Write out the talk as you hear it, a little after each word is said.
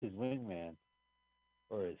his wingman,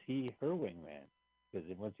 or is he her wingman? Because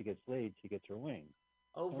once he gets laid, she gets her wings.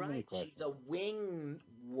 Oh, So many right. She's questions. a wing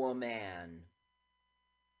woman.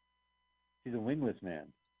 She's a wingless man.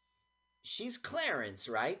 She's Clarence,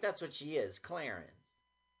 right? That's what she is, Clarence.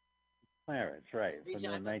 Clarence, right, Every from the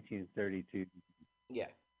time, 1932. yeah,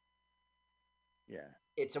 Yeah,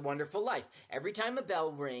 it's a Wonderful Life. Every time a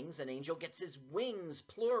bell rings, an angel gets his wings,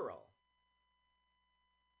 plural.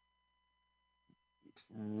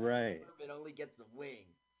 right. It only gets a wing.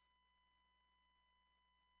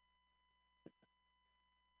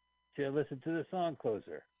 Should listen to the song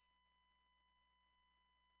closer.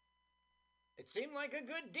 It seemed like a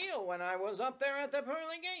good deal when I was up there at the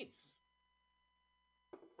pearly gates.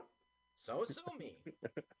 So sue me.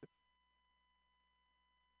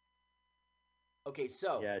 Okay,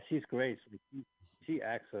 Yeah, she's great. She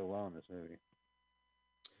acts so well in this movie.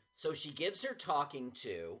 so she gives her talking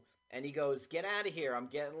to, and he goes, "Get out of here! I'm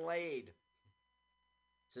getting laid."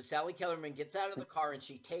 So Sally Kellerman gets out of the car and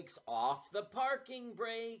she takes off the parking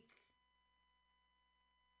brake.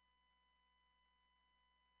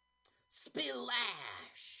 Splash!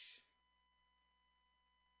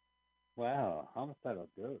 Wow, homicidal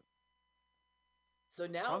ghost. So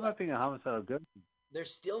now, I'm not being a homicidal ghost. they're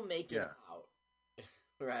still making Yeah. out,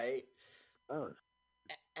 right? Oh,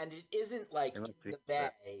 And it isn't like it in must be the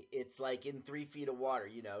that. bay, it's like in 3 feet of water,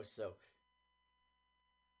 so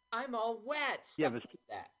I'm all wet, Yeah, stuff but like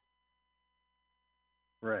that.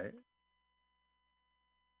 right.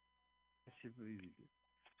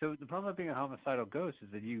 So the problem with being a homicidal ghost is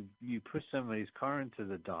that you push somebody's car into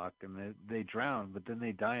the dock and they drown, but then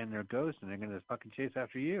they die in their ghost and they're gonna fucking chase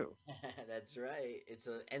after you. That's right. It's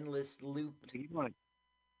an endless loop. You don't want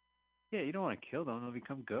to, yeah, you don't want to kill them; they'll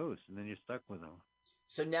become ghosts, and then you're stuck with them.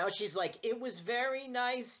 So now she's like, "It was very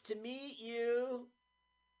nice to meet you.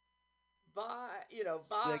 Bye.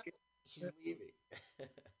 Bye." Like, She's leaving.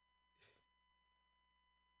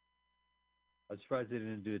 I'm surprised they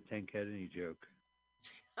didn't do a Tank Kennedy joke.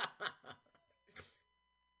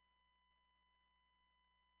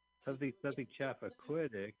 See, Something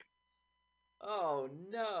Chappaquiddick. oh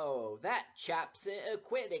no, that chap's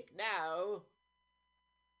aquatic now.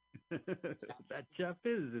 That chap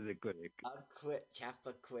is an aquatic. Chap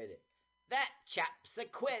aquatic. That chap's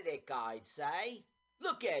aquatic, I'd say.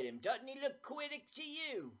 Look at him, doesn't he look aquatic to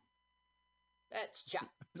you? That's chap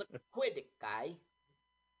aquatic, eh?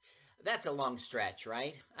 That's a long stretch,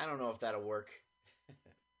 right? I don't know if that'll work.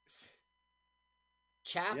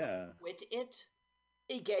 Chap Yeah. quit it.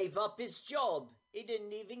 He gave up his job. He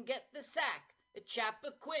didn't even get the sack. A chap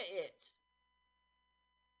quit it.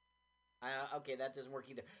 Okay, that doesn't work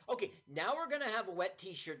either. Okay, now we're gonna have a wet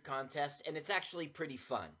T-shirt contest, and it's actually pretty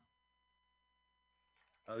fun.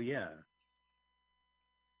 Oh yeah.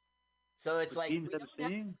 So it's What like scenes I'm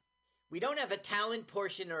seeing? we don't have a talent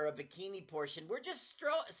portion or a bikini portion. We're just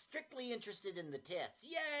strictly interested in the tits.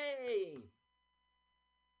 Yay!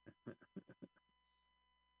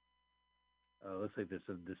 Oh, looks like there's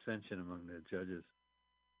some dissension among the judges.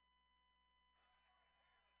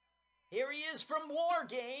 Here he is from War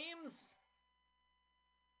Games.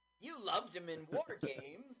 You loved him in War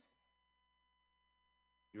Games.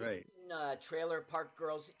 Right. In Trailer Park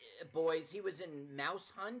Boys. He was in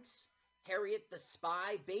Mouse Hunt, Harriet the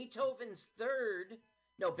Spy, Beethoven's third.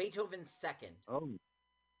 No, Beethoven's second. Oh,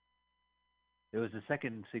 it was the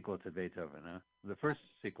second sequel to Beethoven, huh? The first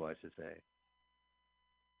sequel, I should say.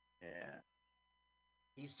 Yeah.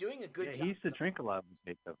 He's doing a Yeah, good he job. used to drink a lot with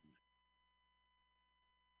Beethoven.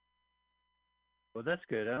 Well, that's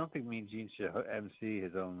good. I don't think Mean Gene should MC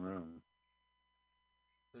his own room.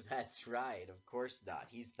 That's right. Of course not.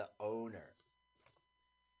 He's the owner.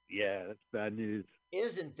 Yeah, that's bad news.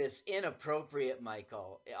 Isn't this inappropriate,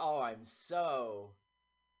 Michael? Oh, I'm so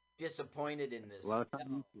disappointed in A this lot of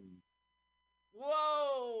film. times.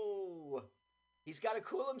 Whoa! He's got to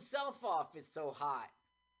cool himself off. It's so hot.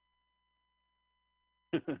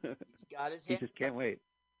 He's got his He hand. just can't wait.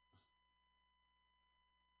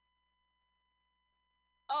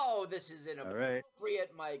 Oh, this is All right.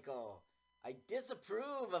 inappropriate, Michael. I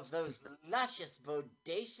disapprove of those luscious,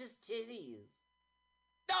 bodacious titties.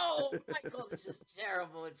 No, Michael, this is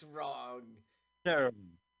terrible. It's wrong. Terrible.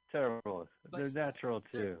 Terrible. But They're he natural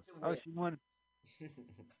deserved too. to Oh, win.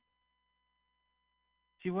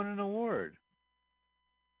 she won an award.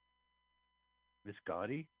 Miss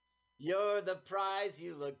Gotti? You're the prize.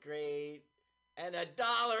 You look great. And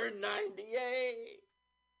 $1.98.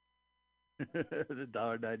 The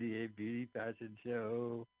 $1.98 beauty fashion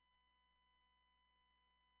show.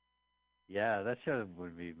 Yeah, that show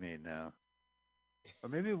would be made now. Or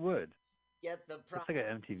maybe it would. Get the prize. It's like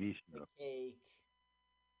an MTV The show. cake.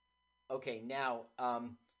 Okay, now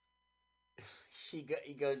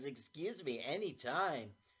he goes, "Excuse me, anytime."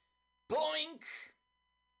 Boink.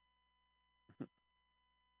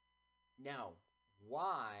 Now,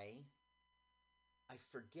 why? I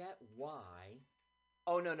forget why.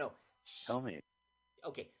 Oh no, no. Tell me.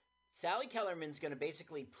 Okay, Sally Kellerman's going to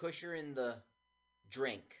basically push her in the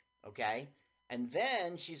drink, okay? And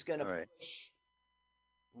then she's going to All right. push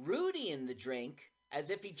Rudy in the drink as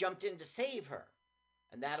if he jumped in to save her.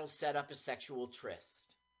 And that'll set up a sexual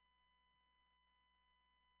tryst.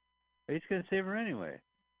 He's gonna save her anyway.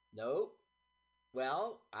 Nope.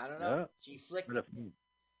 Well, I don't know. No. She flicked What it. if-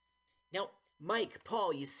 Now, Mike,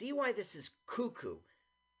 Paul, you see why this is cuckoo?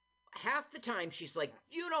 Half the time she's like,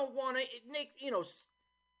 "You don't want to, Nick,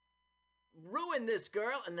 ruin this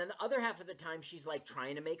girl," and then the other half of the time she's like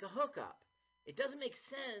trying to make a hookup. It doesn't make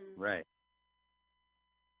sense. Right.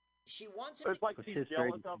 She wants him. But it's like Which she's is very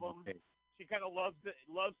jealous of him. complicated. She kind of loves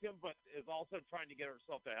him, but is also trying to get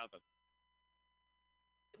herself to heaven.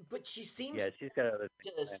 But she seems Yeah, she's got other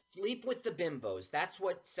to things. sleep with the bimbos. That's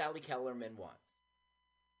what Sally Kellerman wants.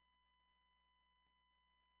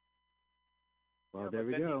 Well, Yeah, there but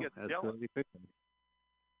we then he go. gets That's jealous. what we picked.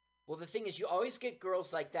 Well, the thing is, you always get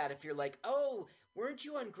girls like that if you're like, "Oh, weren't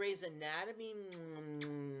you on Grey's Anatomy?"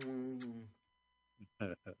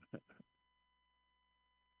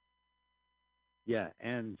 Yeah,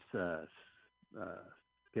 and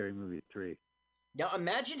Scary Movie 3. Now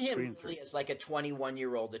imagine him Scream really 3. as like a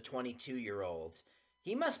 21-year-old, a 22-year-old.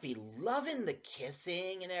 He must be loving the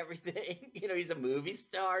kissing and everything. He's a movie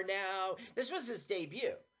star now. This was his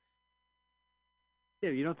debut. Yeah,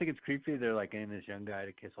 you don't think it's creepy? They're like getting this young guy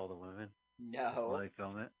to kiss all the women while No, they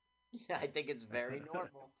film it. I think it's very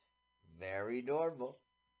normal. Very normal.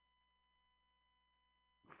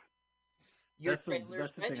 Your trailer's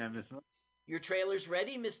That's the ready. thing I miss. Your trailer's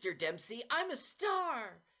ready, Mr. Dempsey. I'm a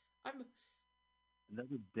star. I'm.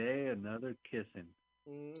 Another day, another kissing.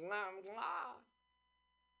 Mwah, mwah.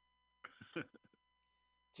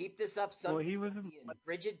 Keep this up, son. Well, he was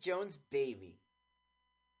Bridget Jones' baby.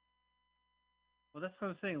 Well, that's what I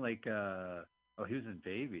was saying. Like, oh, he was in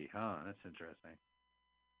Baby. Huh, that's interesting.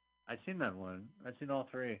 I've seen that one. I've seen all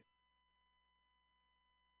three.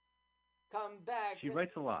 Come back. She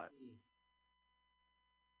writes a lot.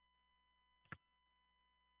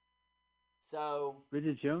 So.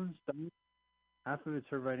 Bridget Jones, half of it's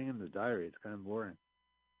her writing in the diary. It's kind of boring.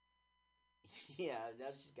 Yeah, now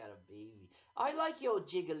she's got a baby. I like your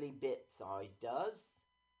jiggly bits, I does.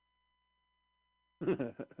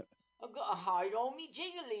 I've got to hide all me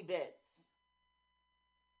jiggly bits.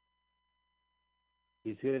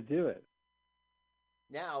 He's gonna do it.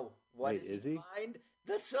 Now, what Wait, does is he he? find?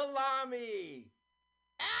 The salami!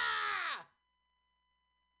 Ah!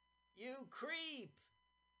 You creep!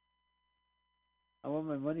 I want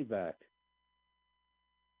my money back.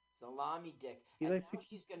 Salami Dick. He And likes now to-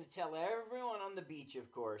 she's going to tell everyone on the beach,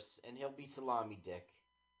 of course, and he'll be Salami Dick.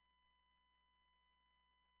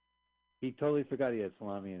 He totally forgot he had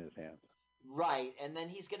salami in his hands. Right, and then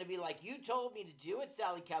he's going to be like, "You told me to do it,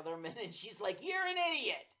 Sally Kellerman," and she's like, "You're an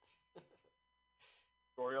idiot!"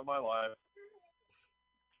 Story of my life.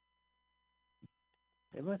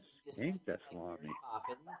 It must Just stink, that like Mary salami.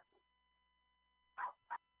 Poppins.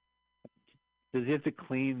 Does he have to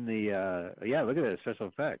clean the? Yeah, look at that special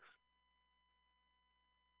effects.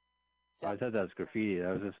 So, I thought that was graffiti.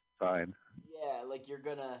 That was just fine. yeah, like you're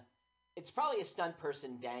gonna. It's probably a stunt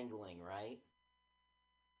person dangling, right?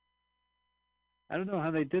 I don't know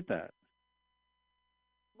how they did that.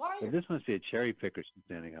 Why? But this must be a cherry picker she's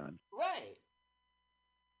standing on. Right.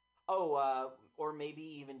 Oh, or maybe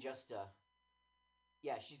even just a.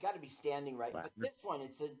 Yeah, she's got to be standing right. But Flatner. this one,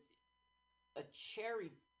 it's a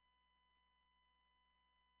cherry.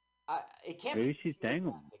 It can't Maybe be she's computer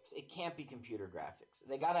dangling. graphics. It can't be computer graphics.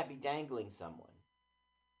 They gotta be dangling someone.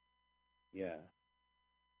 Yeah.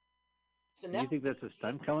 So Do now, you think that's a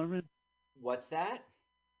stunt, Kellerman? what's that?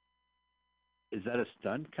 Is that a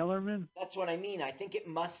stunt, Kellerman? That's what I mean. I think it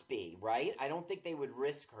must be, right? I don't think they would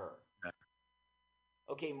risk her. Yeah.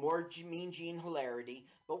 Okay, more Mean Gene hilarity.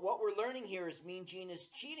 But what we're learning here is Mean Gene is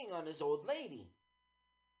cheating on his old lady.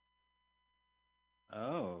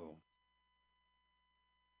 Oh.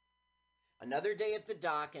 Another day at the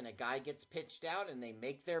dock, and a guy gets pitched out, and they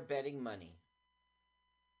make their betting money.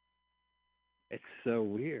 It's so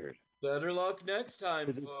weird. Better luck next time,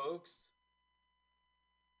 Did it- folks.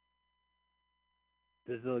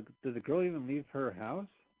 Does the girl even leave her house?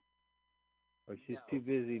 Or she's No, too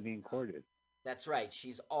busy she being does not. courted? That's right.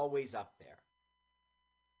 She's always up there.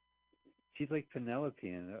 She's like Penelope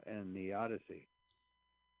in the Odyssey.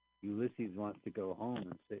 Ulysses wants to go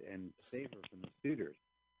home and save her from the suitors.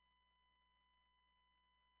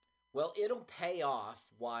 Well, it'll pay off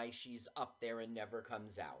why she's up there and never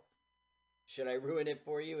comes out. Should I ruin it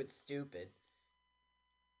for you? It's stupid.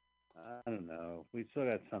 I don't know. We still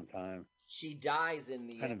got some time. She dies in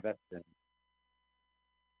the Kind end. of invested.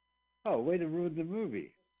 Oh, way to ruin the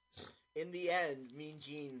movie. In the end, Mean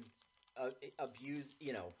Gene abused,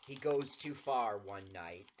 he goes too far one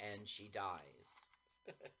night and she dies.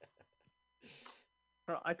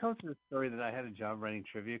 Well, I told you the story that I had a job writing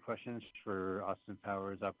trivia questions for Austin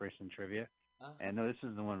Powers Operation Trivia. And no, this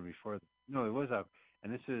is the one before. No, it was up.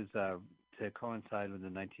 And this is to coincide with the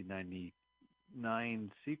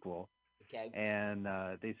 1999 sequel. Okay. And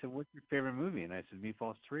they said, "What's your favorite movie?" And I said,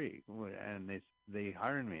 "Meatballs 3." And they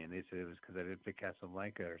hired me, and they said it was because I didn't pick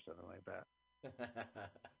Casablanca or something like that.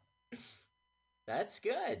 That's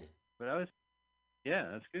good. But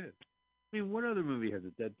that's good. I mean, what other movie has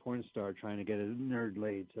a dead porn star trying to get a nerd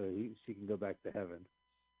laid so she can go back to heaven?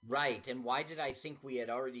 Right. And why did I think we had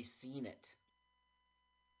already seen it?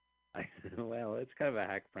 Well, it's kind of a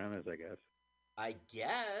hack premise, I guess. I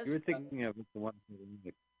guess. You were thinking of the one.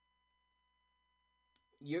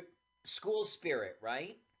 Your School Spirit,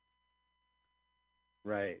 right?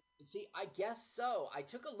 Right. See, I guess so. I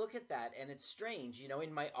took a look at that, and it's strange.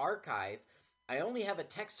 In my archive, I only have a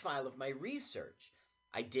text file of my research.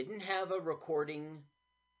 I didn't have a recording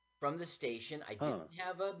from the station. I didn't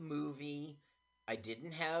have a movie. I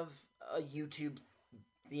didn't have a YouTube,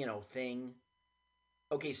 thing.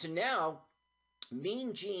 Okay, so now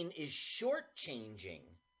Mean Gene is shortchanging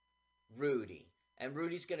Rudy. And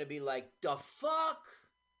Rudy's going to be like, the fuck?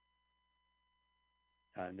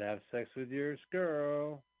 Time to have sex with your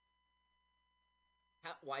girl.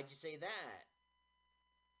 Why'd you say that?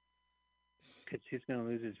 Because she's going to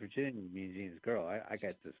lose his virginity, Mean Gene's girl. I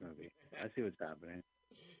get this movie. I see what's happening.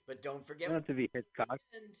 But don't forget... Not to be Hitchcock.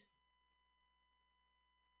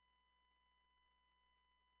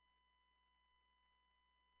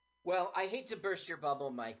 Well, I hate to burst your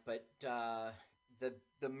bubble, Mike, but the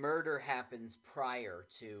murder happens prior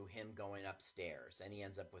to him going upstairs, and he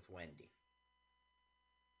ends up with Wendy.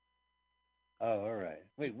 Oh, all right.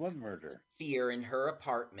 Wait, what murder? Fear in her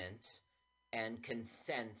apartment and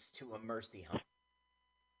consents to a mercy hunt.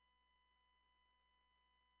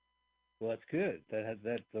 Well, that's good.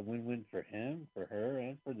 That's a win-win for him, for her,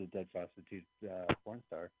 and for the dead prostitute porn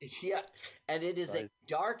star. Yeah, and it is a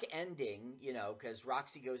dark ending, because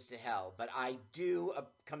Roxy goes to hell. But I do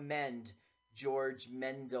commend George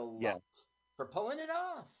Mendel for pulling it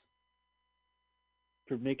off.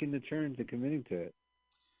 For making the turn to committing to it.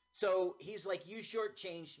 So he's like, you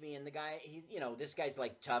shortchanged me, and the guy, this guy's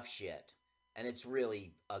like tough shit, and it's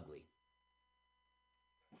really ugly.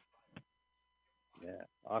 Yeah,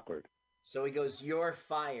 awkward. So he goes, you're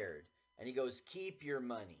fired. And he goes, keep your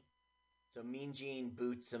money. So Mean Gene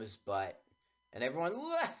boots him his butt. And everyone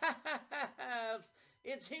laughs.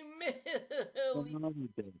 It's humiliating.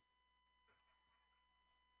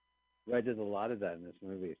 Right, there's a lot of that in this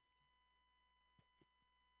movie.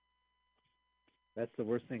 That's the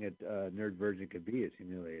worst thing a nerd virgin could be, is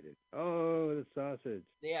humiliated. Oh, the sausage.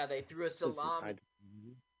 Yeah, they threw a salami.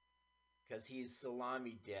 Because he's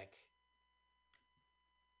salami dick.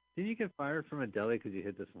 Did you get fired from a deli because you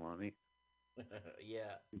hid the salami?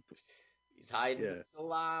 Yeah. He's hiding the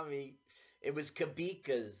salami. It was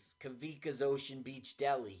Kavika's Ocean Beach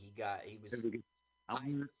Deli. He was.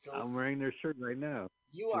 I'm wearing their shirt right now.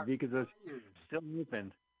 You are Kavika's still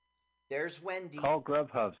open. There's Wendy. Call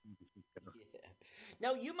Grubhub. Yeah.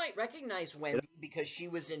 Now you might recognize Wendy because she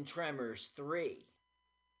was in Tremors 3.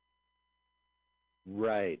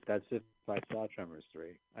 Right. That's if I saw Tremors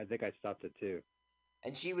 3. I think I stopped at 2.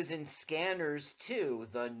 And she was in Scanners 2,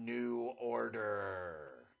 The New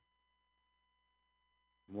Order.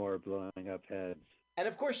 More blowing up heads. And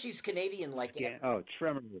of course she's Canadian like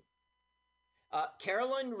Tremors.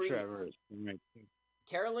 Carolyn Rhea. Tremors.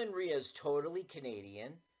 Carolyn Rhea is totally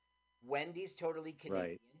Canadian. Wendy's totally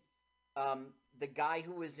Canadian. Right. The guy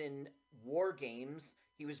who was in War Games,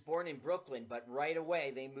 he was born in Brooklyn, but right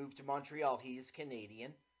away they moved to Montreal. He's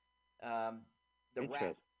Canadian. The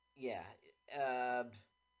rap, yeah.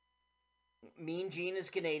 Mean Gene is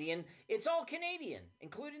Canadian. It's all Canadian,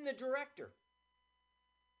 including the director.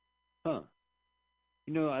 Huh.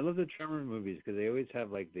 I love the Tremor movies because they always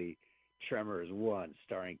have like the Tremors 1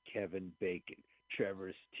 starring Kevin Bacon,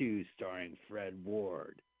 Tremors 2 starring Fred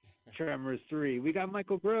Ward, Tremors 3. We got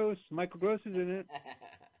Michael Gross. Michael Gross is in it.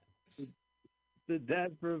 The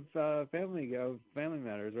dad for Family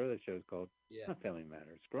Matters, whatever that show's called. Yeah. Not Family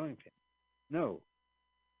Matters. Growing Pains. No.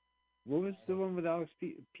 What was the one with Alex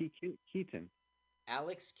P. Keaton?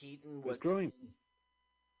 Alex Keaton was Growing.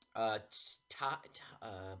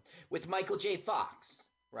 With Michael J. Fox.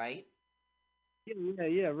 right?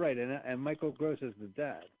 Yeah, right. And Michael Gross is the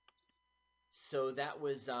dad. So that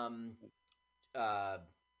was uh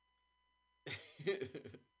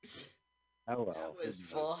Oh that well, who was knows?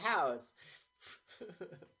 Full House.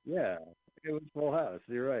 Yeah, it was Full House.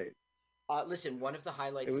 You're right. Listen, one of the It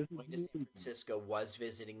highlights of was. going to San Francisco was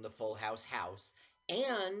visiting the Full House house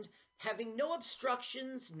and having no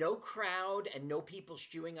obstructions, no crowd, and no people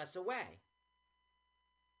shooing us away.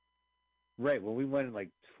 Right. When we went at like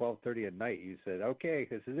 12:30 at night, you said, "Okay,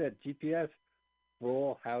 this is it. GPS,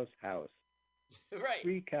 Full House, Right.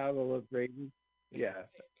 free cattle of gravy." Yeah,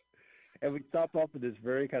 and we stopped off in this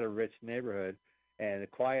very kind of rich neighborhood and a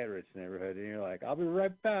quiet rich neighborhood, and you're like, "I'll be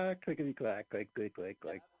right back." Clickety clack, click, click, click,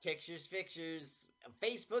 click. Pictures.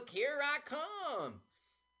 Facebook, here I come.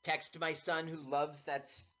 Text my son who loves that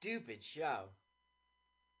stupid show.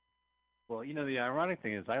 Well, the ironic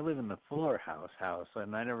thing is, I live in the Fuller house,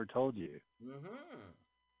 and I never told you.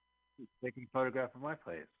 Mm-hmm. Taking a photograph of my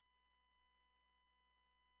place.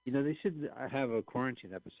 They should have a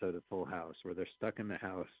quarantine episode of Full House where they're stuck in the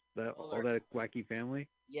house, all Fuller. that wacky family,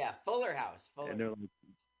 Yeah, Fuller House. and they're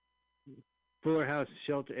like Fuller House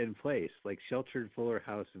shelter in place, like sheltered Fuller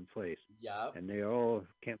House in place, Yup. and they all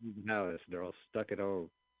can't leave the house. They're all stuck at home,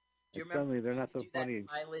 Do and you remember suddenly they're trying not to so do that funny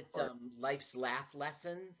pilot anymore. Life's Laugh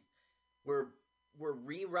Lessons? We're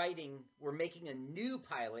making a new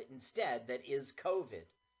pilot instead that is COVID.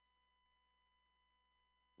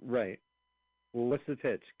 Right. Well, what's the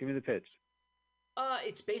pitch? Give me the pitch.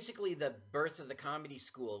 It's basically the birth of the comedy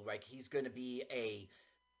school. Like he's going to be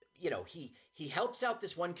he helps out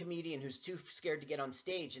this one comedian who's too scared to get on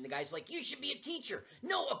stage, and the guy's like, "You should be a teacher,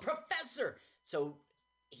 no, a professor." So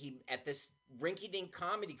he at this rinky-dink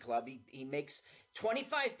comedy club, he makes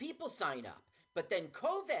 25 people sign up, but then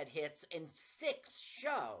COVID hits and six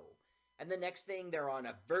show. And the next thing they're on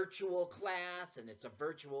a virtual class and it's a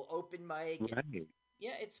virtual open mic. Right.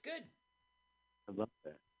 Yeah, it's good. I love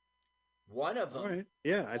that. One of All them right.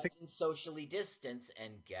 Yeah, I think doesn't socially distance,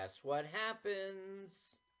 and guess what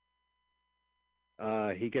happens?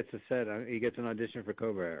 he gets a set. He gets an audition for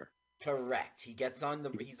Colbert. Correct. He gets on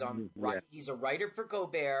the. He's on. Yeah. He's a writer for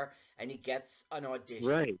Colbert, and he gets an audition.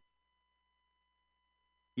 Right.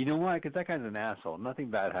 You know why? Because that guy's an asshole. Nothing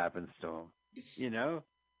bad happens to him. He's You know,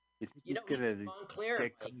 just he's gonna in Montclair.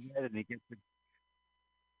 get Mike. COVID and he gets.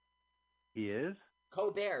 He is.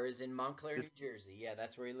 Colbert is in Montclair, Just, New Jersey. Yeah,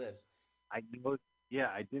 that's where he lives. I know. Yeah,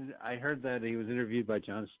 I did. I heard that he was interviewed by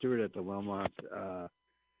Jon Stewart at the Wilmot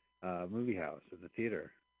movie house at the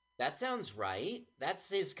theater. That sounds right. That's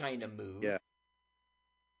his kind of move. Yeah.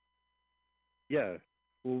 Yeah.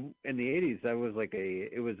 Well, in the '80s,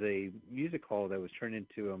 it was a music hall that was turned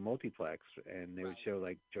into a multiplex, and they would show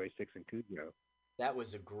like Joysticks and Cujo That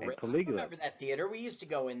was a and great. I Caligula. remember that theater. We used to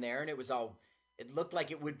go in there, and it was all. It looked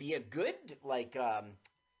like it would be a good play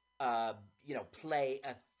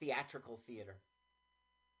a theatrical theater.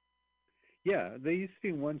 Yeah, they used to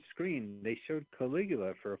be one screen. They showed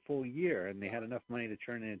Caligula for a full year, and they had enough money to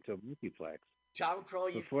turn it into a multiplex. Tom Kroll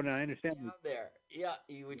used Before I understand, down there. Yeah,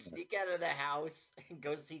 you would sneak out of the house and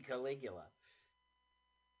go see Caligula.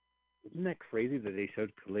 isn't that crazy that they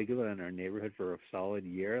showed Caligula in our neighborhood for a solid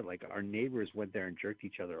year? Like our neighbors went there and jerked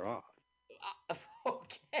each other off.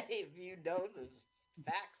 Okay, if you know the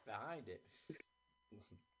facts behind it.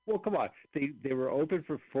 Well, come on. They were open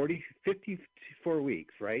for 54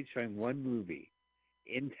 weeks, right? Showing one movie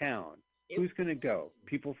in town. Who's going to go?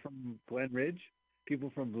 People from Glen Ridge?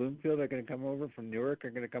 People from Bloomfield are going to come over? From Newark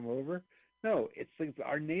are going to come over? No, it's like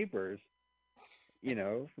our neighbors.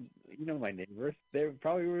 My neighbors. They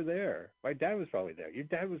probably were there. My dad was probably there. Your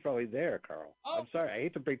dad was probably there, Carl. Oh, I'm sorry. I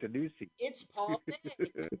hate to break the news to you. it's Paul May.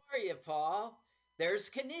 How are you, Paul? There's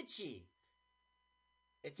Kenichi.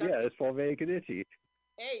 It's it's Paul Vacanici.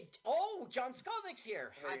 Hey, John Skolnick's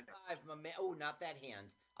here. High five, my man. Oh, not that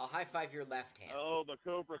hand. I'll high five your left hand. Oh, the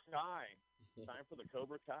Cobra Kai. Time for the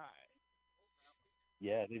Cobra Kai.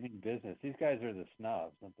 Yeah, they mean business. These guys are the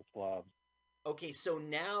snobs, not the slobs. Okay, so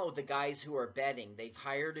now the guys who are betting, they've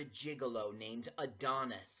hired a gigolo named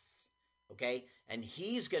Adonis. Okay, and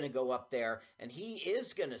he's going to go up there and he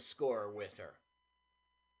is going to score with her.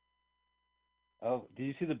 Oh, did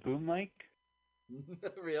you see the boom mic?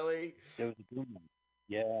 Really? There was a boom mic.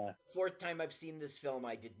 Yeah. Fourth time I've seen this film,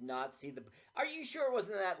 I did not see the. Are you sure it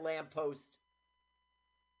wasn't that lamppost?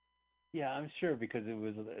 Yeah, I'm sure because it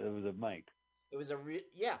was a mic. It was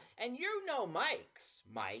yeah, and you know Mike's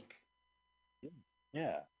Mike.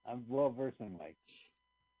 Yeah, I'm well versed in mic.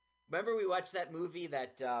 Remember we watched that movie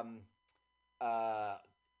that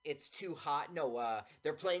it's too hot. No,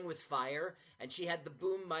 they're playing with fire, and she had the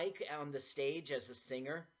boom mic on the stage as a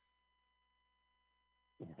singer.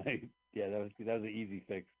 Right? Yeah, that was an easy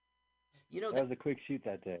fix. You know That that was a quick shoot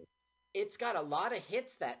that day. it's got a lot of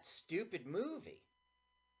hits. That stupid movie.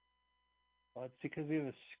 Well, it's because we have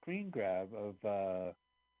a screen grab of uh,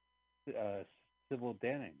 Sybil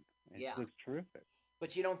Danning. It Yeah, looks terrific.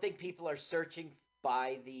 but you don't think people are searching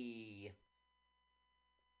by the,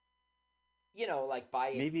 like by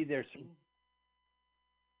its Maybe name?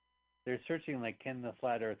 they're searching like, can the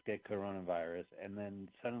flat Earth get coronavirus? And then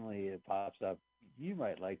suddenly it pops up. You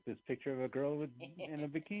might like this picture of a girl in a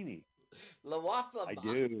bikini. I Lawaflabot.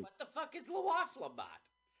 do. What the fuck is Lawaflabot?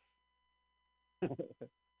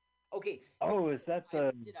 Okay, Oh, is that I the?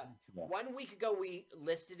 looked it up. Yeah. 1 week ago, we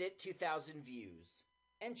listed it 2,000 views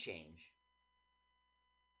and change.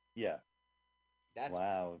 Yeah. That's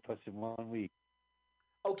Wow. It posted 1 week.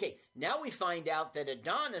 okay. Now we find out that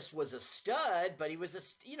Adonis was a stud, but he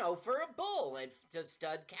was for a bull and to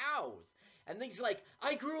stud cows. And he's like,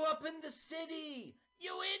 I grew up in the city,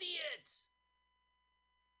 you idiot.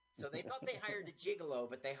 So they thought they hired a gigolo,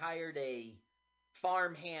 but they hired a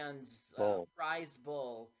farmhand's Bull. prize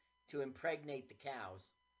bull to impregnate the cows.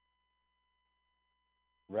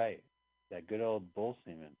 Right. That good old bull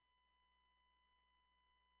semen.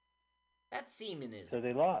 That semen is So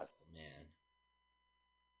they lost. man.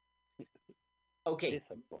 Okay,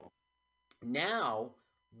 It's a bull. now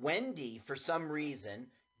Wendy, for some reason,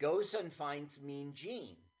 goes and finds Mean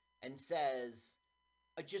Gene and says,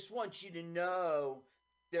 I just want you to know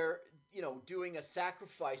they're, doing a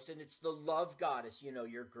sacrifice and it's the love goddess,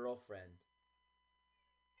 your girlfriend.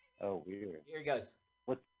 Oh, weird. Here he goes.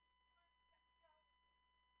 What?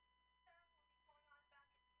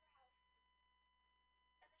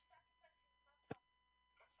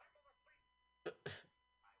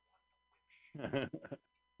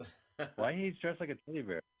 Why he's dressed like a teddy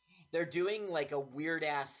bear? They're doing like a weird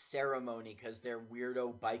ass ceremony because they're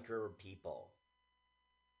weirdo biker people.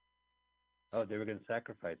 Oh, they were going to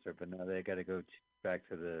sacrifice her, but now they got to go back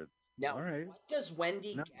to the. Now, All right. what does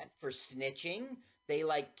Wendy No. get for snitching? They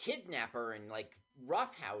like kidnap her and like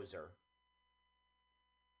roughhouse her.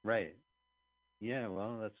 Right. Yeah,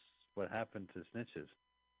 well, that's what happened to snitches.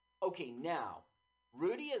 Okay, now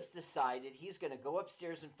Rudy has decided he's going to go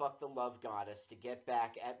upstairs and fuck the love goddess to get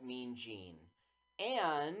back at Mean Gene.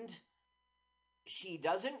 And she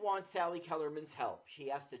doesn't want Sally Kellerman's help. She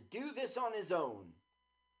has to do this on his own.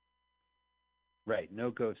 Right. No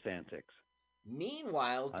ghost antics.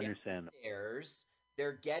 Meanwhile, Understand. downstairs,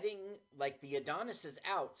 they're getting, like, the Adonis is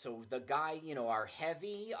out. So the guy, our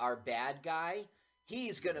heavy, our bad guy,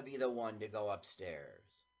 he's going to be the one to go upstairs.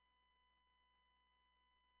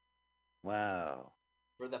 Wow.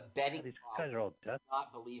 For the betting. These guys are all dead.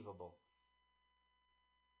 Not believable.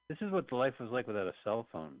 This is what the life was like without a cell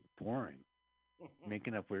phone. Boring.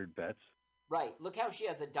 Making up weird bets. Right. Look how she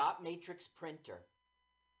has a dot matrix printer.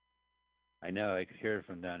 I know. I could hear it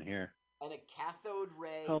from down here. And a cathode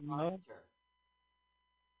ray Oh, no. monitor.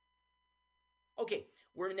 Okay,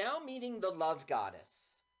 we're now meeting the love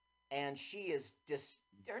goddess. And she is just,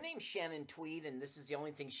 her name's Shannon Tweed, and this is the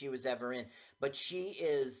only thing she was ever in. But she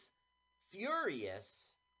is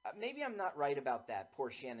furious. Maybe I'm not right about that,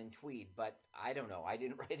 poor Shannon Tweed, but I don't know. I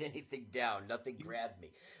didn't write anything down. Nothing grabbed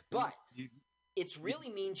me. But it's really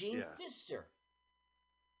Mean Gene's sister.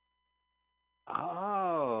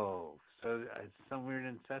 Oh, so it's some weird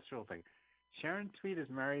ancestral thing. Sharon Tweed is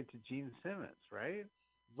married to Gene Simmons, right?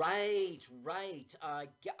 Right.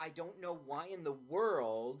 I don't know why in the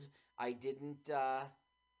world I didn't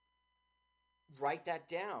write that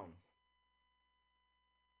down.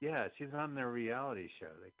 Yeah, she's on their reality show,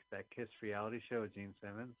 that Kiss reality show with Gene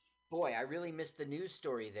Simmons. Boy, I really missed the news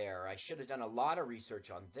story there. I should have done a lot of research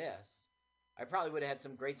on this. I probably would have had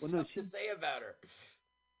some great stuff to say about her.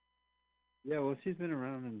 Yeah, well, she's been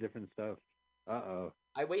around in different stuff. Uh-oh.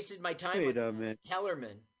 I wasted my time Wait a on minute.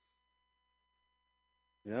 Kellerman.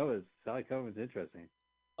 Sally Kellerman's interesting.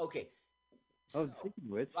 Okay. Oh, So, speaking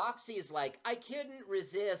of which. Roxy is like, I couldn't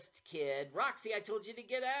resist, kid. Roxy, I told you to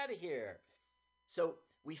get out of here. So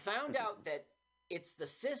we found out that it's the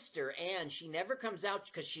sister, and she never comes out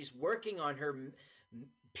because she's working on her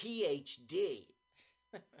PhD.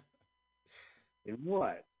 In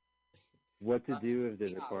what? What to do if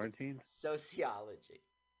there's a quarantine? Sociology.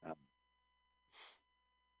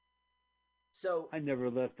 So I never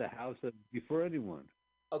left the house before anyone.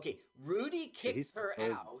 okay, Rudy kicks her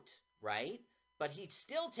supposed- out, right? But he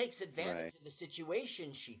still takes advantage of the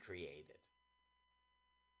situation she created.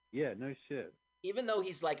 Yeah, no shit. Even though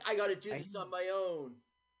he's like, I got to do this on my own.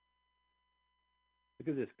 Look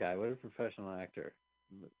at this guy. What a professional actor.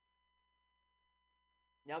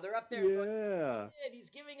 Now they're up there. Yeah. Going, he's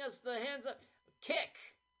giving us the hands up kick.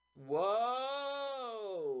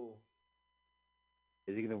 Whoa.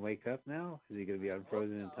 Is he going to wake up now? Is he going to be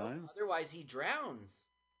unfrozen in time? Otherwise, he drowns.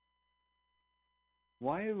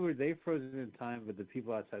 Why were they frozen in time, but the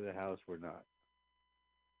people outside the house were not?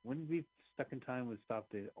 Wouldn't be stuck in time would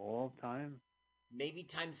stop all time? Maybe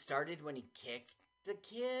time started when he kicked the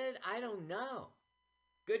kid? I don't know.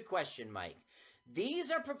 Good question, Mike.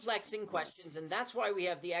 These are perplexing questions, and that's why we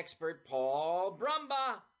have the expert, Paul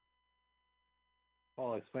Brumbaugh.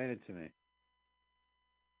 Paul, explain it to me.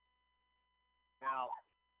 Now,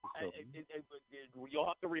 you'll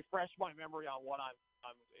have to refresh my memory on what I'm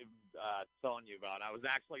telling you about. I was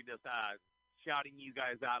actually just shouting you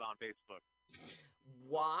guys out on Facebook.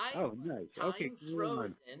 Why nice. time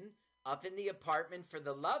frozen up in the apartment for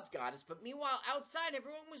the love goddess, but meanwhile outside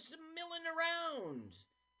everyone was milling around.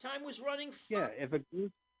 Time was running fast. Yeah, if a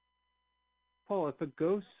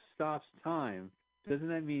ghost stops time, doesn't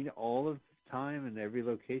that mean all of time in every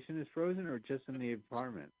location is frozen, or just in the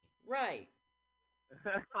apartment? Right.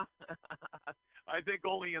 I think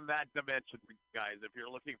only in that dimension, guys. If you're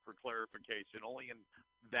looking for clarification, only in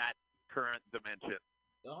that current dimension.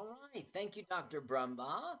 All right. Thank you, Dr.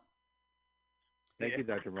 Brumbaugh. Thank you,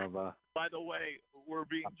 Dr. Brumbaugh. By the way, we're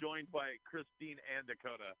being joined by Christine and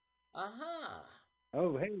Dakota. Uh-huh.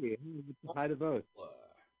 Oh, hey. Hi to both.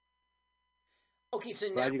 Okay, so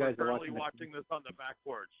Glad now you guys we're are currently watching this on the back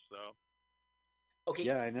porch, so. Okay.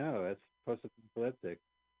 Yeah, I know. That's post-apocalyptic.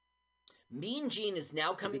 Mean Gene is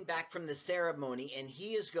now coming back from the ceremony, and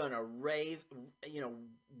he is going to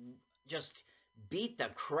just beat the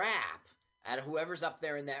crap out of whoever's up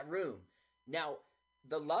there in that room. Now,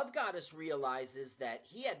 the love goddess realizes that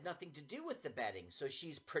he had nothing to do with the betting, so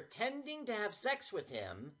she's pretending to have sex with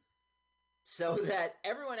him so that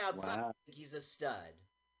everyone outside thinks he's a stud.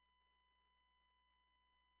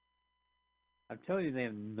 I'm telling you, they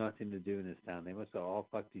have nothing to do in this town. They must have all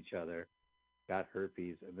fucked each other, got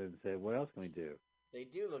herpes, and then said, what else can we do? They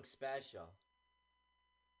do look special.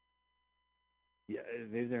 Yeah,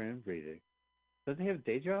 maybe they're inbreeding. Don't they have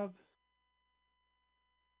day jobs?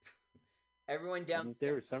 Everyone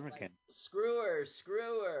downstairs summer like, camp. Screw her.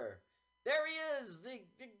 There he is.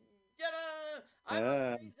 I'm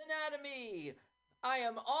on Grey's Anatomy. I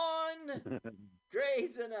am on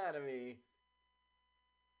Grey's Anatomy.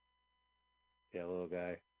 Yeah, little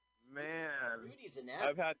guy. Man, Rudy's anatomy.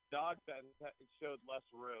 I've had dogs that showed less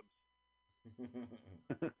ribs.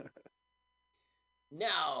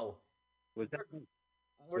 No. Was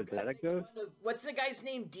that a ghost? What's the guy's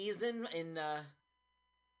name? Deason in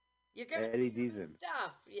you're gonna Eddie Deason.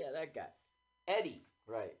 Stuff. Yeah, that guy. Eddie,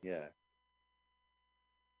 right. Yeah.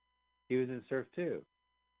 He was in Surf too.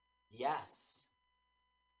 Yes.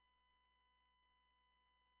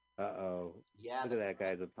 Uh-oh. Yeah. Look at that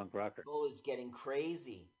guy, the punk rocker. Bull is getting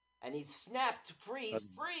crazy. And he's snapped free. He's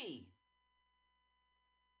free.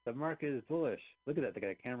 The market is bullish. Look at that. They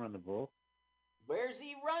got a camera on the bull. Where's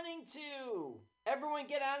he running to? Everyone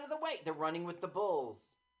get out of the way. They're running with the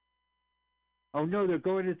bulls. Oh, no, they're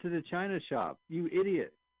going into the China shop. You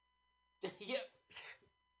idiot.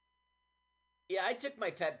 Yeah, I took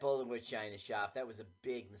my pet bull into a China shop. That was a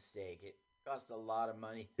big mistake. It cost a lot of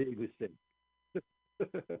money. Big mistake.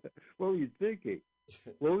 What were you thinking?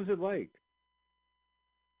 What was it like?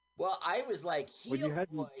 Well, I was like, heel,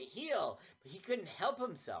 boy, heel. But he couldn't help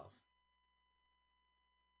himself.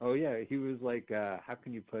 Oh, yeah. He was like, how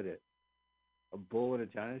can you put it? A bull in a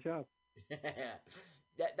China shop?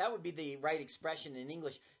 That would be the right expression in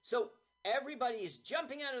English. So everybody is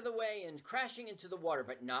jumping out of the way and crashing into the water,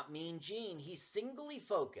 but not Mean Gene. He's singly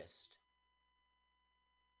focused.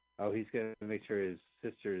 Oh, he's going to make sure his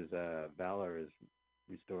sister's valor is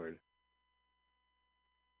restored.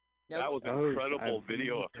 Now, that was incredible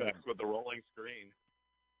video effects with the rolling screen.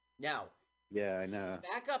 Now, yeah, I know.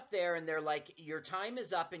 Back up there, and they're like, your time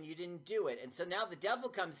is up, and you didn't do it. And so now the devil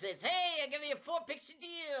comes and says, hey, I give you a 4-picture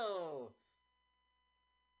deal.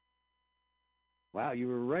 Wow, you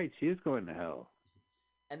were right. She is going to hell.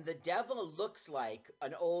 And the devil looks like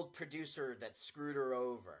an old producer that screwed her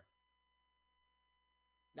over.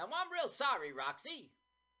 Now, I'm real sorry, Roxy.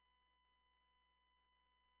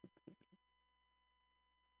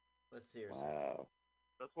 Let's see her. Wow.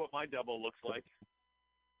 That's what my devil looks like.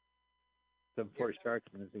 Some poor shark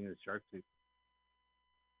missing his shark tooth.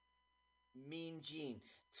 Mean Gene.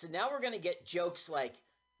 So now we're going to get jokes like,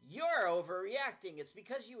 you're overreacting. It's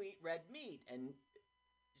because you eat red meat. And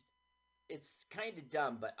it's kind of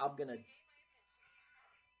dumb, but I'm going to...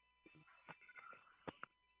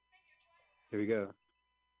 Here we go.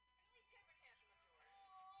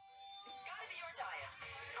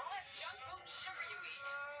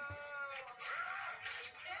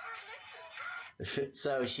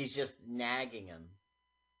 So she's just nagging him.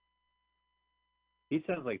 He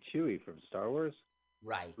sounds like Chewie from Star Wars.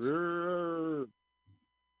 Right. Was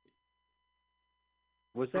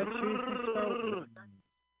that Chewie from Star Wars?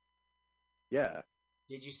 Yeah.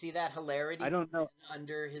 Did you see that hilarity I don't know.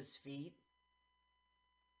 under his feet?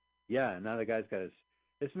 Yeah, now the guy's got his.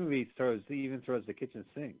 This movie even throws the kitchen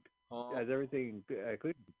sink. Oh. It has everything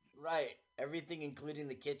included. Right. Everything, including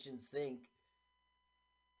the kitchen sink.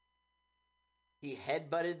 He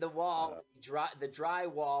headbutted the wall. The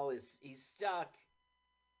drywall he's stuck.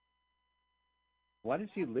 Why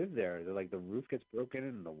does he live there? Like the roof gets broken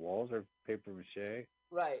and the walls are paper mache.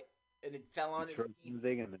 Right. And it fell on his feet.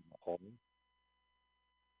 Thing and then the hole.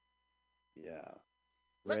 Yeah.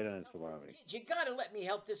 Right on his salami. You gotta let me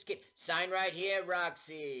help this kid. Sign right here,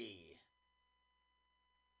 Roxy.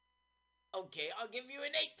 Okay, I'll give you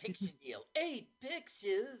an 8-picture deal. 8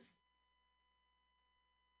 pictures?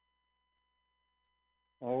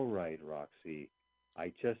 All right, Roxy.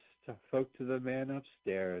 I just spoke to the man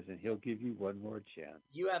upstairs, and he'll give you one more chance.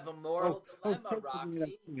 You have a moral dilemma,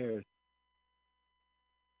 Roxy.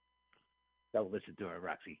 Don't listen to her,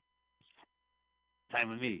 Roxy.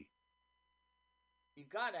 Time with me. You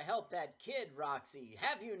gotta help that kid, Roxy.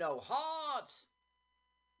 Have you no heart?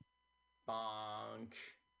 Bonk.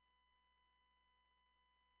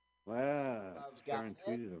 Wow. Sharon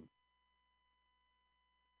tweeted him.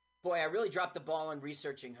 Boy, I really dropped the ball on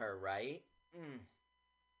researching her, right?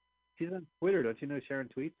 She's on Twitter. Don't you know Sharon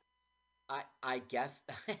tweets? I guess.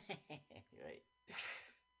 Right.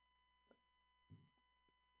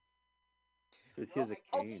 So she has a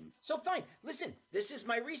cane. So fine. Listen, this is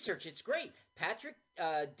my research. It's great. Patrick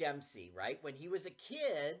Dempsey, right? When he was a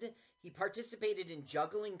kid, he participated in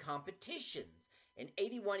juggling competitions. In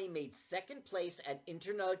 1981, he made second place at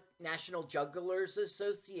International Jugglers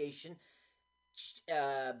Association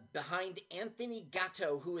behind Anthony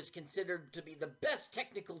Gatto, who is considered to be the best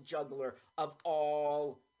technical juggler of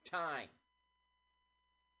all time.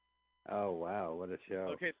 Oh, wow. What a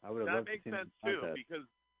show. Okay, that makes sense, too, because...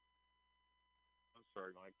 I'm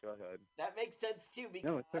sorry, Mike. Go ahead. That makes sense, too,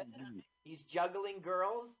 because he's juggling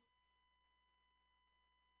girls.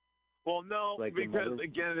 Well, no, because,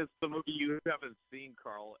 again, it's the movie you haven't seen,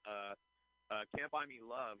 Carl. Can't Buy Me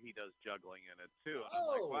Love, he does juggling in it, too. And I'm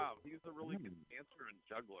like, wow, he's a really good dancer and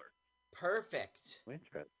juggler. Perfect.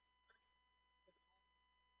 Interesting.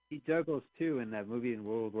 He juggles, too, in that movie in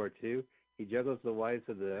World War II. He juggles the wives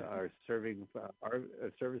of our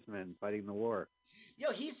servicemen fighting the war.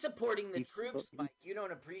 Yo, he's supporting the troops, Mike. You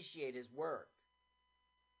don't appreciate his work.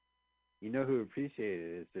 You know who appreciated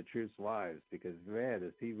it is the troops' wives, because, man,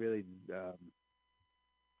 is he really...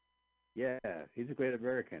 yeah, he's a great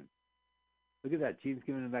American. Look at that. Gene's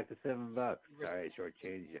giving him back the $7. Sorry,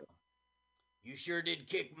 shortchanged you. You sure did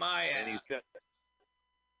kick my ass.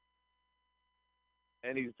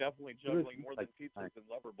 And he's definitely juggling more than pizzas than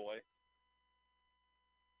Loverboy.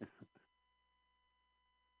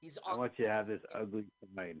 I want you to have this ugly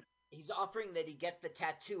sign. He's offering that he get the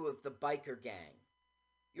tattoo of the biker gang.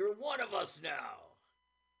 You're one of us now.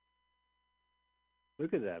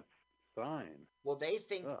 Look at that sign. Well, they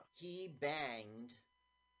think he banged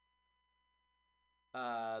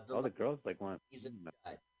all the girls want to see him.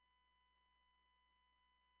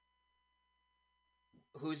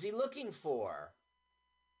 Who's he looking for?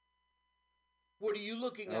 What are you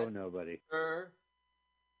looking at? Oh, nobody. Sir?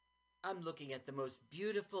 I'm looking at the most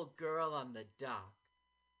beautiful girl on the dock.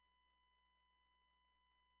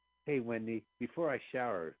 Hey, Wendy, before I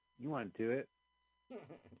shower, you want to do it?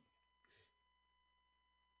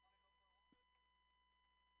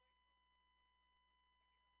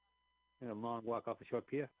 A long walk off a short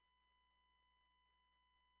pier.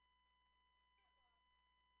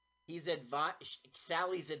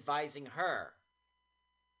 Sally's advising her.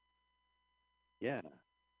 Yeah.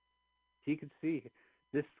 She could see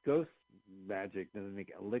this ghost magic doesn't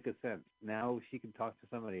make a lick of sense. Now she can talk to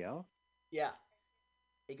somebody else? Yeah.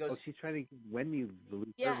 He goes, she's trying to get Wendy to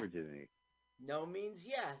lose her virginity. No means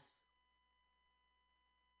yes.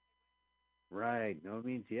 Right. No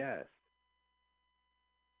means yes.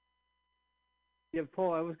 Yeah,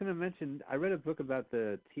 Paul, I was going to mention, I read a book about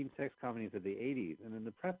the teen sex comedies of the 80s, and in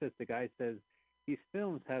the preface, the guy says these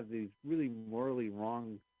films have these really morally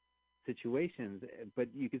wrong situations, but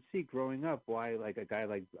you could see growing up why, like, a guy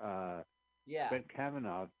like Brett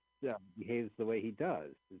Kavanaugh behaves the way he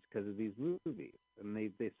does. It's because of these movies, and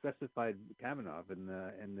they specified Kavanaugh in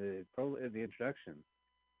the introduction,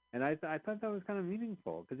 and I thought that was kind of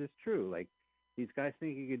meaningful because it's true. Like, these guys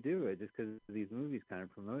think you could do it just because these movies kind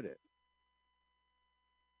of promote it.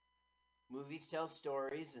 Movies tell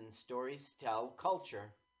stories, and stories tell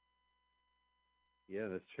culture. Yeah,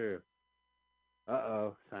 that's true.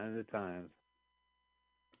 Uh-oh, sign of the times.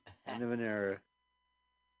 End of an era.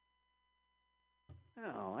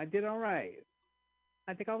 Oh, I did all right.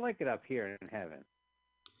 I think I'll like it up here in heaven.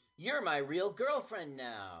 You're my real girlfriend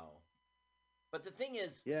now. But the thing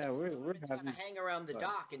is, Yeah, we're it's having gonna hang around the fun.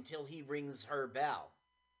 dock until he rings her bell.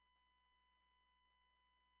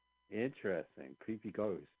 Interesting. Creepy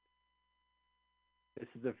ghost. This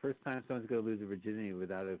is the first time someone's going to lose their virginity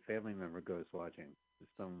without a family member ghost watching.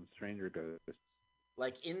 Just some stranger ghost.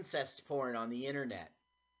 Like incest porn on the internet.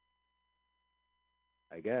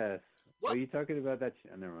 I guess. What? Are you talking about that?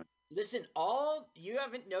 Never mind. Listen, you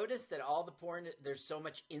haven't noticed that all the porn, there's so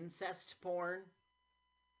much incest porn?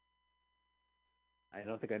 I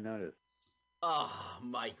don't think I noticed. Oh,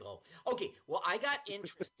 Michael. Okay, well, I got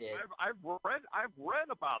interested. I've read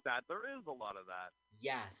about that. There is a lot of that.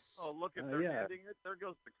 Yes. Oh, look at they're ending it. There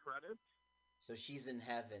goes the credits. So she's in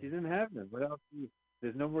heaven. She's in heaven. What else?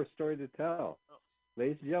 There's no more story to tell. Oh.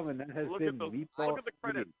 Ladies and gentlemen, that has been Meatball. Look at the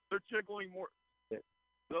credits. They're jiggling more. Yeah.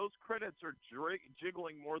 Those credits are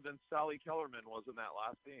jiggling more than Sally Kellerman was in that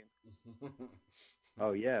last scene.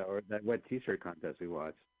 Oh, yeah, or that wet T-shirt contest we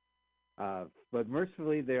watched. But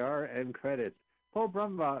mercifully, there are end credits. Paul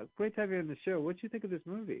Brumbaugh, great to have you on the show. What do you think of this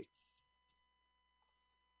movie?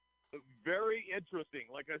 Very interesting.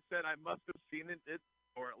 Like I said, I must have seen it,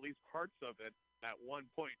 or at least parts of it, at one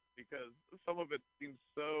point, because some of it seems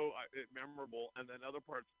so memorable, and then other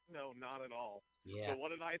parts, no, not at all. Yeah. So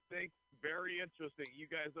what did I think? Very interesting. You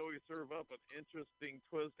guys always serve up an interesting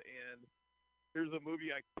twist, and here's a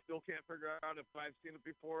movie I still can't figure out if I've seen it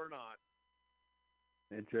before or not.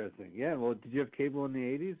 Interesting. Yeah, well, did you have cable in the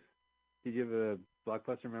 80s? Did you have a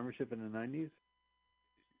Blockbuster membership in the 90s?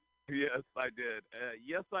 Yes, I did.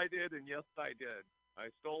 Yes, I did, and yes, I did. I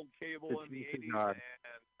stole cable in the 80s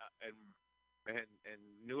and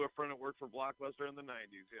knew a friend that worked for Blockbuster in the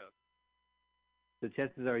 90s, yes. The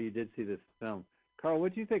chances are you did see this film. Carl,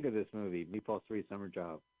 what do you think of this movie, Meatballs 3 Summer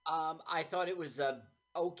Job? I thought it was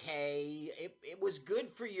okay. It was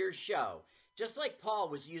good for your show. Just like Paul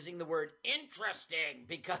was using the word interesting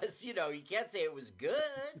because, you can't say it was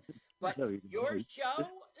good. But no, your show,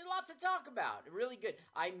 a lot to talk about. Really good.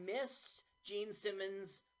 I missed Gene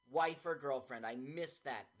Simmons' wife or girlfriend. I missed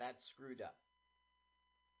that. That screwed up.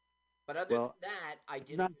 But other than that, I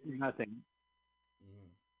didn't. Nothing.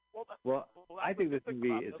 Mm-hmm. Well, I think this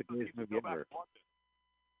movie is the greatest movie ever.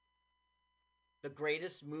 The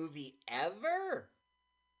greatest movie ever?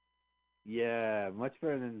 Yeah, much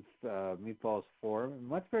better than Meatballs 4.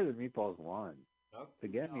 Much better than Meatballs 1.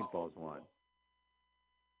 Forget Meatballs 1.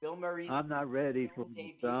 Bill Murray's I'm not ready for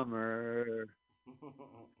the summer.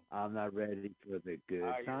 I'm not ready for the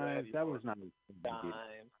good times. That was not a time.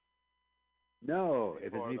 No,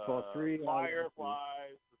 if it's Meatballs 3,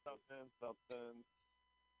 Fireflies, something.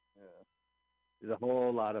 Yeah. There's a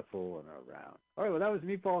whole lot of fooling around. All right, well, that was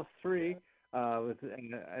Meatballs 3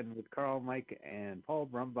 with Carl, Mike, and Paul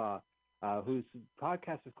Brumbaugh, whose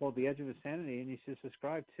podcast is called The Edge of Insanity, and you should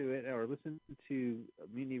subscribe to it or listen to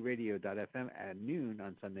MutinyRadio.fm at noon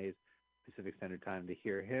on Sundays Pacific Standard Time to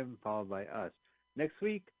hear him, followed by us. Next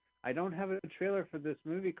week, I don't have a trailer for this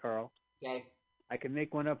movie, Carl. Okay. I can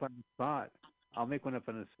make one up on the spot. I'll make one up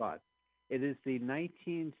on the spot. It is the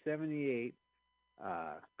 1978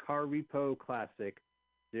 car repo classic,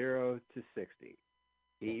 0 to 60.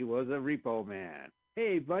 He was a repo man.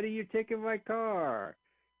 Hey, buddy, you're taking my car.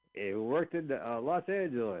 It worked in Los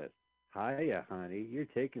Angeles. Hiya, honey, you're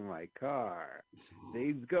taking my car.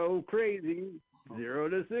 Things go crazy. 0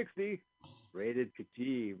 to 60. Rated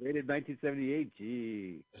G. Rated 1978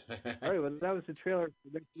 G. All right, well, that was the trailer for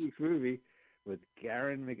next week's movie with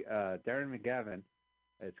Darren McGavin.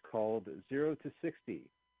 It's called 0 to 60.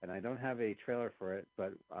 And I don't have a trailer for it,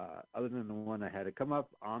 but other than the one I had to come up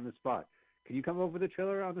on the spot. Can you come up with a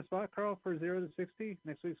trailer on the spot, Carl, for 0 to 60,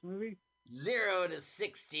 next week's movie? 0 to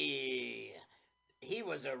 60. He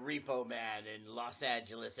was a repo man in Los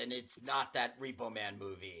Angeles, and it's not that Repo Man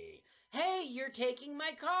movie. Hey, you're taking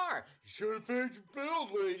my car. Should have paid your bill,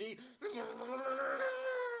 lady.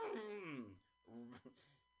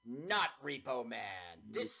 Not Repo Man.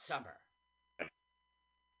 This summer.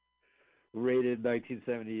 Rated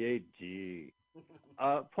 1978 G.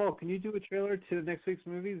 Paul, can you do a trailer to next week's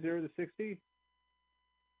movie, 0 to 60?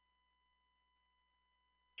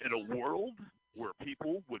 In a world where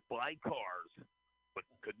people would buy cars but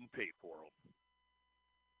couldn't pay for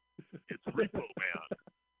them, it's Repo Man.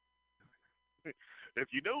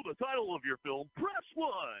 If you know the title of your film, press 1.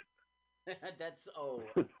 That's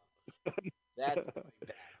very bad.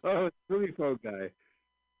 Oh, it's Repo Guy.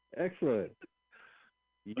 Excellent.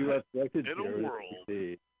 You have selected in a world.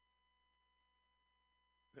 Yeah.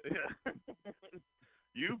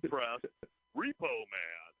 You press Repo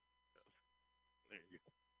Man. There you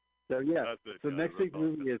go. So yeah. That's it, So guys. next week's That's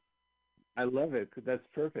awesome. movie is. I love it. That's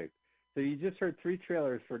perfect. So you just heard 3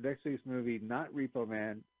 trailers for next week's movie, not Repo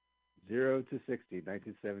Man, 0 to 60,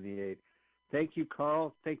 1978. Thank you,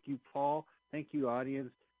 Carl. Thank you, Paul. Thank you,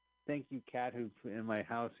 audience. Thank you, Kat, who's in my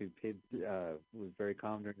house, who was very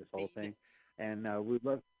calm during this whole thing. And we'd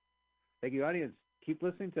love. Thank you, audience. Keep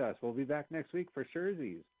listening to us. We'll be back next week for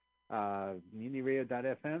Scherzies.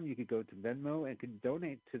 MutinyRadio.fm. You could go to Venmo and could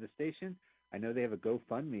donate to the station. I know they have a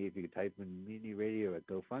GoFundMe. If you could type in Mutiny Radio at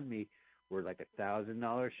GoFundMe, we're like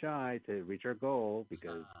 $1,000 shy to reach our goal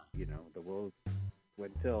because the world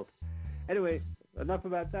went tilt. Anyway, enough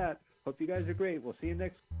about that. Hope you guys are great. We'll see you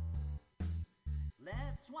next.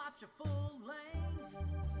 Let's watch a full-length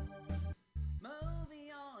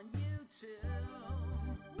movie on YouTube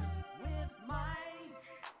with Mike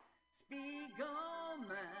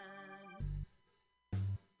Spiegelman.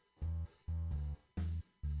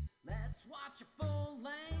 Let's watch a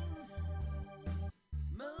full-length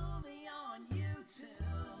movie on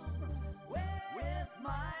YouTube with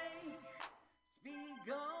Mike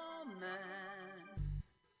Spiegelman.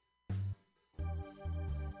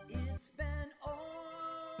 It's been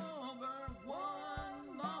over 1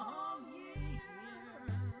 long year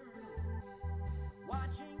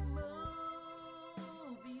watching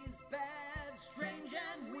movies bad, strange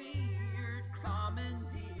and weird,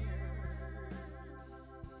 commandeered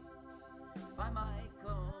by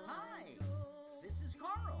Michael. Hi, this is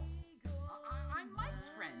Carl. I'm Mike's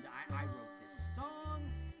friend. I wrote this song.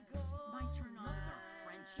 My turn-ons are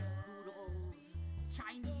French poodles,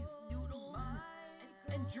 Chinese noodles,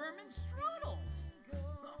 and German strudels.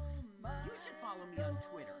 You should follow me on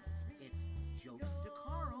Twitter. It's Jokes to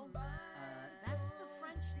Carl. That's the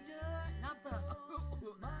French duh, not the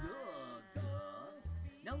duh.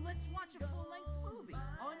 Now let's watch a full-length movie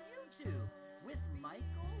on YouTube with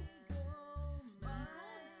Michael Spiegel.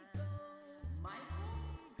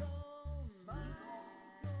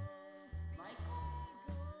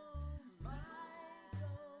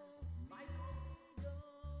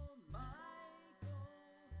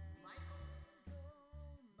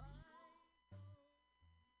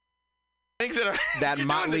 That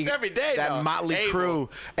motley, crew.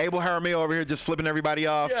 Abel Jaramillo over here just flipping everybody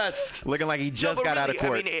off. Yes. Looking like he just got out of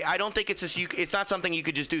court. I mean, I don't think it's not something you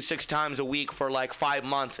could just do 6 times a week for like 5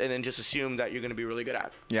 months and then just assume that you're going to be really good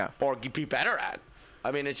at. Yeah. Or be better at.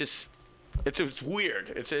 I mean, it's weird.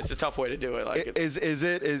 It's a tough way to do it.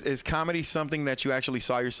 Is comedy something that you actually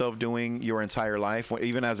saw yourself doing your entire life,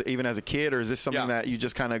 even as a kid, or is this something that you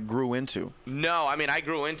just kind of grew into? No, I mean, I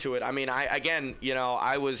grew into it. I mean,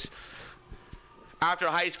 I was. After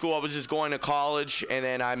high school, I was just going to college, and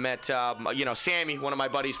then I met, Sammy, one of my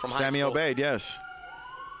buddies from high school. Sammy Obeid, yes.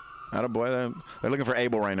 Attaboy. They're looking for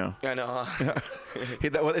Abel right now. I know.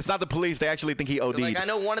 It's not the police. They actually think he OD'd. Like, I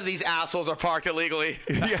know one of these assholes are parked illegally.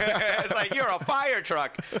 It's like, you're a fire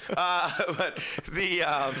truck. But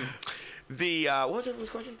what was the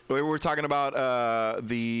question? We were talking about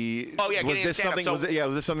the. Oh yeah, was this something? So, was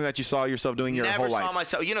this something that you saw yourself doing your whole life? Never saw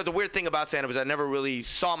myself. You know, the weird thing about stand-up is I never really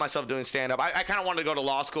saw myself doing stand-up. I kind of wanted to go to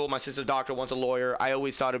law school. My sister's doctor, once a lawyer. I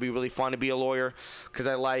always thought it'd be really fun to be a lawyer because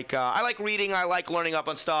I like reading. I like learning up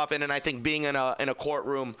on stuff, and then I think being in a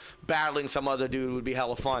courtroom battling some other dude would be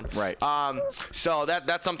hella fun. Right. So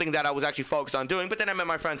that's something that I was actually focused on doing. But then I met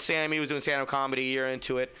my friend Sammy, who was doing stand-up comedy a year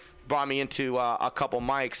into it. Brought me into a couple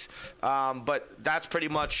mics, but that's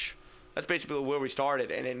basically where we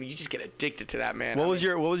started, and then you just get addicted to that, man. What was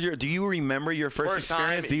your? Do you remember your first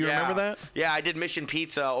experience? Do you remember that? Yeah, I did Mission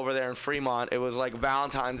Pizza over there in Fremont. It was like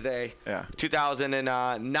Valentine's Day,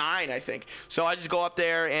 2009, I think. So I just go up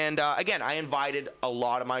there, and again, I invited a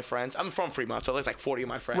lot of my friends. I'm from Fremont, so there's like 40 of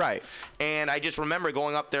my friends. Right. And I just remember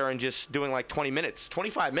going up there and just doing like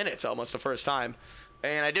 25 minutes almost the first time.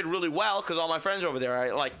 And I did really well because all my friends were over there.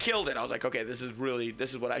 I killed it. I was like, okay, this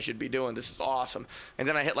is what I should be doing. This is awesome. And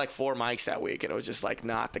then I hit like 4 mics that week, and it was just like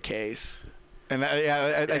not the case. And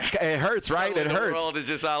it hurts, right? It hurts. The world is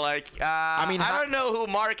just all like, I don't know who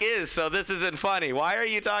Mark is, so this isn't funny. Why are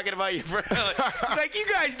you talking about your friend? Like, you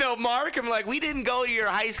guys know Mark. I'm like, we didn't go to your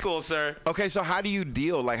high school, sir. Okay, so how do you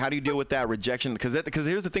deal with that rejection? Because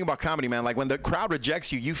here's the thing about comedy, man. Like, when the crowd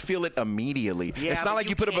rejects you, you feel it immediately. Yeah, it's not like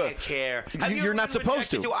you put up a. Care. You're not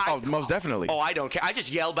supposed to. Oh, most definitely. Oh, I don't care. I just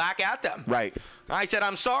yell back at them. Right. I said,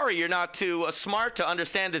 I'm sorry, you're not too smart to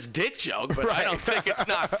understand this dick joke, but I don't think it's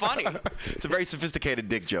not funny. It's a very sophisticated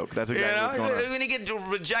dick joke. That's exactly what's going on. When you get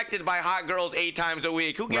rejected by hot girls 8 times a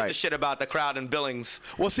week, who gives a shit about the crowd in Billings?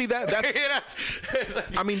 Well, see, that's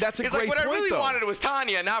I mean, that's a great point, what I really though. wanted was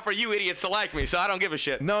Tanya, not for you idiots to like me, so I don't give a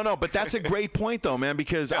shit. No, but that's a great point, though, man,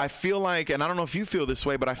 because I feel like, and I don't know if you feel this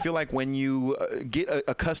way, but I feel like when you get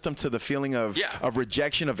accustomed to the feeling of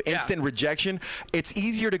rejection, of instant rejection, it's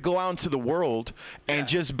easier to go out into the world and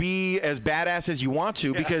just be as badass as you want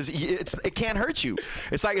to because it can't hurt you.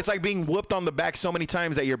 It's like being whooped on the back so many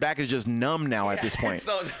times that your back is just numb now at this point.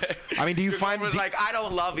 So, I mean, do you find it's like, I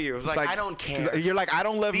don't love you. It's like, I don't care. You're like, I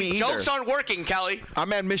don't love me either. Jokes aren't working, Kelly.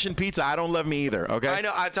 I'm at Mission Pizza. I don't love me either. Okay. I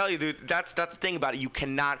know. I tell you, dude. That's the thing about it. You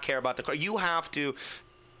cannot care about the crowd. You have to.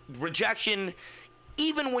 Rejection.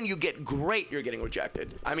 Even when you get great, you're getting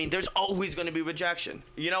rejected. I mean, there's always going to be rejection.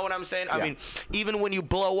 You know what I'm saying? I mean, even when you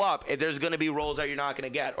blow up, there's going to be roles that you're not going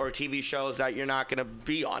to get or TV shows that you're not going to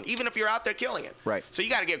be on, even if you're out there killing it. Right. So you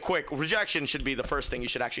got to get quick. Rejection should be the first thing you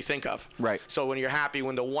should actually think of. Right. So when you're happy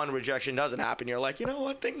when the one rejection doesn't happen, you're like, you know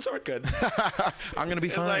what? Things are good. I'm going to be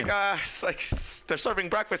fine. It's like they're serving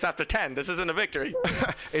breakfast after 10. This isn't a victory.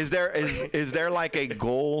 Is there like a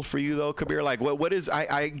goal for you, though, Kabir? Like, what is,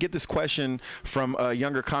 I get this question from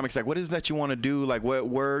younger comics, like, what is that you want to do? Like,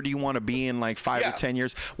 where do you want to be in like 5 or 10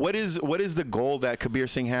 years? What is the goal that Kabir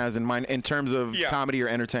Singh has in mind in terms of comedy or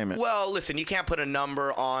entertainment? Well, listen, you can't put a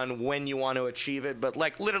number on when you want to achieve it, but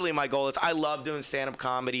like literally my goal is I love doing stand-up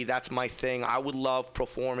comedy. That's my thing. I would love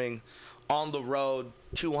performing on the road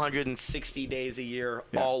 260 days a year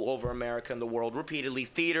all over America and the world, repeatedly,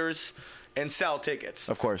 theaters, and sell tickets.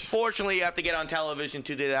 Of course. Fortunately, you have to get on television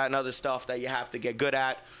to do that and other stuff that you have to get good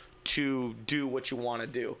at to do what you want to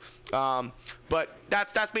do. But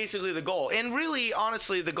that's basically the goal. And really,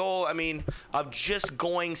 honestly, the goal, I mean, of just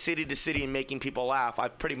going city to city and making people laugh,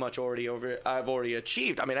 I've pretty much already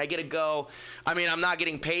achieved. I mean, I get to go. I mean, I'm not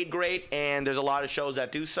getting paid great, and there's a lot of shows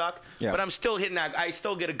that do suck. Yeah. But I'm still hitting that. I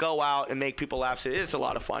still get to go out and make people laugh. So it's a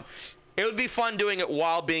lot of fun. It would be fun doing it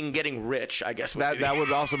while getting rich, I guess. That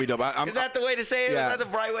would also be dope. Is that the way to say it? Yeah. Is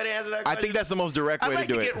that the right way to answer that question? I think that's the most direct way to do it.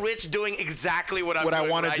 I'd like to get rich doing exactly what I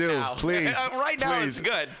want to do. Now. Please. Right now it's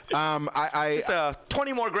good. It's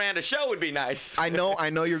 20 more grand a show would be nice. I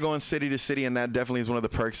know you're going city to city, and that definitely is one of the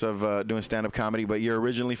perks of doing stand-up comedy, but you're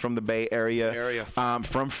originally from the Bay Area.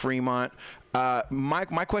 From Fremont.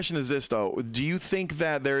 My question is this, though: do you think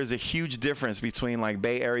that there is a huge difference between like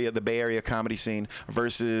the Bay Area comedy scene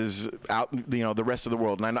versus out, the rest of the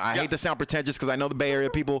world? And I hate to sound pretentious because I know the Bay Area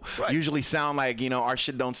people usually sound like our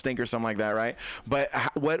shit don't stink or something like that, right? But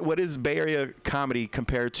what is Bay Area comedy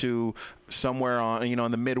compared to somewhere on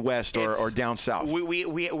in the Midwest or down south?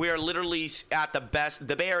 We are literally at the best.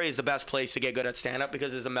 The Bay Area is the best place to get good at stand-up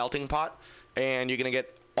because it's a melting pot, and you're gonna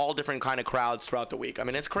get all different kind of crowds throughout the week. I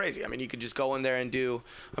mean, it's crazy. I mean, you could just go in there and do.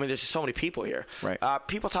 I mean, there's just so many people here. Right.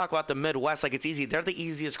 People talk about the Midwest like it's easy. They're the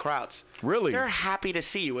easiest crowds. Really? They're happy to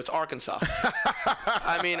see you. It's Arkansas.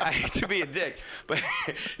 I mean, I hate to be a dick, but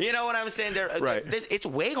you know what I'm saying? Right. It's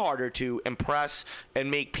way harder to impress and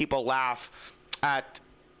make people laugh at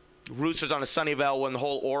Roosters on a Sunnyvale when the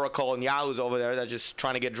whole Oracle and Yahoo's over there that's just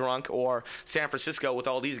trying to get drunk, or San Francisco with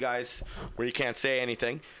all these guys where you can't say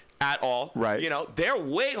anything at all. Right. They're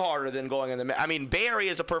way harder than going in the. I mean, Bay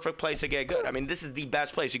Area is a perfect place to get good. I mean, this is the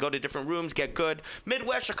best place. You go to different rooms, get good.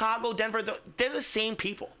 Midwest, Chicago, Denver, they're the same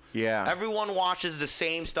people. Yeah. Everyone watches the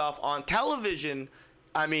same stuff on television.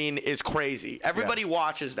 I mean, is crazy. Everybody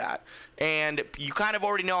watches that. And you kind of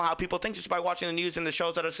already know how people think just by watching the news and the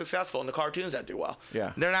shows that are successful and the cartoons that do well.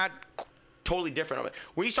 Yeah. They're not totally different of it.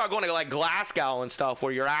 When you start going to like Glasgow and stuff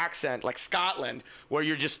where your accent, like Scotland, where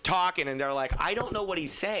you're just talking and they're like, I don't know what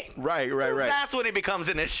he's saying. Right. That's when it becomes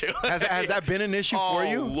an issue. Has that been an issue for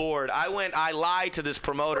you? Oh, Lord. I lied to this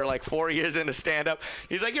promoter like 4 years into stand-up.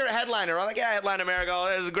 He's like, you're a headliner. I'm like, yeah, I headline America. Oh,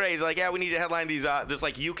 this is great. He's like, yeah, we need to headline this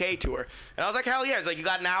like UK tour. And I was like, hell yeah. He's like, you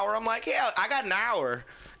got an hour? I'm like, yeah, I got an hour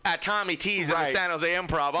at Tommy T's in the San Jose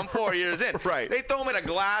Improv. I'm 4 years in. Right. They throw me to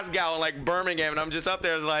Glasgow and like Birmingham, and I'm just up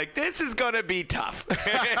there like, this is going to be tough.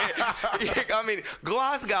 I mean,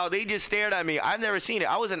 Glasgow, they just stared at me. I've never seen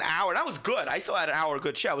it. I was an hour, and I was good. I still had an hour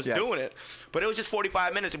good show. I was doing it. But it was just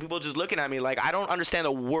 45 minutes, and people just looking at me like, I don't understand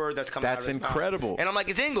a word that's coming out of That's his mouth. incredible. And I'm like,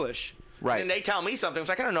 it's English. Right. And they tell me something. It's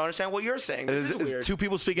like, I don't understand what you're saying. This is weird. It's two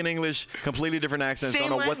people speaking English, completely different accents. Same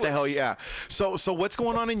don't know what the hell. language. Yeah. So what's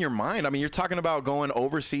going on in your mind? I mean, you're talking about going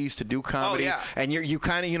overseas to do comedy, and you're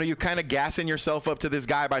kind of gassing yourself up to this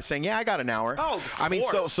guy by saying, yeah, I got an hour. Oh, of I mean,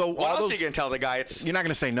 course. so what all else those, are you gonna tell the guy? You're not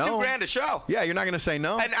gonna say no. $2,000 a show. Yeah, you're not gonna say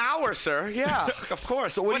no. An hour, sir. Yeah, of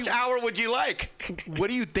course. So which hour would you like? What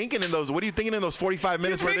are you thinking in those? What are you thinking in those 45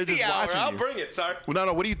 minutes where they're just watching I'll you? bring it. Sorry. Well,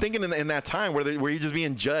 no. What are you thinking in that time where you're just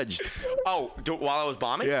being judged? Oh, while I was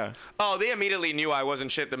bombing? Yeah. Oh, they immediately knew I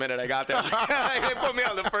wasn't shit the minute I got there. They put me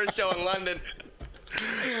on the first show in London.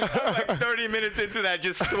 I was like 30 minutes into that,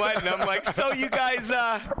 just sweating. I'm like, so you guys,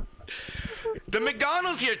 the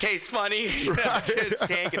McDonald's here tastes funny. Just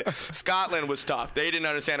tanking it. Scotland was tough. They didn't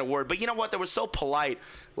understand a word. But you know what? They were so polite.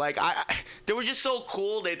 Like, they were just so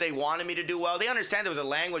cool that they wanted me to do well. They understand there was a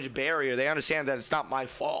language barrier. They understand that it's not my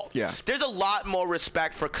fault. Yeah. There's a lot more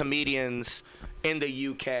respect for comedians in the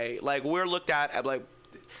UK. Like, we're looked at like,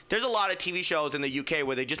 there's a lot of TV shows in the UK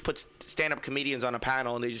where they just put stand-up comedians on a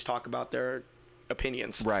panel and they just talk about their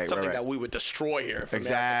opinions. Right, Something right. that we would destroy here. From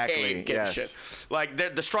Exactly, getting yes. shit.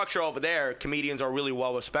 Like, the structure over there, comedians are really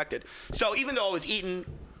well respected. So even though I was eating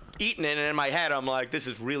it, and in my head I'm like, this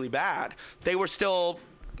is really bad, they were still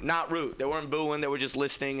not rude. They weren't booing. They were just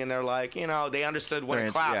listening, and they're like, they understood when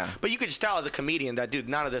to clap. Yeah. But you could just tell as a comedian that, dude,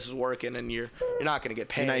 none of this is working, and you're not going to get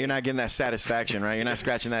paid. You're not getting that satisfaction, right? You're not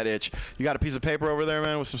scratching that itch. You got a piece of paper over there,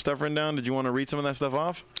 man, with some stuff written down. Did you want to read some of that stuff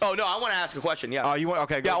off? Oh, no, I want to ask a question, yeah. Oh, you want?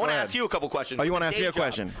 Okay, Yeah, I go want to ahead. ask you a couple questions. Oh, you want to ask me a Day job.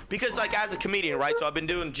 question? Because, like, as a comedian, right, so I've been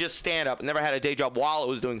doing just stand-up. Never had a day job while I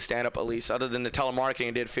was doing stand-up, at least, other than the telemarketing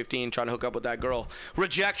I did 15 trying to hook up with that girl.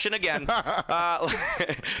 Rejection again. But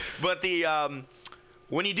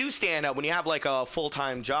when you do stand-up, when you have, like, a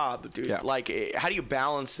full-time job, dude, like, how do you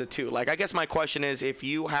balance the two? Like, I guess my question is, if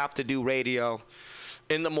you have to do radio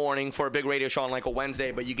in the morning for a big radio show on like a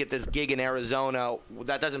Wednesday, but you get this gig in Arizona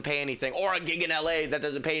that doesn't pay anything, or a gig in LA that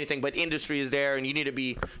doesn't pay anything, but industry is there and you need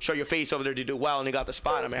to show your face over there to do well, and you got the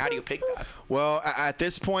spot. I mean, how do you pick that? Well, at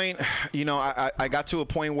this point, I got to a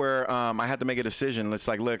point where I had to make a decision. It's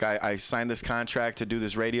like, look, I signed this contract to do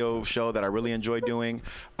this radio show that I really enjoy doing,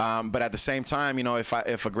 but at the same time,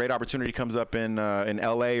 if a great opportunity comes up in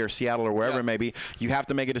LA or Seattle or wherever it may be, you have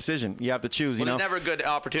to make a decision. You have to choose. There's never good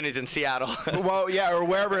opportunities in Seattle. Well, yeah, or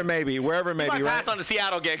wherever it may be, You might right? pass on the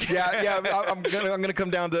Seattle gig. Yeah. I'm gonna come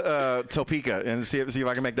down to Topeka and see if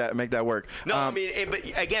I can make that work. No, I mean, but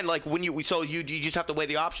again, like when you just have to weigh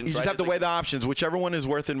the options. You just have to weigh the options, whichever one is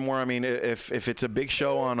worth it more. I mean, if it's a big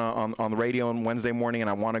show on the radio on Wednesday morning and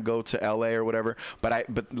I want to go to LA or whatever, but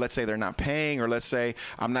let's say they're not paying, or let's say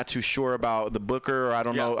I'm not too sure about the booker, or I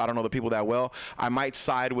don't know the people that well, I might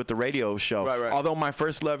side with the radio show. Right. Although my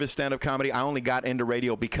first love is stand-up comedy, I only got into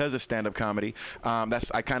radio because of stand-up comedy.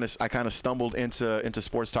 I kind of stumbled into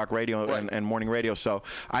sports talk radio and morning radio, so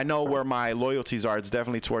I know where my loyalties are. It's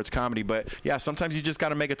definitely towards comedy, but yeah, sometimes you just got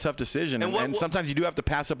to make a tough decision, and sometimes you do have to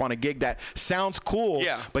pass up on a gig that sounds cool,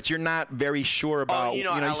 but you're not very sure about. You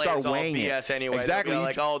LA start is all weighing BS it. anyway. Exactly.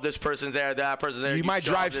 Like, oh, this person's there, that person's there. You might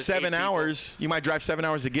drive 7 hours. You might drive 7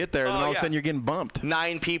 hours to get there, and then all of a sudden you're getting bumped.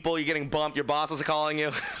 9 people, you're getting bumped. Your boss is calling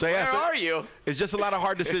you. So yeah, where are you? It's just a lot of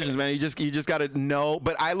hard decisions, man. You just got to know.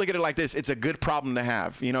 But I look at it like this: it's a good problem to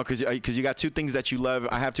have, because you got two things that you love.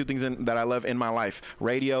 I have two things that I love in my life: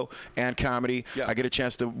 radio and comedy. Yeah. I get a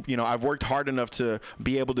chance to, I've worked hard enough to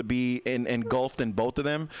be able to be engulfed in both of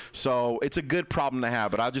them. So it's a good problem to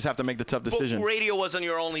have. But I'll just have to make the tough decision. But radio wasn't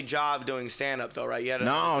your only job doing stand-up, though, right?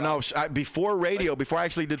 No. Before radio, before I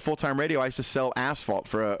actually did full-time radio, I used to sell asphalt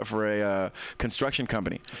for a construction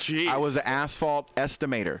company. Jeez. I was an asphalt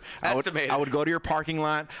estimator. I would go to your parking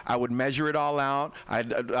lot. I would measure it all out.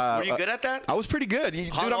 Were you good at that? I was pretty good.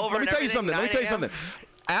 Dude, let me tell you something.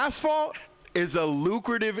 Asphalt is a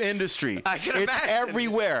lucrative industry. I can it's imagine.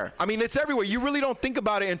 Everywhere. I mean, it's everywhere. You really don't think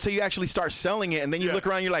about it until you actually start selling it, and then you look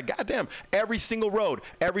around, you're like, God damn, every single road,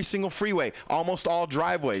 every single freeway, almost all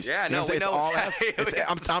driveways. Yeah, you know, we it's know. all.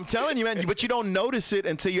 I'm telling you, man. But you don't notice it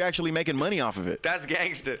until you're actually making money off of it. That's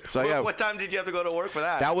gangster. So What time did you have to go to work for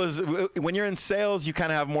that? That was when you're in sales, you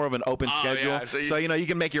kind of have more of an open schedule. Yeah. So you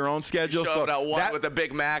can make your own schedule. Show up at 1 with a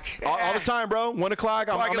Big Mac. All the time, bro. 1 o'clock.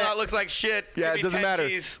 Parking lot looks like shit. Yeah, Give it me doesn't 10 out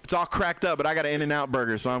G's. It's all cracked up, but I got an In-N-Out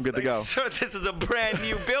burger, so I'm good to go. So this is a brand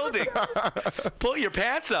new building. Pull your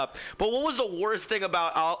pants up. But what was the worst thing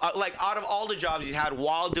about, out of all the jobs you had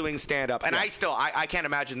while doing stand-up? And I can't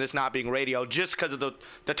imagine this not being radio just because of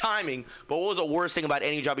the timing. But what was the worst thing about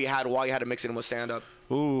any job you had while you had to mix it in with stand-up?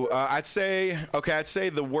 Ooh, I'd say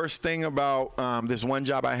the worst thing about this one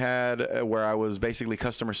job I had where I was basically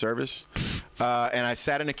customer service, and I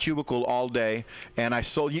sat in a cubicle all day, and I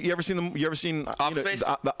sold. You ever seen them? You ever seen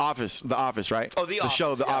the Office, right? Oh, the Office,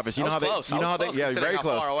 show, The Office. You know how they, yeah, very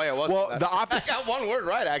close. Far away I was well, The Office. I got one word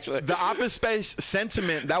right, actually. The Office Space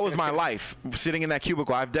sentiment. That was my life, sitting in that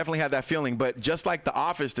cubicle. I've definitely had that feeling. But just like The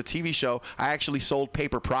Office, the TV show, I actually sold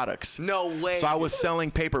paper products. No way. So I was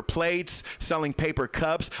selling paper plates, selling paper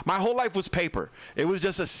cups. My whole life was paper. It was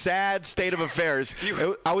just a sad state of affairs.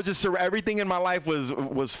 I was just, everything in my life was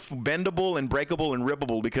bendable and breakable and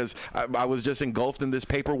rippable because I was just engulfed in this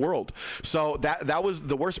paper world. So that was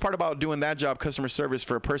the worst part about doing that job, customer service,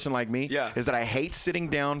 for a person like me, is that I hate sitting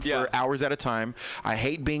down for hours at a time. I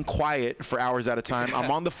hate being quiet for hours at a time.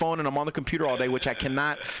 I'm on the phone and I'm on the computer all day, which I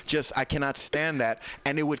cannot stand that.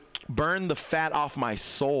 And it would burn the fat off my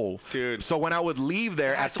soul. Dude. So when I would leave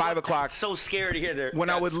there at 5 o'clock. So scary to hear there. When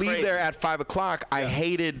I would leave there at 5 o'clock, I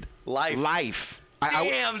hated life.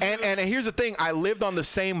 Damn, and here's the thing. I lived on the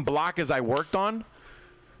same block as I worked on.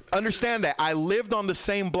 Understand that I lived on the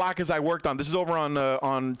same block as I worked on. This is over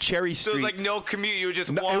on Cherry Street. So it was like no commute. You would just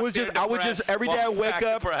walk. It was just I would just every day I wake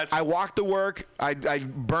up, I walk to work, I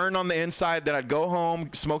burn on the inside, then I'd go home,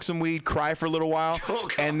 smoke some weed, cry for a little while,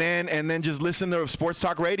 and then just listen to sports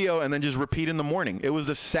talk radio, and then just repeat in the morning. It was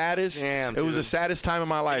the saddest. Damn, it was the saddest time of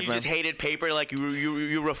my life, man. You just hated paper, like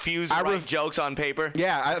you refused to write jokes on paper.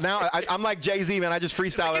 Yeah, I'm like Jay-Z, man. I just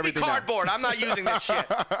freestyle everything. Cardboard. I'm not using this shit.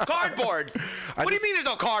 Cardboard. What do you mean there's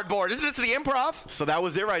no cardboard? Isn't this the Improv? So that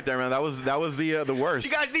was it right there, man. That was the worst.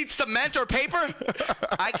 You guys need cement or paper?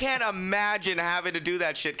 I can't imagine having to do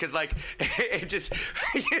that shit because like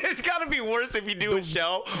it's got to be worse if you do a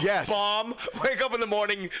show. Yes. Bomb. Wake up in the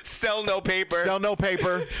morning. Sell no paper. Sell no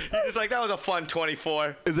paper. You're just like, that was a fun 24.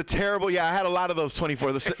 It was a terrible. Yeah, I had a lot of those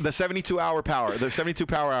 24. The 72-hour power. The 72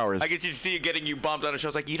 power hours. I get you see you bumped on a show.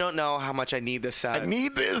 It's like, you don't know how much I need this set. I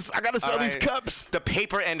need this. I gotta sell these cups. The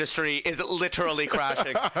paper industry is literally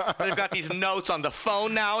crashing. They've got these notes on the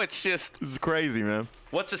phone now. It's just... This is crazy, man.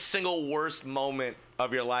 What's the single worst moment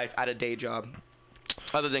of your life at a day job?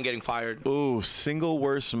 Other than getting fired. Ooh, single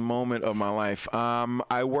worst moment of my life.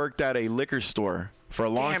 I worked at a liquor store for a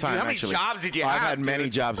long time. Dude, how many jobs did you have? I've had many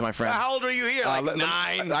jobs, my friend. How old were you here? Like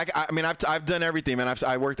 9? I mean, I've done everything, man.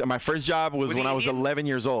 I worked. My first job was when I was 11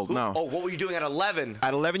 years old. No. Oh, what were you doing at 11?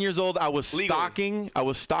 At 11 years old, I was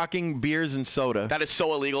stocking beers and soda. That is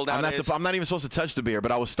so illegal nowadays. I'm not even supposed to touch the beer,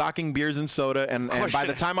 but I was stocking beers and soda, and by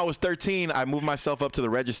the time I was 13, I moved myself up to the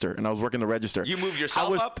register, and I was working the register. You moved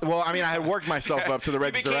yourself up? Well, I mean, I had worked myself up to the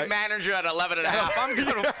register. You became manager at 11 and a half. I'm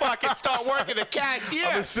gonna fucking start working the cashier.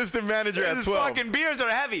 I'm assistant manager at 12. These fucking beers are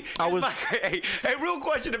heavy. Hey, real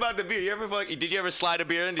question about the beer. Did you ever slide a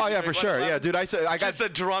beer in? Oh yeah, for sure. Yeah, dude. I got just a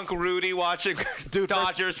drunk Rudy watching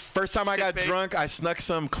Dodgers. First time I got drunk, I snuck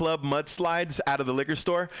some club mudslides out of the liquor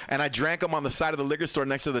store, and I drank them on the side of the liquor store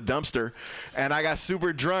next to the dumpster, and I got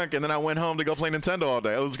super drunk, and then I went home to go play Nintendo all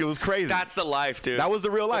day. It was crazy. That's the life, dude. That was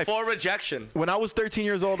the real life. Before rejection. When I was 13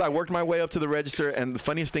 years old, I worked my way up to the register, and the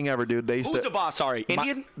funniest thing ever, dude. Who's the boss? Sorry,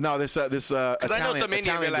 Indian? No, this Italian. I know some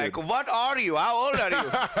Indian. Be like, what are you? How old are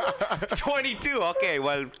you? 22. Okay,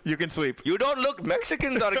 well, you can sweep. You don't look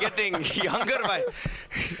Mexicans are getting younger.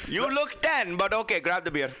 You look 10, but okay, grab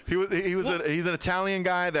the beer. He's an Italian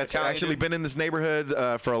guy that's actually been in this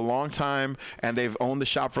neighborhood for a long time, and they've owned the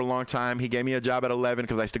shop for a long time. He gave me a job at 11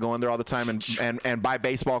 because I used to go in there all the time and buy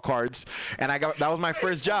baseball cards, and that was my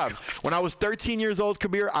first job. When I was 13 years old,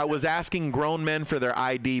 Kabir, I was asking grown men for their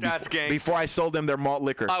ID before I sold them their malt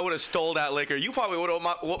liquor. I would have stole that liquor. You probably would have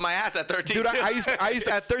whooped my ass at 13. Dude, I used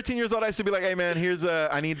at 13 years old, I used to be like, hey man,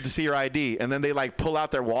 I need to see your ID, and then they like pull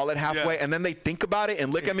out their wallet halfway, and then they think about it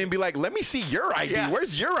and look at me and be like, let me see your ID. Yeah.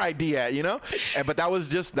 Where's your ID at? You know? But that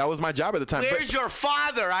was my job at the time. Where's your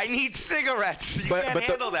father? I need cigarettes. You can't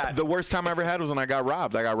handle that. The worst time I ever had was when I got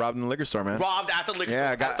robbed. I got robbed in the liquor store, man. Robbed at the liquor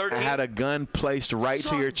store? Yeah, I had a gun placed right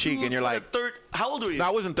to your cheek, and you're like, how old were you? No,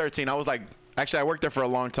 I wasn't 13. I was like, actually, I worked there for a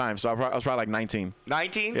long time, so I was probably like 19.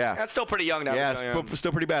 19? Yeah. That's still pretty young now. Yeah,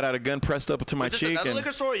 still pretty bad. I had a gun pressed up to my cheek. Another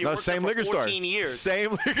liquor store? You worked same there for liquor 14 years.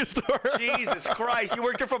 Same liquor store. Jesus Christ. You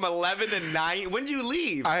worked there from 11 to 9. When did you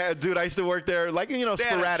leave? Dude, I used to work there, like,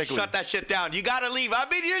 sporadically. Shut that shit down. You got to leave. I've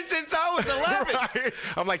been here since I was 11. Right?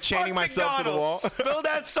 I'm like chaining myself to the wall. Build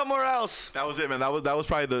that somewhere else. That was it, man. That was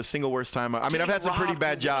probably the single worst time. I mean, I've had some pretty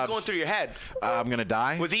bad jobs. What's going through your head? I'm going to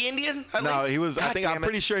die. Was he Indian? No, he was. I'm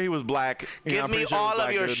pretty sure he was black. Give me all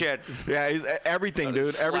of your shit. Yeah, everything,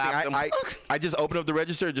 dude. Everything. I just opened up the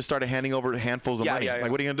register and just started handing over handfuls of money. Like,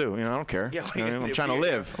 what are you gonna do? You know, I don't care. Yeah, I'm trying to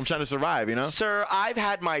live. I'm trying to survive. You know. Sir, I've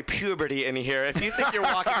had my puberty in here. If you think you're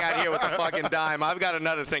walking out here with a fucking dime, I've got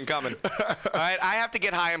another thing coming. All right, I have to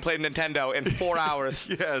get high and play Nintendo in 4 hours.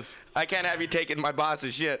 Yes. I can't have you taking my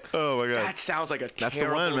boss's shit. Oh my god. That sounds like a That's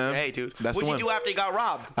terrible the one, man. day, dude. That's the one. What'd you do after you got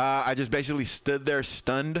robbed? I just basically stood there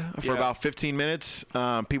stunned for about 15 minutes.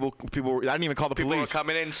 People. I didn't even call the police. People were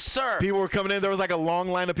coming in, sir. People were coming in. There was like a long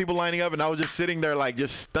line of people lining up, and I was just sitting there like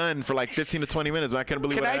just stunned for like 15 to 20 minutes. I couldn't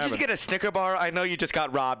believe what happened. Can I just get a Snicker bar? I know you just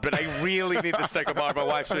got robbed, but I really need the Snicker bar. My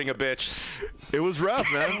wife's being a bitch. It was rough,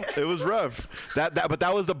 man. It was rough. But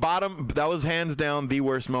that was the bottom. That was hands down the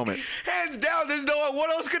worst moment. Hands down. There's no.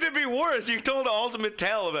 What else could it be worse? You told the ultimate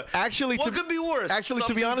tale of it. Actually, what could be worse? Actually,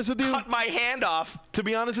 to be honest with you, cut my hand off. To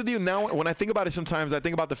be honest with you, now when I think about it, sometimes I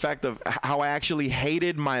think about the fact of how I actually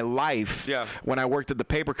hated my life when I worked at the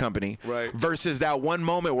paper company, versus that one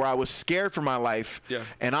moment where I was scared for my life. Yeah.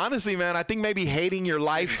 And honestly, man, I think maybe hating your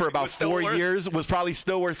life for about 4 years was probably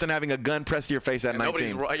still worse than having a gun pressed to your face at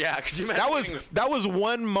 19. Yeah, could you imagine? That was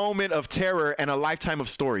one moment of terror and a lifetime of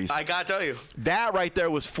stories. I gotta tell you, that right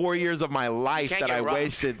there was 4 years of my life that I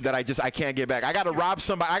wasted. That I can't get back. I gotta rob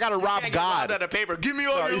somebody. I gotta rob God. Out of paper. Give me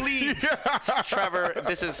all your leads. Trevor,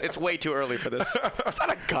 it's way too early for this. It's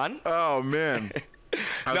not a gun. Oh man.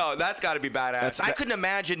 No, that's got to be badass. I couldn't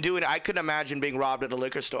imagine doing it. I couldn't imagine being robbed at a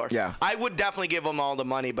liquor store. Yeah. I would definitely give them all the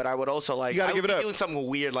money, but I would also like. You gotta give it up. Doing something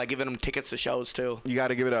weird, like giving them tickets to shows too. You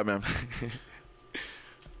gotta give it up, man.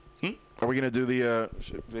 Are we gonna do the?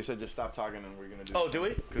 They said just stop talking, and we're gonna do. Oh, do we?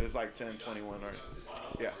 Because it's like 10:21, right?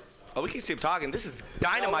 Yeah. Oh, we can keep talking. This is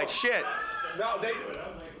dynamite shit. No, they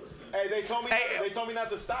told me. They told me not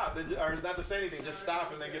to stop, or not to say anything. Just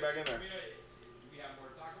stop and then get back in there.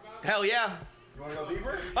 Hell yeah. You want to go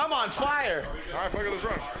deeper? I'm on fire. All right, fuck it, let's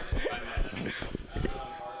run.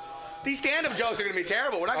 These stand-up jokes are gonna be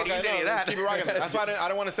terrible. We're not gonna use any of that. Keep it rocking. That's why I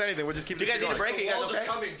don't want to say anything. We'll just keep. You guys need a break. The walls are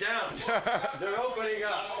coming down. They're opening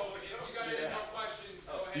up.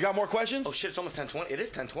 You got more questions? Oh shit! It's almost 10:20. It is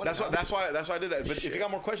 10:20. That's why I did that. But if you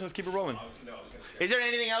got more questions, keep it rolling. Is there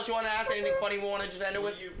anything else you want to ask? Anything funny we want to just end it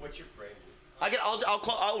with? What's your frame?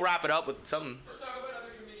 I'll wrap it up with something. Let's talk about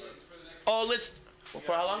other comedians for the next. Oh,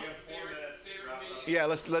 for how long? Yeah,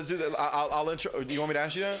 let's do that. I'll intro. Do you want me to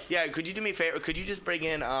ask you that? Yeah. Could you do me a favor? Could you just bring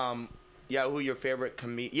in who your favorite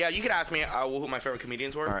Yeah, you could ask me who my favorite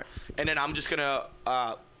comedians were. All right. And then I'm just gonna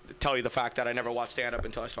tell you the fact that I never watched stand up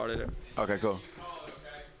until I started it. Okay, cool.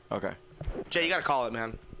 Okay. Jay, you gotta call it,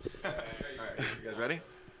 man. All right. You guys ready?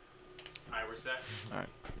 All right, we're set. All right.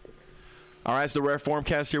 All right, it's the Rare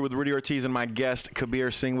Formcast here with Rudy Ortiz and my guest, Kabir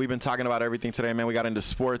Singh. We've been talking about everything today, man. We got into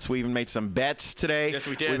sports. We even made some bets today. Yes,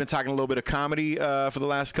 we did. We've been talking a little bit of comedy for the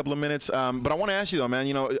last couple of minutes. But I want to ask you, though,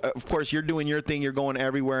 man, of course, you're doing your thing. You're going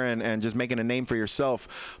everywhere and just making a name for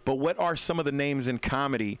yourself. But what are some of the names in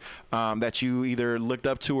comedy that you either looked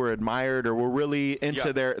up to or admired or were really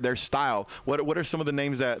into their style? What are some of the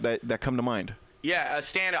names that come to mind? Yeah,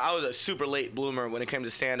 stand-up. I was a super late bloomer when it came to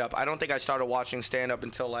stand-up. I don't think I started watching stand-up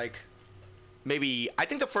until, I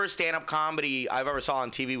think the first stand-up comedy I've ever saw on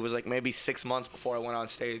TV was maybe 6 months before I went on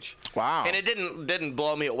stage. Wow. And it didn't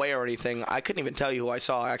blow me away or anything. I couldn't even tell you who I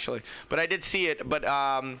saw, actually. But I did see it. But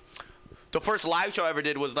the first live show I ever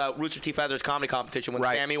did was the Rooster T. Feathers comedy competition when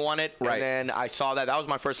Sammy won it. Right. And then I saw that. That was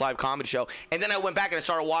my first live comedy show. And then I went back and I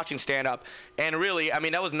started watching stand-up. And really,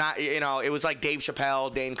 that was not, it was like Dave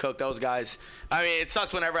Chappelle, Dane Cook, those guys. It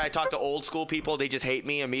sucks whenever I talk to old school people. They just hate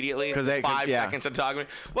me immediately. 5 seconds of talking to me.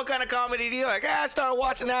 What kind of comedy do you like? I started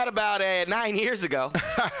watching that about 9 years ago.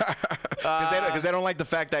 Because they don't like the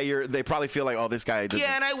fact that they probably feel like, oh, this guy doesn't.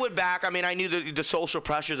 Yeah, and I went back. I knew the social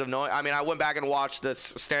pressures of knowing. I went back and watched the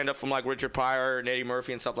stand-up from Richard Pryor and Eddie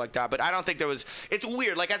Murphy and stuff like that. But I don't think there was. It's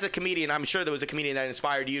weird. As a comedian, I'm sure there was a comedian that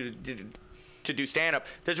inspired you to do stand-up.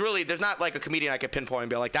 There's not a comedian I could pinpoint and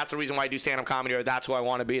be like, that's the reason why I do stand-up comedy or that's who I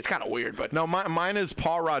want to be. It's kind of weird, but no, mine is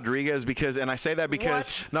Paul Rodriguez and I say that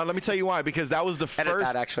because no, let me tell you why. Because that was the Edit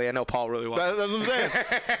first. That actually, I know Paul really well. That's what I'm saying.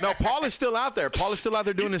 No, Paul is still out there. Paul is still out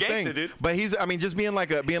there doing his gangster, thing. Dude. But he's, just being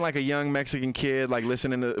like a young Mexican kid,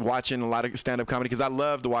 watching a lot of stand-up comedy because I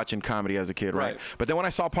loved watching comedy as a kid, right? But then when I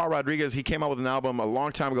saw Paul Rodriguez, he came out with an album a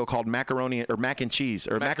long time ago called Macaroni and Cheese.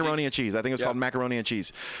 I think it was called Macaroni and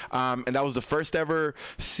Cheese. And that was the first ever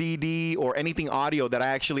CD or anything audio that I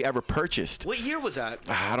actually ever purchased. What year was that?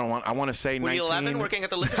 I want to say 19. Were you 11 working at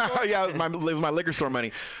the liquor store? Yeah, it was my liquor store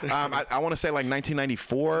money. I want to say like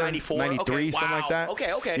 1994, 94? 93, Okay. something like that.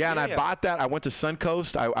 Okay. Yeah, and I bought that. I went to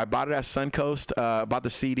Suncoast. I bought it at Suncoast. Bought the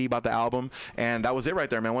CD, bought the album, and that was it right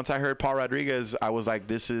there, man. Once I heard Paul Rodriguez, I was like,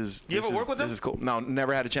 this is. You ever work with him? This is cool. No,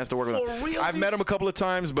 never had a chance to work with him. For real? I've met him a couple of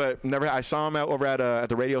times, but never. I saw him over at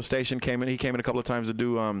the radio station. He came in a couple of times to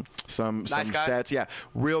do some sets. Yeah,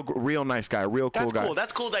 real nice guy, real cool guy. That's cool.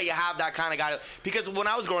 That's cool that you have that kind of guy. Because when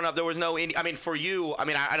I was growing up, there was no. I mean, for you, I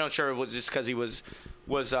mean, I'm not sure it was just because he was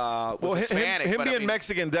Hispanic. Him but being I mean,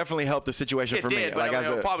 Mexican definitely helped the situation for me. But like,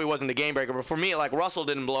 it probably wasn't the game breaker. But for me, like Russell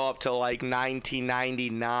didn't blow up till like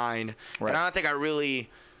 1999, right. And I don't think I really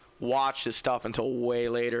watched his stuff until way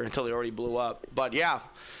later, until he already blew up. But yeah,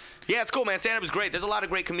 it's cool, man. Stand-up is great. There's a lot of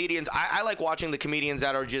great comedians. I like watching the comedians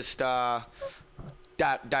that are just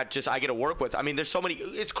that just I get to work with. I mean, there's so many.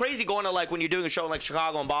 It's crazy going to like when you're doing a show in like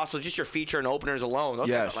Chicago and Boston, just your feature and openers alone. Those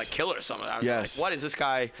guys are like killers. Some of them. Yes. Like, what is this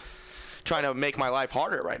guy trying to make my life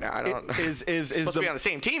harder right now? I don't. Is supposed to be on the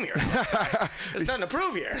same team here? There's nothing to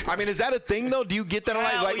prove here. I mean, is that a thing though? Do you get that a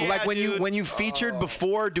lot? Like when you featured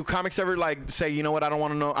before? Do comics ever like say, you know what? I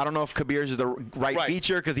don't know if Kabir's is the right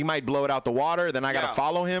feature because he might blow it out the water. Then I gotta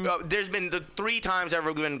follow him. There's been the 3 times I've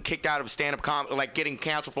ever been kicked out of stand-up like getting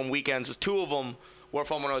canceled from weekends. 2 of them were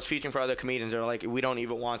from when I was featuring for other comedians. They're like, we don't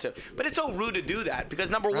even want to. But it's so rude to do that because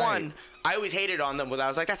number one, I always hated on them. I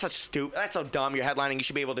was like, that's such stupid. That's so dumb. You're headlining. You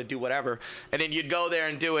should be able to do whatever. And then you'd go there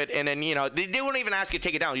and do it. And then, you know, they wouldn't even ask you to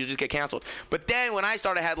take it down. You just get canceled. But then when I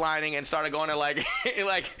started headlining and started going to like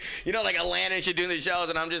Atlanta and doing the shows,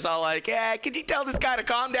 and I'm just all like, yeah, could you tell this guy to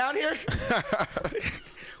calm down here?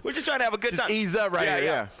 We're just trying to have a good time. Just ease up right here,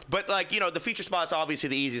 yeah. But, like, you know, the feature spot's obviously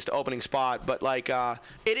the easiest opening spot. But, like, it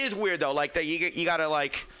is weird, though. Like, that you got to,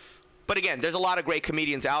 like... But, again, there's a lot of great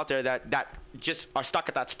comedians out there that just are stuck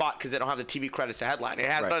at that spot because they don't have the TV credits to headline. It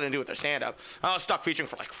has nothing to do with their stand-up. I was stuck featuring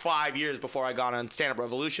for, like, 5 years before I got on Stand Up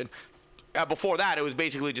Revolution. Before that, it was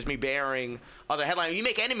basically just me bearing other headlines. You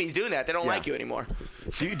make enemies doing that; they don't like you anymore.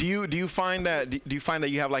 Do you find that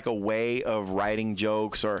you have like a way of writing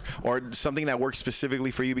jokes or something that works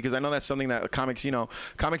specifically for you? Because I know that's something that comics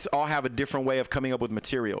all have a different way of coming up with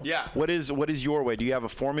material. Yeah. What is your way? Do you have a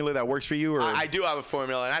formula that works for you? Or? I do have a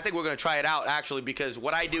formula, and I think we're gonna try it out actually because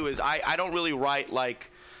what I do is I don't really write like.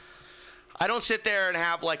 I don't sit there and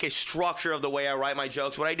have like a structure of the way I write my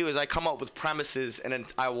jokes. What I do is I come up with premises and then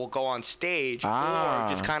I will go on stage or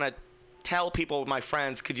just kind of tell people, my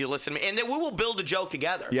friends, could you listen to me? And then we will build a joke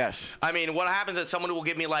together. Yes. I mean, what happens is someone will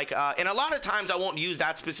give me like, and a lot of times I won't use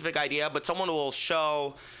that specific idea, but someone will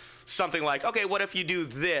something like, okay, what if you do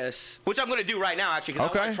this? Which I'm going to do right now, actually,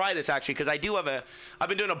 because I want to try this, actually, because I've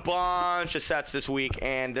been doing a bunch of sets this week,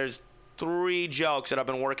 and there's 3 jokes that I've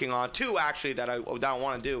been working on, 2, actually, that I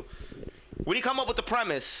want to do. When you come up with the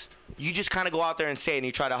premise, you just kind of go out there and say it, and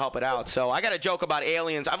you try to help it out. So I got a joke about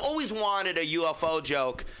aliens. I've always wanted a UFO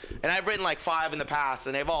joke, and I've written like 5 in the past,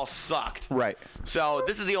 and they've all sucked. Right. So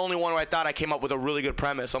this is the only one where I thought I came up with a really good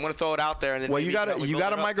premise. So I'm going to throw it out there. And then you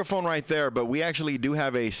got a microphone right there, but we actually do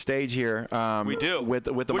have a stage here. We do. With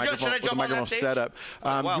the microphone set up.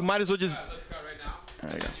 You might as well just. Let's go right now.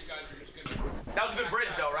 There you go. You guys are just going to. That was a good bridge,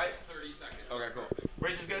 though, right? 30 seconds. Okay, cool.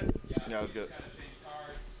 Bridge is good? Yeah, that was good. Kind of change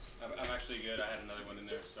cards. I'm actually good. I had another one in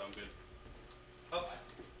there, so I'm good. Oh.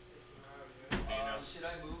 Should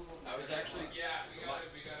I move? I was actually. Yeah, we gotta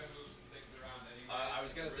move some things around anyway. I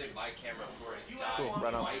was gonna say my camera, of course, died. Cool,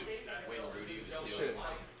 right on. When Rudy was doing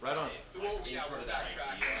Right on. So we'll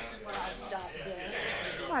backtrack.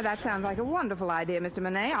 Why, that sounds like a wonderful idea, Mr.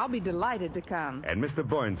 Monet. I'll be delighted to come. And Mr.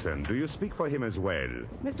 Boynton, do you speak for him as well?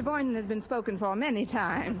 Mr. Boynton has been spoken for many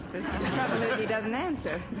times. The trouble is he doesn't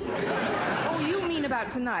answer. Oh, you mean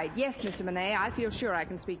about tonight? Yes, Mr. Monet. I feel sure I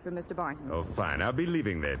can speak for Mr. Boynton. Oh, fine. I'll be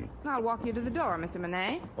leaving then. I'll walk you to the door, Mr.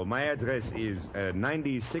 Monet. Oh, my address is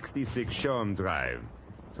 9066 Shoreham Drive.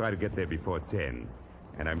 Try to get there before 10.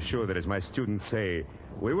 And I'm sure that as my students say,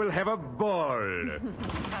 we will have a ball.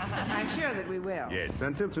 I'm sure that we will. Yes,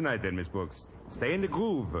 until tonight then, Miss Brooks. Stay in the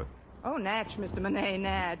groove. Oh, Natch, Mr. Monet,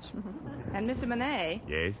 Natch. And Mr. Monet,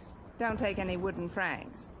 Yes? don't take any wooden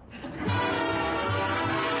francs.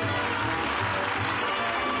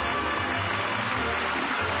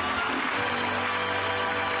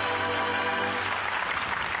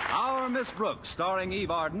 Our Miss Brooks, starring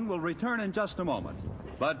Eve Arden, will return in just a moment.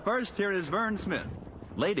 But first, here is Vern Smith.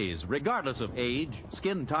 Ladies, regardless of age,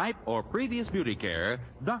 skin type, or previous beauty care,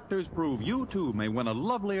 doctors prove you too may win a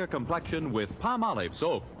lovelier complexion with Palmolive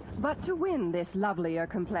soap. But to win this lovelier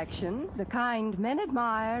complexion, the kind men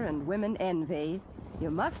admire and women envy, You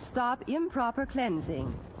must stop improper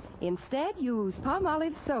cleansing. Instead, use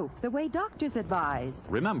Palmolive soap the way doctors advised.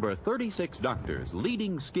 Remember, 36 doctors,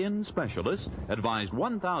 leading skin specialists, advised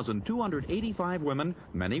 1,285 women,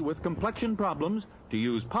 many with complexion problems, to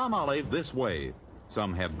use Palmolive this way.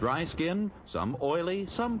 Some have dry skin, some oily,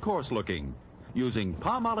 some coarse-looking. Using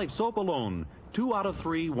Palmolive soap alone, 2 out of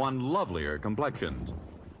 3 won lovelier complexions.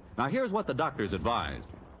 Now, here's what the doctors advised.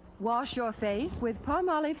 Wash your face with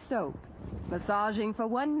Palmolive soap. Massaging for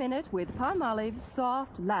 1 minute with Palmolive's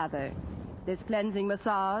soft lather. This cleansing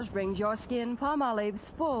massage brings your skin Palmolive's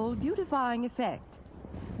full beautifying effect.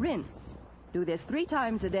 Rinse. Do this 3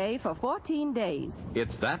 times a day for 14 days.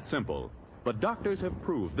 It's that simple. But doctors have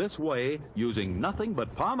proved this way, using nothing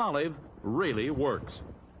but Palmolive, really works.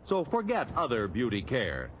 So forget other beauty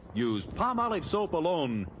care. Use Palmolive soap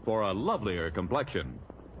alone for a lovelier complexion.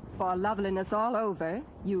 For loveliness all over,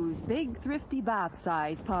 use big, thrifty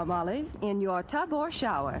bath-size Palmolive in your tub or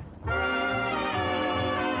shower.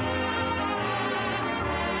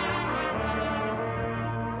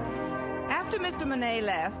 After Mr. Monet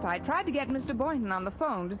left, I tried to get Mr. Boynton on the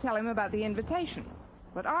phone to tell him about the invitation.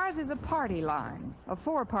 But ours is a party line, a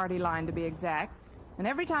 4-party line to be exact, and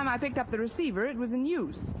every time I picked up the receiver, it was in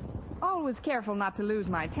use. Always careful not to lose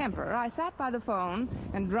my temper, I sat by the phone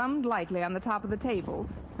and drummed lightly on the top of the table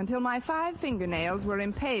until my 5 fingernails were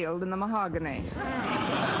impaled in the mahogany.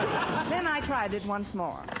 Then I tried it once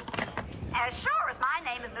more. As sure as my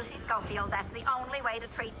name is Lucy Schofield, that's the only way to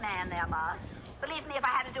treat men, Emma. Believe me, if I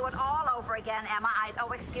had to do it all over again, Emma,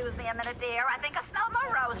 Oh, excuse me a minute, dear. I think I smell my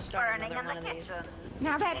roast burning in the kitchen.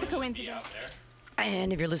 Now, that's a coincidence.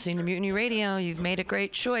 And if you're listening to Mutiny Radio, you've made a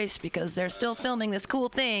great choice because they're still filming this cool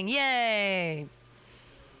thing. Yay!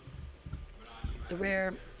 The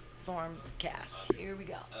Rare Form Cast. Here we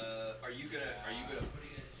go. Are you gonna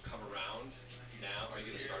come around now? Are you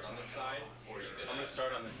gonna start on this side, or are you gonna? I'm gonna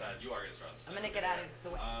start on this side. You are gonna start on this side. I'm gonna get out of the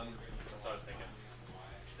way. That's what I was thinking.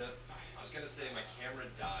 I was gonna say my camera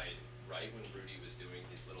died right when Rudy was doing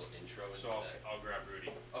his little intro. So I'll grab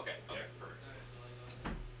Rudy. Okay. Okay.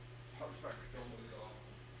 Yeah. Perfect.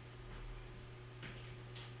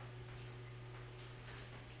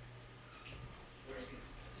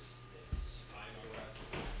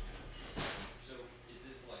 So is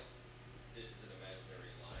this like this is an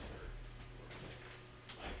imaginary line or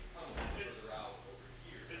like come further out over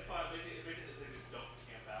here? It's fine. Basically, just don't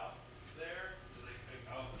camp out there.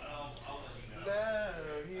 I'll let you know.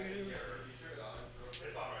 Love you.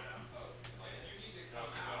 It's on right now. Oh, you need to No,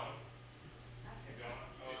 come keep out. going. Keep going.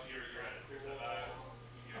 Oh, you're at it.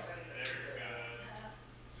 There you go.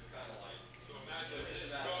 So kind of like. So imagine So this.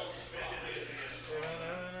 just go.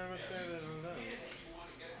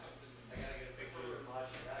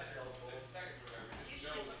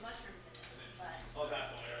 Usually put mushrooms in it, but... Oh, that's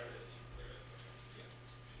hilarious.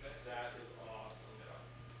 That is awesome.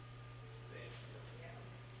 Thank you.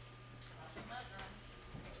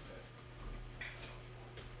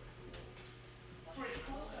 Pretty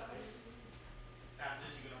cool, guys. After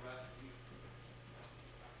this, you're gonna rest.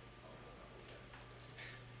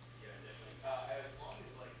 Yeah, definitely. As long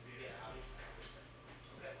as like we get out of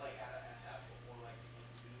like at before like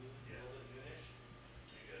noon, a little bit noonish,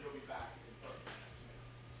 you'll be back in 30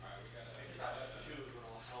 minutes. All right, we gotta. Because at 2 is when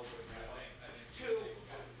all hell breaks out. I think 2.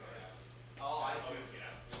 Oh, I do.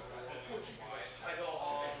 Yeah. I go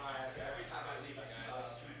all night. Every time I leave at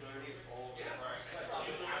 2:30, it's all. Yeah, all right.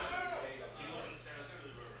 Do you live in San Jose or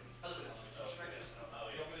live in I live in Alta. Should I just?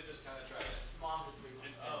 You want me to just kind of try to Mom's a 3.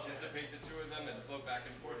 anticipate the two of them and float back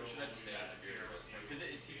and forth, or should I just stay at the beer? Because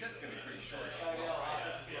he said it's gonna be pretty short.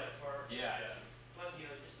 Yeah. Plus, you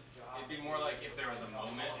know, just the job. It'd be more like if there was a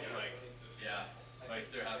moment, like Like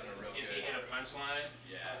if they're having a real if good. you hit a punchline,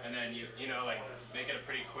 Yeah. and then you know like make it a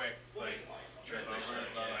pretty quick like trip over.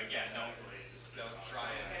 Transition, But yeah. like Don't try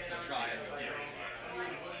and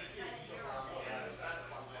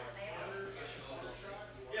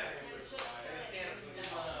Yeah. Stand in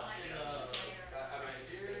the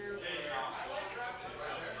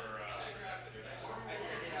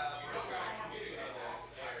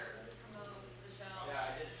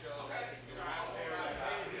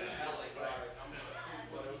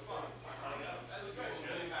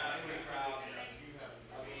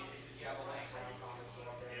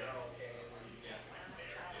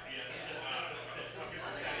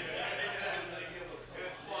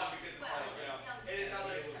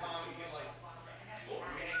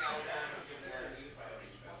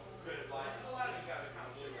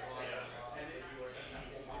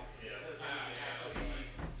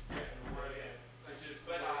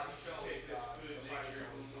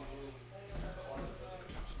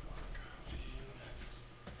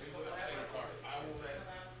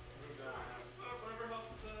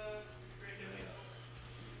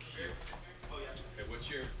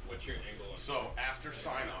What's your angle? So after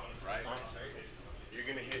sign off, right? You're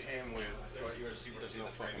gonna hit him with. There's no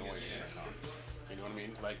fucking way you're gonna come. You know what I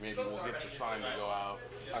mean? Like maybe we'll get the sign to go out.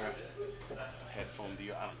 Okay. Headphone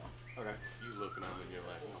deal. I don't know. Okay. You looking at him and you're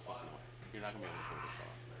like, no fucking way. You're not gonna be able to pull this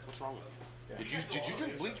off. What's wrong with you? Yeah. Did you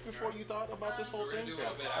drink bleach before you thought about this whole thing? Yeah.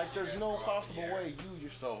 Like there's no possible way you're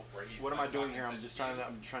so. What am I doing here? I'm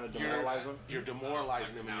trying to demoralize him. You're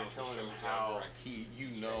demoralizing him and you're telling him how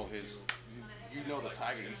you know the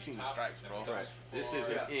tiger. You've seen the stripes, bro. Right. This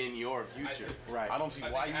isn't in your future. Right. I don't see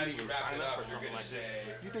why you would even sign up for something like this.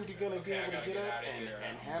 You think you're gonna be able to get up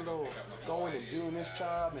and handle going and doing this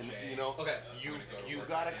job, and you know, you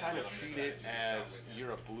gotta kind of treat it as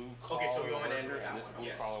you're a blue collar worker, and this blue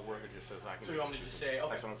collar worker just says I can. So you want me to just say, okay.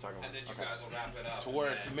 That's what I'm talking about. And then you guys will wrap it up. To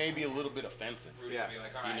where it's maybe a little bit offensive. Yeah.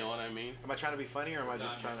 You know what I mean? Am I trying to be funny or am I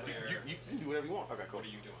just trying to? You can do whatever you want. Okay, cool. What are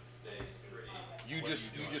you doing? You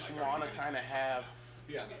just want to kind of have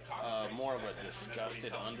more of a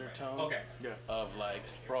disgusted undertone. Okay. Yeah. Of like,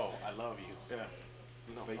 bro, I love you. Yeah.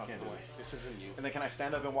 No, but you can't do it. This isn't you. And then can I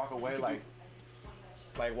stand up and walk away like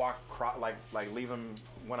leave him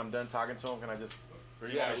when I'm done talking to him? Can I just? Or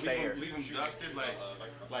you want me to stay here? Leave him dusted,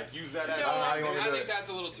 like use that as. No, I think that's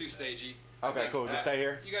a little too stagey. Okay, cool. Just stay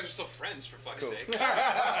here. You guys are still friends, for fuck's sake.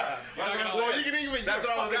 Well, you can even. That's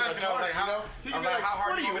what I was asking. I was like, how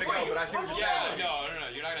hard are you gonna go? But I see what you're saying. No.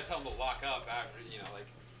 You're not gonna tell him to lock up after, like.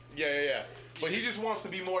 Yeah. But he just wants to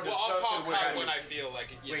be more disgusted. Well, I'll call Kyle when I feel like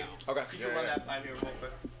you know. Okay. Could you run that by me real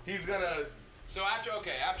quick? He's gonna. So after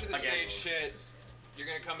the stage shit, you're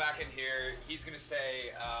gonna come back in here. He's gonna say,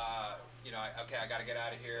 okay, I gotta get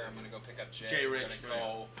out of here. I'm gonna go pick up Jay. We're gonna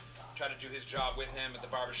go try to do his job with him at the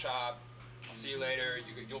barbershop. I'll see you later.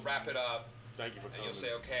 You'll wrap it up. Thank you for coming. And you'll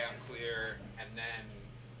say, okay, I'm clear, and then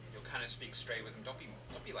you'll kind of speak straight with him. Don't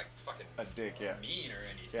be like fucking a dick, mean or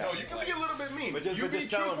anything. Yeah. No, you can be a little bit mean. But just be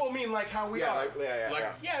truthful, mean like how we are.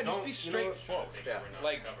 Just be straightforward.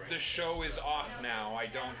 Like the show is off now. I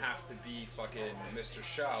don't have to be fucking Mr.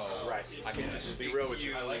 Show. Right. I can just be real with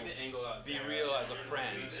you. I like the angle out there. Be real as a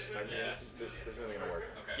friend. Yes. This isn't gonna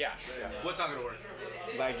work. Okay. Yeah. What's not gonna work?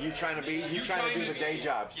 Like you trying to be the day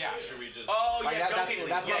jobs. Yeah. Should we just? Oh yeah.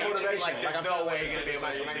 That's my motivation. Like I'm telling you, you're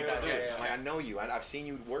not gonna do this. Like I know you. I've seen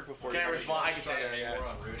you work before. Can I respond? I can say that.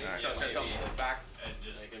 So back. And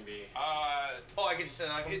just can be. I can just say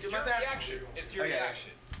like it's your reaction. It's your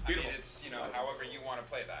reaction. Beautiful. I mean, it's however you want to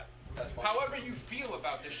play that. That's fine. However you feel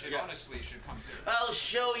about this shit, honestly, should come through. I'll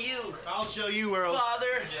show you. Earl.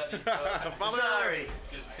 Father. Father. Sorry.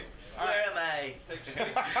 Where am I?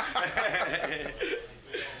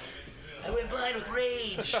 I went blind with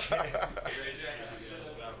rage.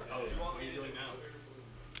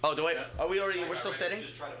 Oh, do I? Are we already? We're still sitting?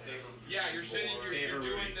 Yeah, you're sitting. You're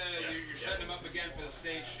doing you're setting him up again for the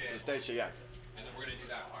stage shit. The stage shit, yeah. And then we're gonna do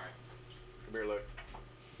that. All right. Come here, look.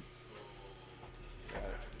 Got it.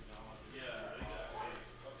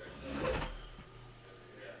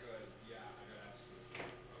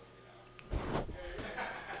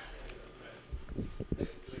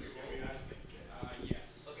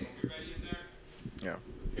 Yeah.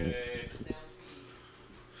 Okay.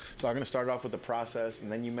 So I'm gonna start off with the process,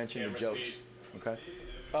 and then you mentioned the jokes. Okay.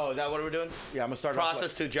 Oh, is that what we're doing? Yeah, I'm gonna start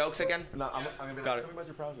process to jokes again. No, I'm gonna be Got like, tell me about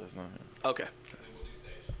your process. No. Yeah. Okay.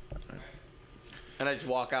 And I just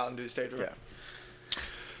walk out and do the stage work. Yeah.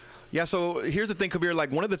 Yeah, so here's the thing, Kabir.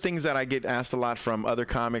 Like, one of the things that I get asked a lot from other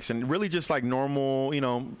comics and really just like normal,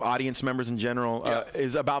 audience members in general,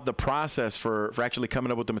 is about the process for actually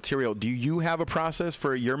coming up with the material. Do you have a process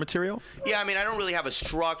for your material? Yeah, I mean, I don't really have a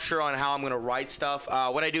structure on how I'm going to write stuff.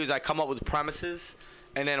 What I do is I come up with premises,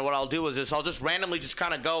 and then what I'll do is I'll just randomly just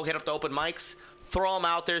kind of go hit up the open mics, throw them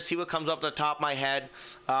out there, see what comes up at the top of my head,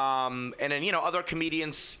 and then, other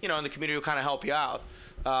comedians, in the community will kind of help you out.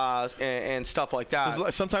 And stuff like that. So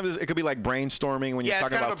sometimes it could be like brainstorming when you're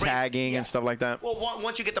talking about tagging and stuff like that. Well,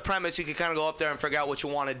 once you get the premise, you can kind of go up there and figure out what you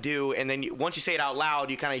want to do, and then once you say it out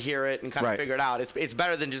loud, you kind of hear it and kind of figure it out. It's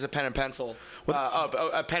better than just a pen and pencil,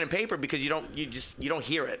 a pen and paper, because you don't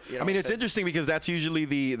hear it. I mean, it's interesting because that's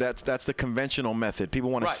usually that's the conventional method.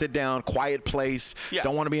 People want to sit down, quiet place,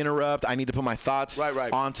 don't want to be interrupted. I need to put my thoughts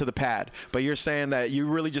onto the pad. But you're saying that you're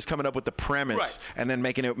really just coming up with the premise and then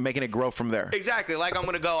making it grow from there. Exactly. Like I'm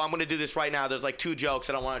gonna do this right now. There's like 2 jokes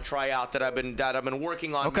that I want to try out that I've been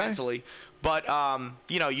working on mentally. But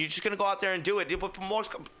you're just gonna go out there and do it.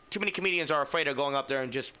 Too many comedians are afraid of going up there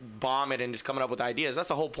and just bomb it and just coming up with ideas. That's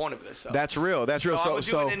the whole point of this. So. That's real.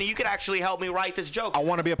 So and you could actually help me write this joke. I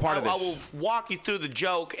want to be a part of this. I will walk you through the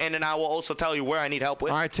joke, and then I will also tell you where I need help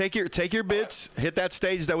with. All right, take your bits, hit that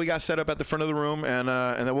stage that we got set up at the front of the room, and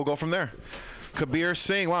then we'll go from there. Kabir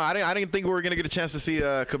Singh. Wow, I didn't think we were gonna get a chance to see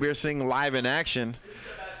Kabir Singh live in action.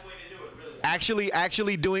 Actually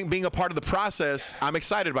being a part of the process, I'm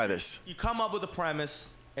excited by this. You come up with a premise,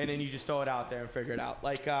 and then you just throw it out there and figure it out.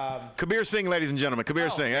 Like Kabir Singh, ladies and gentlemen. Kabir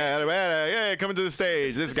Singh. Hey, coming to the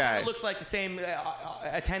stage. This guy. It looks like the same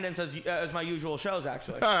attendance as my usual shows,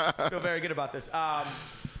 actually. I feel very good about this.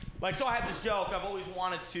 So I have this joke. I've always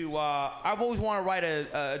wanted to write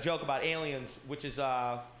a joke about aliens, which is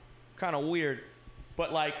kind of weird,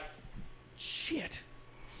 but like, shit.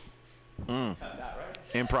 Cut that, right?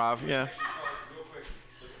 Improv, yeah. Real quick,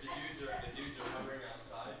 the dudes are hovering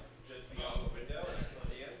outside, just beyond the window, and I can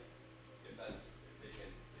see them. If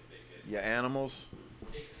they can. Yeah, animals.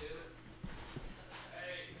 Take two.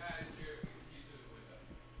 Hey, guys, here, we can see you through the window.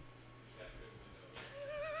 Just got through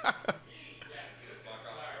the window. Walk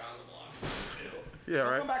around the block. Yeah,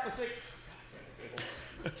 right. Come back with 6.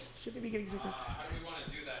 Should they be getting secrets? How do we want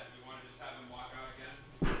to do that? Do we want to just have him walk out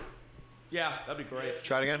again? Yeah, that'd be great.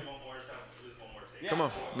 Try it again. Come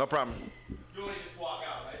on, no problem. You want to just walk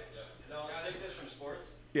out, right? Yeah. No, take this from sports.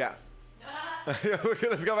 Yeah.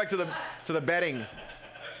 Let's go back to the betting.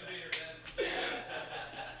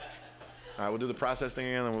 All right, we'll do the process thing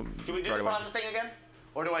again. Then we'll Do we do the process thing again?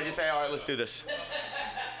 Or do I just say, all right, let's do this?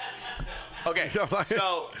 Okay, so...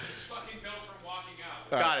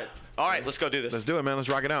 Got it. All right, let's go do this. Let's do it, man. Let's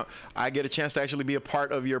rock it out. I get a chance to actually be a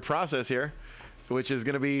part of your process here, which is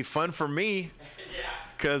going to be fun for me.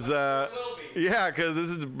 Because this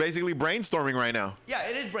is basically brainstorming right now. Yeah,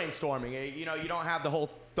 it is brainstorming. You know, you don't have the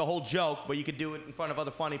whole joke, but you could do it in front of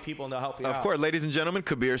other funny people and they'll help you out. Of course, ladies and gentlemen,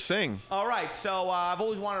 Kabir Singh. All right, so I've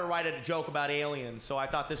always wanted to write a joke about aliens, so I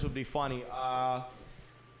thought this would be funny.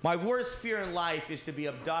 My worst fear in life is to be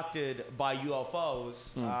abducted by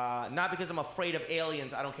UFOs. Not because I'm afraid of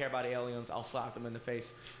aliens. I don't care about aliens. I'll slap them in the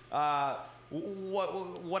face.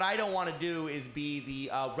 What I don't want to do is be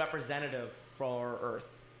the representative for Earth.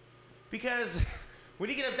 Because when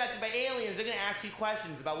you get abducted by aliens, they're going to ask you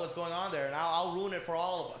questions about what's going on there, and I'll ruin it for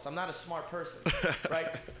all of us. I'm not a smart person,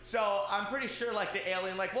 right? So I'm pretty sure, like, the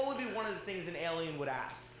alien, like, what would be one of the things an alien would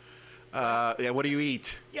ask? What do you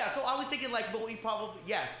eat? Yeah, so I was thinking, like, but we probably,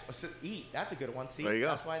 yes, so eat. That's a good one. See, there you go.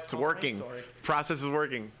 That's why it's working. Story. Process is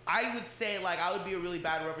working. I would say, like, I would be a really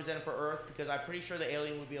bad representative for Earth because I'm pretty sure the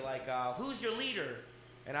alien would be like, who's your leader?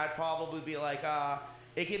 And I'd probably be like,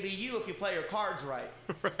 it could be you if you play your cards right.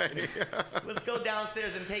 Right. Let's go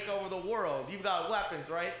downstairs and take over the world. You've got weapons,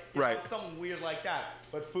 right? You right. know, something weird like that.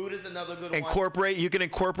 But food is another good one. You can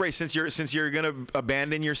incorporate since you're gonna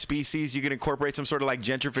abandon your species. You can incorporate some sort of like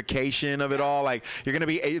gentrification of it all. Like you're gonna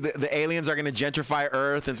be the aliens are gonna gentrify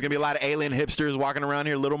Earth, and it's gonna be a lot of alien hipsters walking around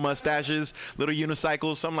here, little mustaches, little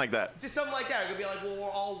unicycles, something like that. Just something like that. It could be like, well, we're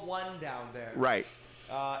all one down there. Right.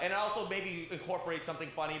 And also maybe incorporate something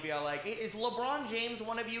funny, be like, hey, is LeBron James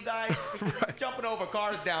one of you guys? Right. Jumping over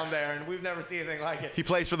cars down there, and we've never seen anything like it. He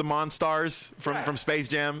plays for the Monstars from Space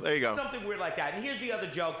Jam. There you go. Something weird like that. And here's the other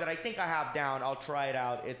joke that I think I have down. I'll try it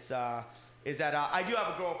out. It's is that I do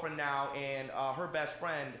have a girlfriend now, and her best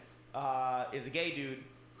friend is a gay dude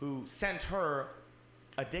who sent her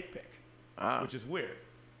a dick pic, which is weird,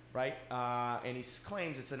 right? And he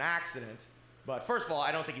claims it's an accident. But first of all,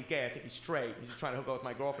 I don't think he's gay. I think he's straight. He's just trying to hook up with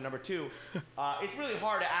my girlfriend. Number two, it's really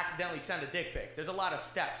hard to accidentally send a dick pic. There's a lot of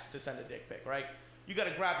steps to send a dick pic, right? You got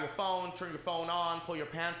to grab your phone, turn your phone on, pull your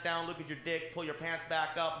pants down, look at your dick, pull your pants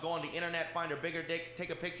back up, go on the internet, find a bigger dick,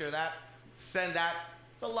 take a picture of that, send that.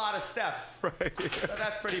 It's a lot of steps. Right. So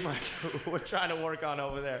that's pretty much what we're trying to work on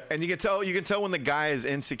over there. And you can tell when the guy is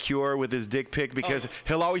insecure with his dick pic because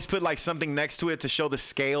he'll always put like something next to it to show the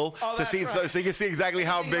scale to see so you can see exactly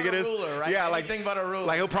how big it is. Ruler, right? Yeah, anything but a ruler.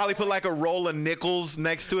 Like he'll probably put like a roll of nickels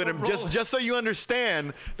next to it, and just so you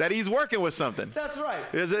understand that he's working with something. That's right.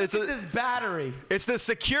 It's this battery. It's the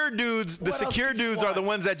secure dudes. The secure dudes are the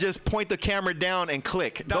ones that just point the camera down and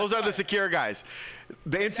click. Those are the secure guys.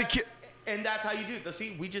 The insecure. And that's how you do it.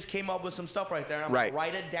 See, we just came up with some stuff right there. I'm going to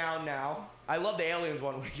write it down now. I love the aliens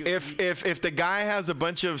one. If the guy has a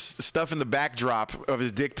bunch of stuff in the backdrop of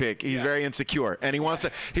his dick pic, he's very insecure, and he wants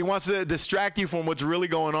to distract you from what's really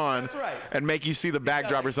going on, and make you see the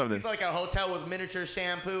backdrop or something. He's like a hotel with miniature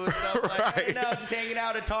shampoo and stuff. Like, hey, no, just hanging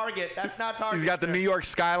out at Target. That's not Target. He's got the New York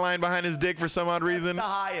skyline behind his dick for some odd reason. The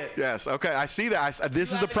Hyatt. Yes. Okay, I see that.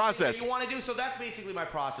 This is the process. You want to do so? That's basically my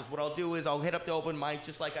process. What I'll do is I'll hit up the open mic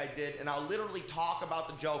just like I did, and I'll literally talk about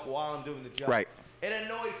the joke while I'm doing the joke. Right. It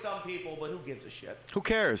annoys some people, but who gives a shit? Who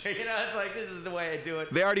cares? You know, it's like, this is the way I do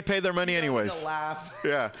it. They already paid their money anyways. To laugh.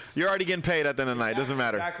 Yeah, you're already getting paid at the end of the night. Doesn't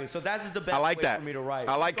matter. Exactly. So that's the best I like way that. for me to write.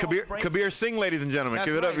 I like Kabir Singh, ladies and gentlemen. That's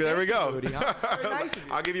Give it up. right. There we Thank go. you, Rudy, huh? Very nice of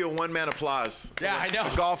you. I'll give you a one-man applause. Yeah, I know.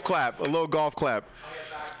 A golf clap. A little golf clap. I'll get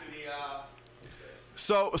back to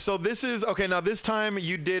the. So this is okay. Now this time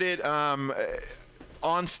you did it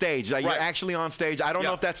on stage. Like Right. You're actually on stage. I don't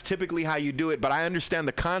know if that's typically how you do it, but I understand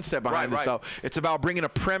the concept behind this though. It's about bringing a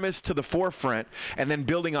premise to the forefront and then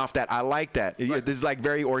building off that. I like that. This is like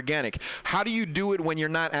very organic. How do you do it when you're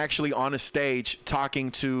not actually on a stage talking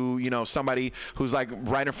to somebody who's like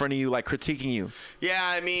right in front of you, like critiquing you? Yeah,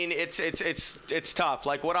 I mean it's tough.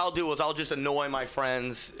 Like what I'll do is I'll just annoy my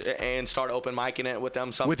friends and start open micing it with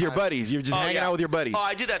them. Sometimes. With your buddies, you're just hanging out with your buddies. Oh,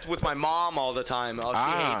 I do that with my mom all the time. Oh,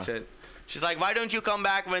 she hates it. She's like, why don't you come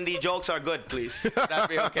back when the jokes are good, please? That'd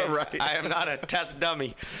be okay. Right. I am not a test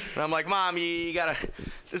dummy. And I'm like, Mom, you gotta,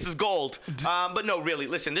 this is gold. But no, really,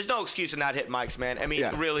 listen, there's no excuse to not hit mics, man. I mean,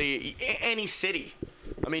 really, any city.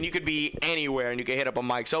 I mean, you could be anywhere and you can hit up a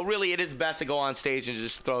mic. So really, it is best to go on stage and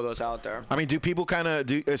just throw those out there. I mean, do people kind of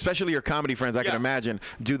do, especially your comedy friends? I can imagine.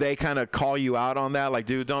 Do they kind of call you out on that? Like,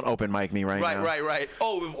 dude, don't open mic me right now. Right.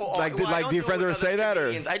 Oh, like, do your friends ever say that, or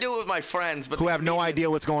I do it with my friends, but who have no idea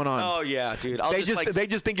what's going on? Oh yeah, dude. They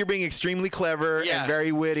just think you're being extremely clever and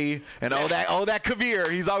very witty, and that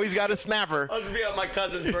Kabir, he's always got a snapper. I'll just be at my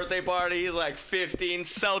cousin's birthday party. He's like 15.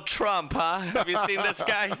 So Trump, huh? Have you seen this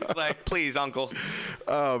guy? He's like, please, uncle.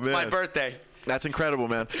 Oh man, it's my birthday. That's incredible,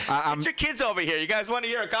 man. Get your kids over here. You guys want to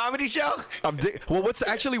hear a comedy show? Well, what's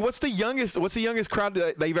the youngest crowd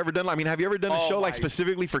that you've ever done? I mean, have you ever done a show like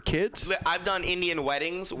specifically for kids? I've done Indian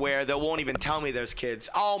weddings where they won't even tell me there's kids.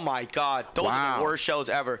 Oh my God, those are the worst shows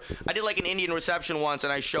ever. I did like an Indian reception once,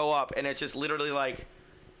 and I show up, and it's just literally like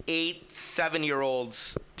 8,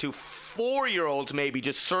 7-year-olds to 4-year-olds maybe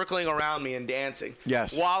just circling around me and dancing.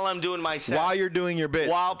 Yes. While I'm doing my set. While you're doing your bit.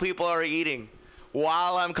 While people are eating.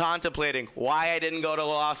 While I'm contemplating why I didn't go to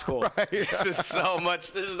law school. Right. This is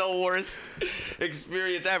this is the worst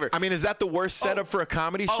experience ever. I mean, is that the worst setup for a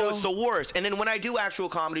comedy show? Oh, it's the worst. And then when I do actual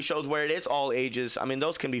comedy shows where it is all ages, I mean,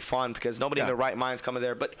 those can be fun because nobody in their right mind's coming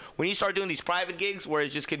there. But when you start doing these private gigs where it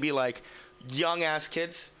just could be like young-ass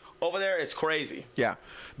kids, over there, it's crazy. Yeah.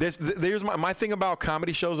 There's my thing about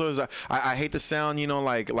comedy shows is I hate to sound,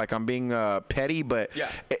 like I'm being petty, but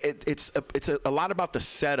it's a lot about the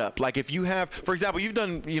setup. Like if you have, for example, you've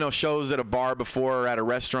done, shows at a bar before or at a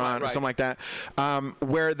restaurant or something like that,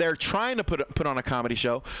 where they're trying to put on a comedy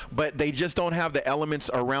show, but they just don't have the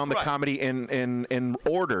elements around the comedy in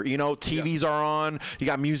order. TVs are on, you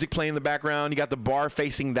got music playing in the background, you got the bar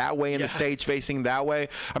facing that way and the stage facing that way.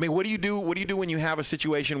 I mean, what do you do when you have a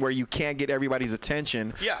situation where you can't get everybody's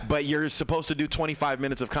attention, but you're supposed to do 25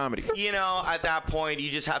 minutes of comedy? At that point,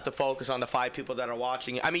 you just have to focus on the 5 people that are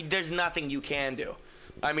watching. I mean, there's nothing you can do.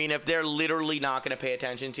 I mean, if they're literally not going to pay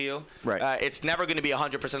attention to you, it's never going to be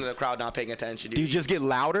 100% of the crowd not paying attention to you. Do you just get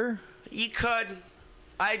louder? You could.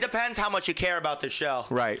 It depends how much you care about the show.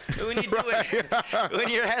 Right. When you do it, when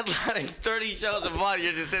you're headlining 30 shows a month,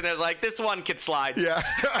 you're just sitting there like, this one could slide. Yeah.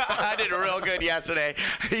 I did real good yesterday.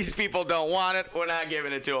 These people don't want it. We're not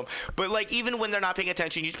giving it to them. But like, even when they're not paying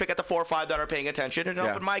attention, you just pick up the 4 or 5 that are paying attention and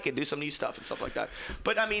open mic and do some new stuff and stuff like that.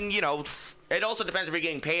 But I mean, it also depends if you're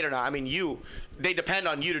getting paid or not. I mean, they depend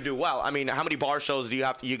on you to do well. I mean, how many bar shows do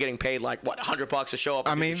you're getting paid like what, $100 to show up?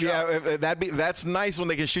 I mean, that's nice when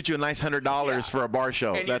they can shoot you a nice $100 for a bar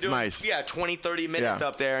show. And that's nice. Yeah, 20, 30 minutes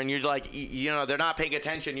up there, and you're like, they're not paying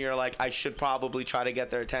attention. You're like, I should probably try to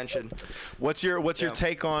get their attention. What's your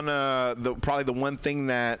take on probably the one thing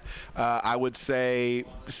that I would say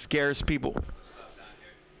scares people?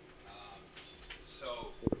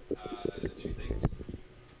 Two things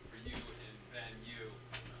for you and Ben.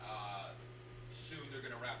 Soon they're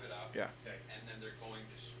going to wrap it up. Yeah. Okay. And then they're going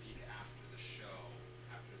to speak after the show,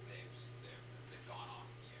 after they've gone off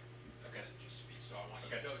the air. They're going to just speak. So I want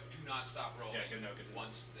you to do not stop rolling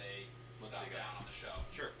once they stop down on the show.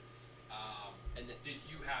 Sure. And did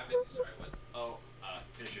you have it? Sorry, what?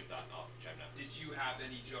 Finish your thought. I'll chime in. Did you have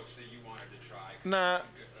any jokes that you wanted to try? Nah.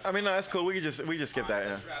 I mean, no, that's cool. We just skip that.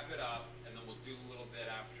 Let's wrap it up, and then we'll do a little bit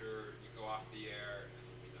after you go off the air, and then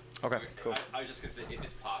we'll be done. Okay, cool. I was just gonna say, if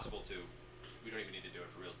it's possible to, we don't even need to do it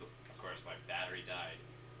for reals, but of course my battery died.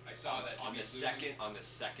 I saw that on the second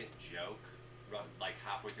joke, run like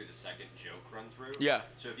halfway through the second joke run through. Yeah.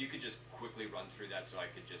 So if you could just quickly run through that, so I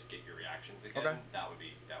could just get your reactions again. Okay. That would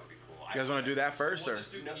be cool. You guys want to do that first, we'll or?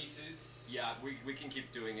 just do pieces. Yeah, we can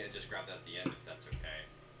keep doing it and just grab that at the end if that's okay.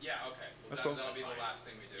 Yeah, okay. Well, That's cool. That'll That's be fine. the last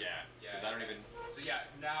thing we do. Yeah, because I don't even. So yeah,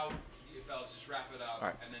 now you fellas just wrap it up, All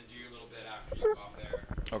right. and then do your little bit after you go off there.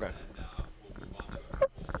 Okay. And we'll move on to a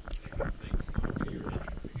couple negative things. Do your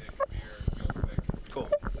entrance again, Kabir, real quick. Cool.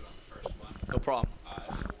 Sit on the first one. No problem. And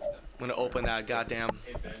then we'll be done. I'm gonna open that goddamn.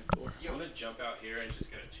 Hey Ben, I'm gonna jump out here and just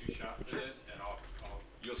get a 2-shot for this, and I'll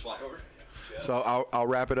You'll swap over. So I'll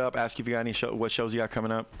wrap it up. Ask you if you got any what shows you got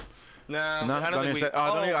coming up. No, No, I don't think even say.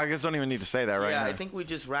 I guess don't even need to say that right yeah, now. I think we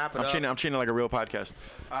just wrap it up. I'm cheating like a real podcast.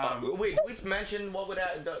 Wait, we mentioned what would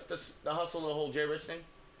the hustle, the whole Jay Rich thing.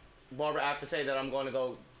 Barbara, I have to say that I'm going to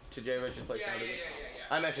go to Jay Rich's place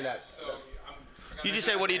now. I mentioned that. So You just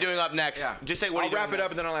say, what are you doing up next? Yeah. Just say, what are I'll you doing wrap it next?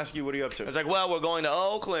 up and then I'll ask you what are you up to. It's like, well, we're going to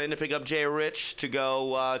Oakland to pick up Jay Rich to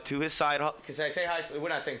go to his side hustle. Can I say hi? We're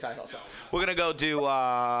not saying side hustle. We're going to go do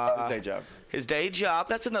his day job. His day job.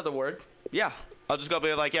 That's another word. Yeah. I'll just go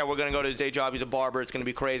be like, yeah, we're going to go to his day job. He's a barber. It's going to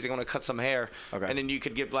be crazy. I'm going to cut some hair. Okay. And then you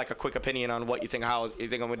could give like a quick opinion on what you think, how you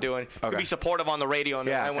think I'm doing. You Okay. could be supportive on the radio and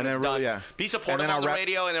Yeah, right when and then it's done. really, yeah. Be And supportive then on I'll the wrap-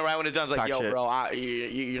 radio and then right when it's done, it's like, Talk yo, shit. bro,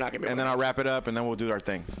 you're not going to be And then I'll wrap it up and then we'll do our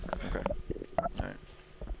thing. Okay. All right.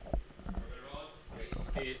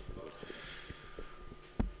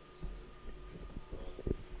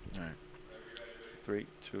 All right. 3,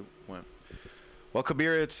 2, 1. Well,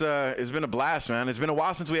 Kabir, it's been a blast, man. It's been a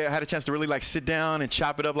while since we had a chance to really like sit down and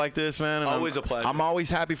chop it up like this, man. And Always a pleasure. I'm always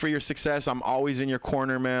happy for your success. I'm always in your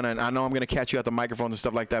corner, man. And I know I'm gonna catch you at the microphones and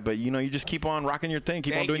stuff like that. But you know, you just keep on rocking your thing,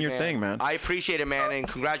 keep on doing your thing, man. I appreciate it, man, and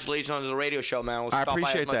congratulations on the radio show, man. We'll I stop by as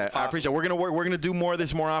appreciate much as that. I appreciate. We're gonna work. We're gonna do more of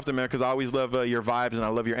this more often, man. Because I always love your vibes and I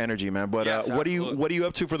love your energy, man. But Yes, what absolutely. are you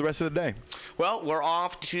up to for the rest of the day? Well, we're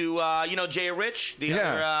off to Jay Rich, the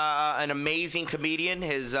other an amazing comedian.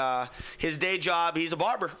 His day job, he's a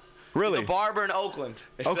barber. Really? He's a barber in Oakland.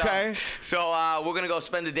 Okay. So we're gonna go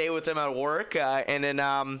spend the day with him at work, and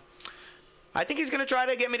then I think he's gonna try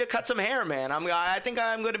to get me to cut some hair, man. I think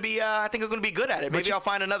I'm gonna be good at it. Maybe I'll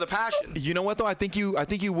find another passion. You know what though? I think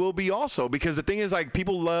you will be also, because the thing is, like,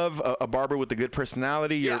 people love a barber with a good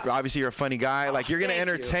personality. Obviously you're a funny guy. Like, you're gonna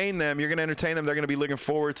entertain them. You're gonna entertain them. They're gonna be looking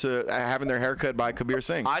forward to having their haircut by Kabir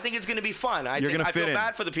Singh. I think it's gonna be fun. I You're gonna feel fit in.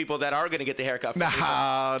 bad for the people that are gonna get the haircut. But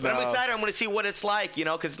I'm excited. I'm gonna see what it's like,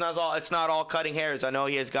 because it's not all cutting hairs. I know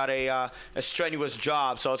he has got a strenuous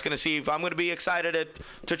job, so it's gonna see if I'm gonna be excited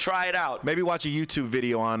to try it out. Maybe watch a YouTube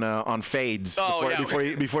video on fades before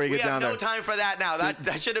you get we down have no there. time for that now.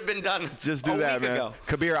 That should have been done. Just do a that, week man. ago.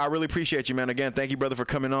 Kabir, I really appreciate you, man. Again, thank you, brother, for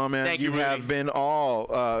coming on, man. Thank you, Rudy. have been all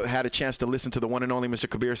had a chance to listen to the one and only Mr.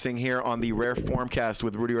 Kabir Singh here on the Rare Formcast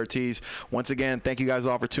with Rudy Ortiz. Once again, thank you guys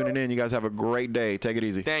all for tuning in. You guys have a great day. Take it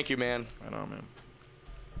easy. Thank you, man. Right on, man.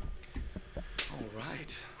 All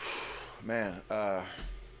right. Man, I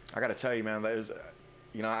got to tell you, man, there's,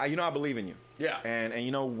 I believe in you. Yeah.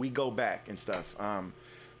 And we go back and stuff.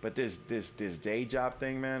 But this day job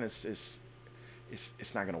thing, man, it's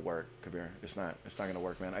not gonna work, Kabir. It's not gonna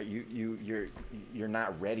work, man. You're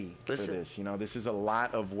not ready for this. This is a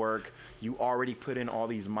lot of work. You already put in all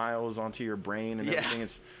these miles onto your brain and everything.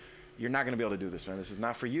 You're not gonna be able to do this, man. This is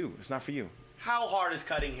not for you. It's not for you. How hard is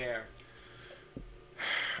cutting hair?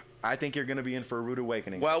 I think you're gonna be in for a rude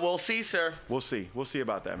awakening. Well, we'll see, sir. We'll see. We'll see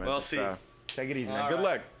about that, man. We'll Just, see. Take it easy, man. All Good right.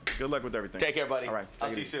 luck. Good luck with everything. Take care, buddy. All right. I'll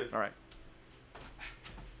Take see it you easy. soon. All right.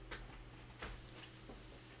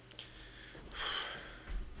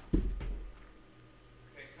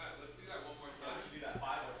 Okay, cut. Let's do that one more time. Let's do that 5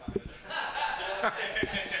 more times.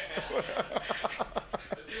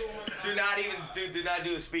 Do not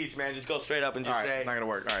do a speech, man. Just go straight up and just All right, say. it's not gonna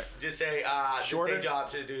work. All right. Just say. Shorter? This day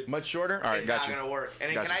job should do. Much shorter? All right, it's got not you. gonna work. And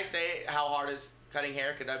then Got can you. I say how hard is cutting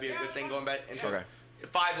hair? Could that be a good thing going back into? Okay.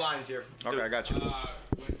 5 lines here. Okay, I got you. When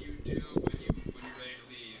you're ready to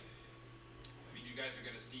leave, I mean, you guys are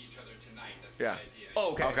gonna see each other tonight. That's Yeah. the idea.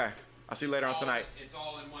 Oh, okay. Okay. I'll see you later on tonight. It's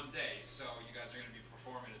all in one day, so you guys are gonna be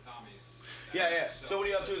performing at Tommy's. Yeah. So what are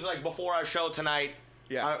you up to? Is like before our show tonight.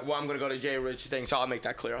 Yeah. I'm gonna go to Jay Rich thing, so I'll make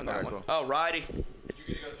that clear on that All right, one. cool. Oh, righty.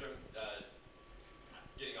 You're gonna go through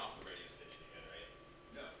getting off the radio station again, right?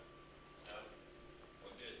 No. No.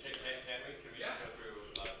 Well, can we? Can we just go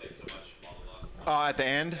through thanks so much, blah blah blah? Oh, at the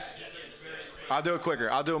end? I'll do it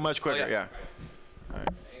quicker. I'll do it much quicker. Yeah. All right.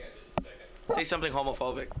 Hang on just a second. Say something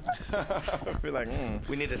homophobic. Be like,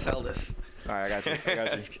 We need to sell this. All right, I got you. I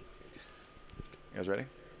got you. You guys ready?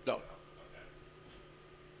 No.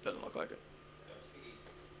 Doesn't look like it.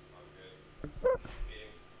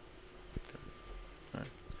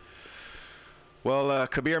 Well,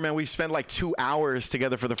 Kabir, man, we spent like 2 hours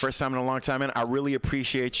together for the first time in a long time, man. I really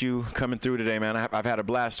appreciate you coming through today, man. I've had a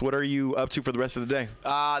blast. What are you up to for the rest of the day?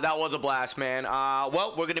 That was a blast, man.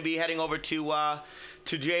 Well, we're gonna be heading over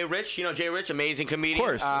to Jay Rich. You know Jay Rich, amazing comedian.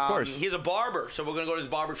 Of course. He's a barber, so we're gonna go to his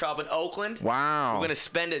barber shop in Oakland. Wow. We're gonna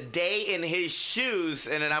spend a day in his shoes,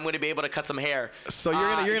 and then I'm gonna be able to cut some hair. So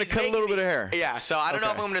you're gonna cut a little bit of hair. Yeah. So I don't know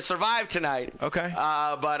if I'm gonna survive tonight. Okay.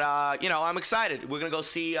 But you know, I'm excited. We're gonna go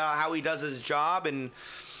see how he does his job, and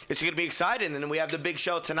it's gonna be exciting. And then we have the big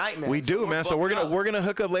show tonight, man. We do, man. So we're gonna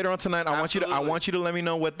hook up later on tonight. I want you to let me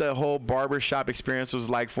know what the whole barbershop experience was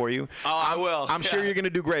like for you. Oh, I will. I'm sure you're gonna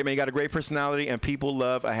do great, man. You got a great personality, and people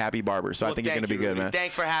love a happy barber. So I think you're gonna be good, man.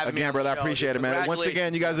 Thanks for having me. Again, brother, I appreciate it, man. Once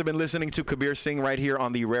again, you guys Congratulations. have been listening to Kabir Singh right here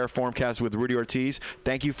on the Rare Formcast with Rudy Ortiz.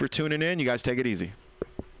 Thank you for tuning in. You guys take it easy.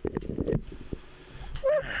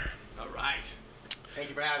 All right. Thank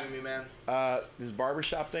you for having me, man. This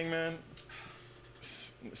barbershop thing, man.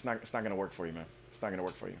 It's not gonna work for you, man. It's not gonna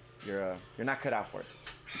work for you. You're not cut out for it.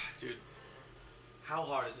 Dude, how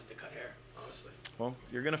hard is it to cut hair, honestly? Well,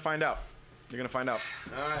 you're gonna find out. You're gonna find out.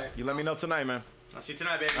 All right. You let me know tonight, man. I'll see you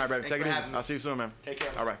tonight, baby. All right, baby. Thanks Take for it easy. having me. I'll see you soon, man. Take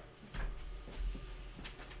care. All right.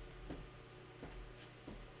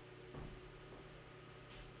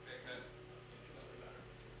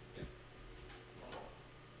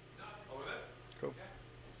 Cool.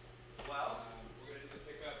 Well, we're gonna do the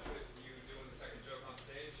pickup with you doing the second joke on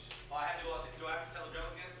stage. Oh, I have to go. Do I have to tell a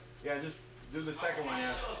joke again? Yeah, just do the second one, yeah.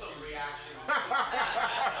 Show some reactions.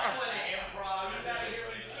 I'm going to improv. You gotta hear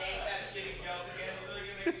me take that shitty joke again. You're really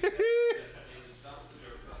gonna make me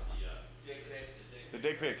dick pics. The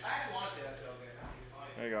dick pics. I actually want to say that joke again.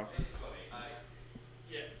 There you go.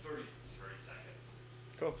 Yeah, 30 seconds.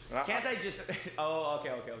 Cool. Can't I just? Oh,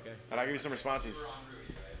 okay. And I'll give you some responses.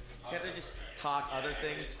 Can't they just talk other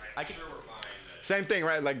things? I could. Same thing,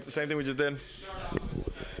 right? Like the same thing we just did.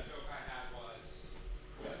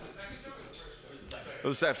 It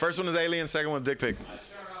was that first one is alien, second one is dick pic.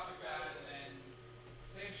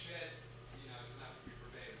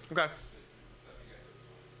 Okay.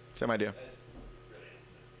 Same idea.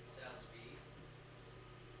 Sound speed.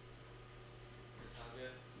 Sound good.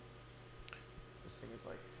 This thing is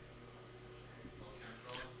like.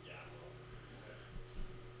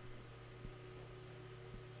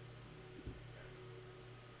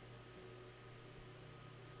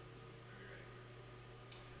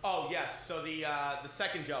 Oh yes. So the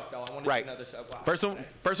second joke though, I want to Right. do another. Wow. First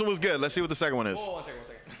one was good. Let's see what the second one is. Oh, one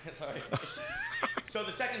second. Sorry. So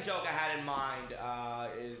the second joke I had in mind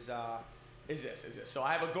is this. So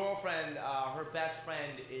I have a girlfriend. Her best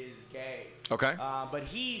friend is gay. Okay. But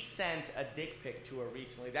he sent a dick pic to her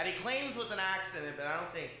recently that he claims was an accident, but I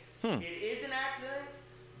don't think it is an accident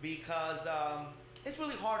because it's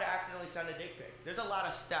really hard to accidentally send a dick pic. There's a lot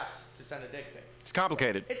of steps to send a dick pic. It's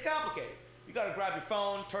complicated. It's complicated. You gotta grab your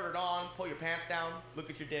phone, turn it on, pull your pants down, look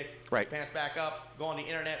at your dick, Right. put your pants back up, go on the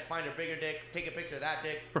internet, find a bigger dick, take a picture of that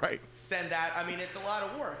dick, Right. send that. I mean, it's a lot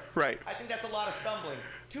of work. Right. I think that's a lot of stumbling.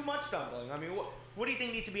 Too much stumbling. I mean, what do you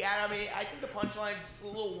think needs to be added? I mean, I think the punchline's a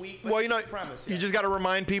little weak, but Well, you know, it's the premise. you just got to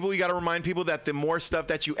remind people. You got to remind people that the more stuff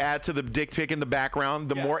that you add to the dick pic in the background,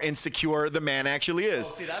 the more insecure the man actually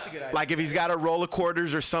is. Oh, see, that's a good idea. Like if he's got a roll of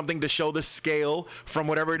quarters or something to show the scale from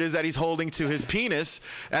whatever it is that he's holding to his penis,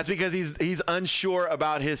 that's because he's unsure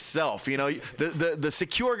about himself. You know, the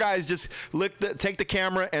secure guys just take the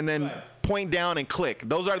camera and then point down and click.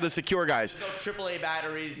 Those are the secure guys. There's no AAA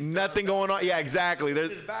batteries. Nothing going on. Yeah, exactly.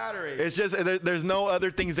 It's just batteries. It's just there's no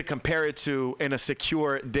other things to compare it to in a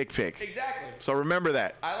secure dick pic. Exactly. So remember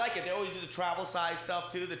that. I like it. They always do the travel size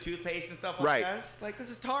stuff too, the toothpaste and stuff like Right. that. It's like,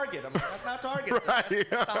 this is Target. I'm like, that's not Target. Right,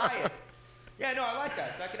 That's the Hyatt. Yeah, no, I like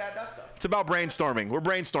that. So I could add that stuff. It's about brainstorming. We're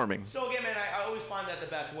brainstorming. So again, man, I always find that the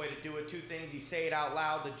best way to do it. Two things: you say it out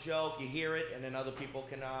loud, the joke, you hear it, and then other people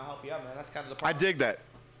can help you out, man. That's kind of the. I dig that.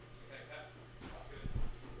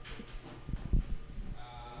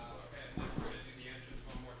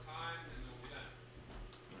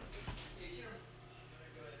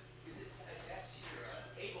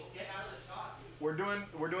 We're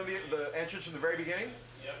doing the entrance from the very beginning.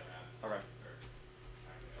 Yep. Okay.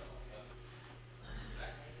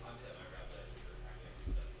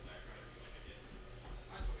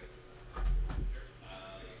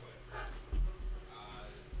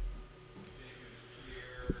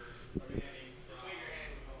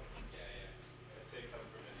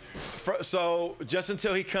 So just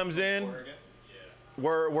until he comes in,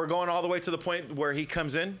 we're going all the way to the point where he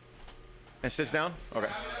comes in and sits down. Okay.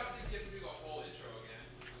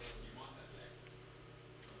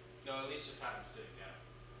 No, at least just have him sitting down.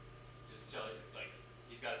 Just tell it, like,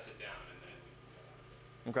 he's got to sit down and then.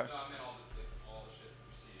 Okay. No, I meant all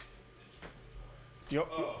Yep.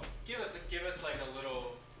 Give us like a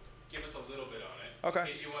little bit on it. Okay. In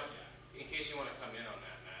case you want to come in on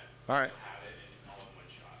that, Matt. All right. You'll have it all in one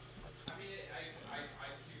shot. I mean, I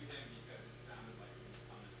cued him because it sounded like he was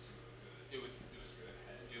coming to a good. It was good.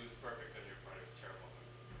 It was perfect on your part. It was terrible.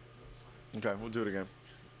 Okay, we'll do it again.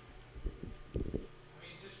 I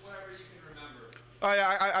mean, just whatever you can remember. Oh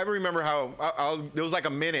yeah, I remember how. It was like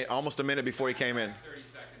almost a minute before he came in. 30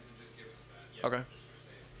 seconds and just give us that. Yeah, Okay. just for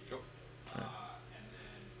safety. Cool. And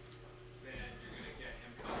then you're gonna get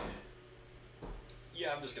him coming in.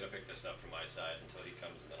 Yeah, I'm just gonna pick this up from my side until he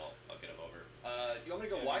comes, and then I'll get him over. You want me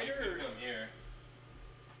to go wider or come here?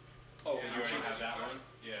 Oh, you already have that one.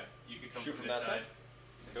 Yeah, you could come shoot from this that side.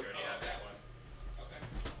 You already have that one. Okay.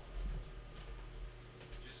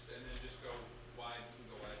 And then just go wide. You can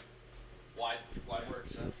go wide. Wide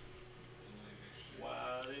works. Huh? And let me make sure.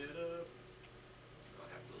 Wide it up. I'll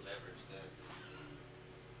have to leverage that.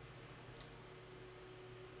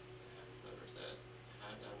 Leverage that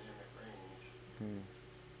high dynamic range.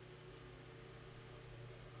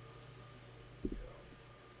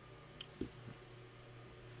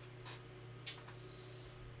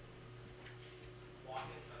 Walk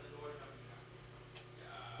inside the door, jumping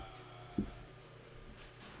down.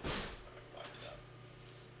 Locked it up.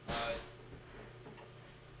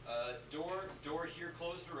 Door here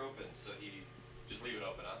closed or open? So he just leave it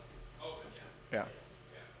open, huh? Open, Yeah.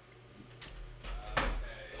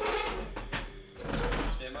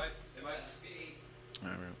 Stand by. Speed. All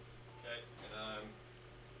right. Okay, and I'm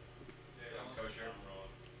kosher. I'm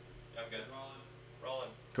rolling. Yeah, I'm good. Rolling.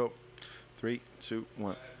 Go. 3, 2,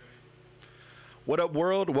 1. What up,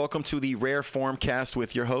 world? Welcome to the Rare Form Cast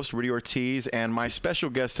with your host, Rudy Ortiz, and my special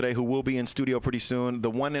guest today, who will be in studio pretty soon, the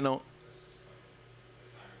one and only.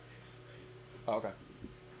 Oh, okay.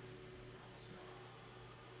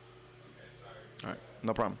 All right,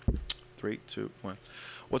 no problem. 3, 2, 1.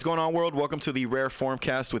 What's going on, world? Welcome to the Rare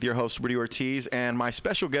Formcast with your host, Rudy Ortiz, and my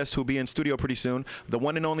special guest who will be in studio pretty soon, the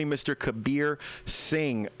one and only Mr. Kabir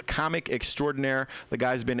Singh, comic extraordinaire. The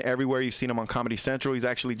guy's been everywhere. You've seen him on Comedy Central. He's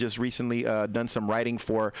actually just recently done some writing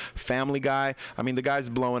for Family Guy. I mean, the guy's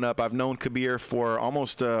blowing up. I've known Kabir for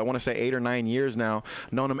almost, I want to say 8 or 9 years now.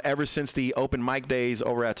 Known him ever since the open mic days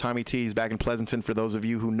over at Tommy T's back in Pleasanton. For those of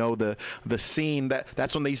you who know the scene,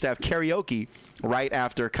 that's when they used to have karaoke right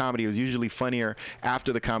after comedy. It was usually funnier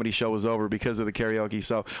after the comedy show was over because of the karaoke.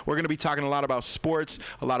 So we're going to be talking a lot about sports,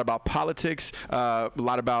 a lot about politics, a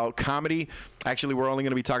lot about comedy. Actually, we're only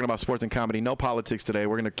going to be talking about sports and comedy, no politics today.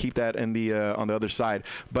 We're going to keep that in the on the other side.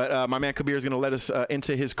 But my man Kabir is going to let us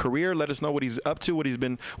into his career, let us know what he's up to, what he's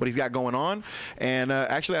got going on. And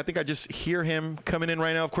actually, I think I just hear him coming in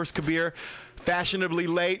right now. Of course, Kabir, fashionably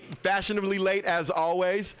late as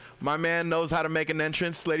always. My man knows how to make an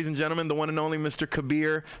entrance, ladies and gentlemen. The one and only Mr.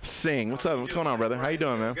 Kabir Singh. What's up? What's going on, brother? How you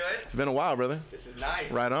doing, man? Good. It's been a while, brother. This is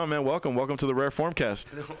nice. Right on, man. Welcome to the Rare Formcast.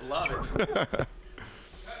 Love it.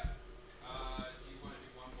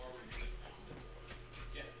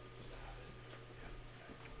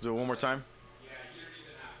 Do it one more time. Yeah, you don't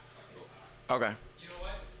even have to fucking talk. Okay. You know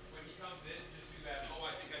what? When he comes in, just do that. Oh,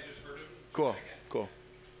 I think I just heard him. Cool. Cool.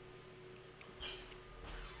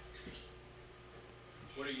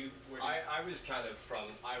 What are you? I was kind of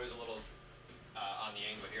I was a little on the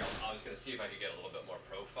angle here. I was going to see if I could get a little bit more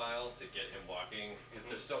profile to get him walking because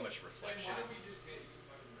there's so much reflection. Why don't we just get you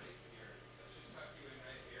fucking right here? Let's just tuck you in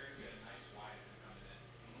right here and get a nice wide and coming in.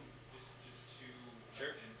 Just two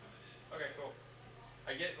Sure. in coming in. Okay, cool.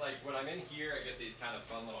 I get when I'm in here, I get these kind of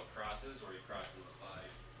fun little crosses where he crosses by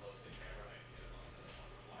close to the camera and I can get him on the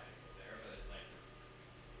line there, but it's like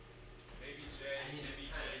Maybe Jay,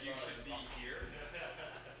 you should be here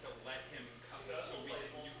to let him come so you can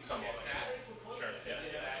Come get on. that. Sure, yeah.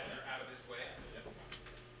 Get that out of his way.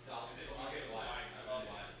 I'll You get get a line. wide. I love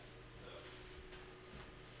lines. So. Are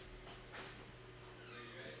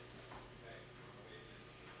you ready? Okay. Wait a minute.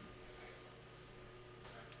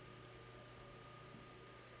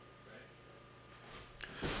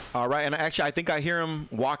 All right, and actually, I think I hear him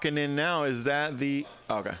walking in now. Is that the?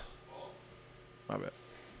 Okay. My bad.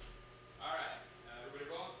 All right.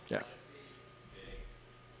 Everybody roll? Yeah.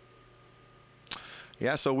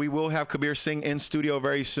 Yeah, so we will have Kabir Singh in studio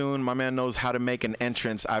very soon. My man knows how to make an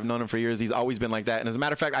entrance. I've known him for years. He's always been like that. And as a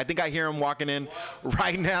matter of fact, I think I hear him walking in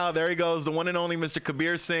right now. There he goes, the one and only Mr.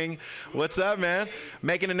 Kabir Singh. What's up, man?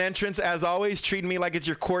 Making an entrance, as always, treating me like it's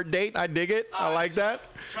your court date. I dig it. I like that.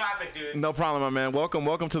 Traffic, dude. No problem, my man. Welcome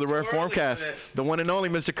to the Rare Too early for Formcast. this. The one and only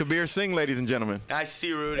Mr. Kabir Singh, ladies and gentlemen. Nice to see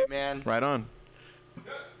you, Rudy, man. Right on.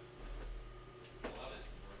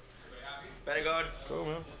 Better go. Cool,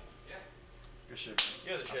 man. Yeah. Good shit, man.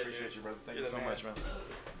 You're the shit, I appreciate dude. you, brother. Thank You're you the so man. much, man.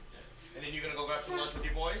 And then you're gonna go grab some lunch with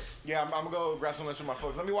your boys? Yeah, I'm gonna go grab some lunch with my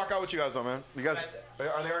folks. Let me walk out with you guys though, man. You guys,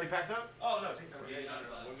 are they already packed up? Oh no, take that. Yeah,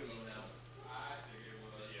 no, we're gonna eat now. I figured it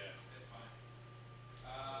was. Yeah, it's fine.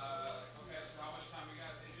 Okay, so how much time we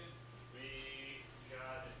got, Adrian? We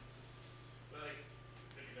got like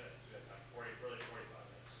 50 minutes. We got time. 40, really 45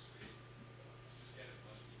 minutes. Sweet. Let's just get as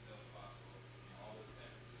much detail as possible. All the San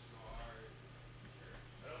Francisco art. Sure.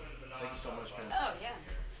 Thank you so much, man. Oh, yeah.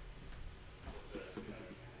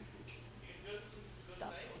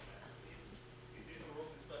 Stop. He sees the world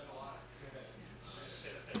through special eyes.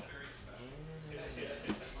 Very special.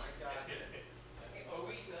 My God. Hey, are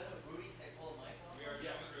we done with Rudy? Can I pull a mic off? We are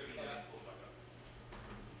done with Rudy. Okay. Pull the mic off.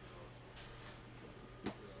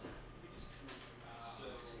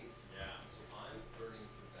 Yeah, so I'm burning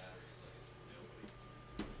through batteries like it's nobody.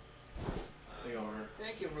 Hey, over.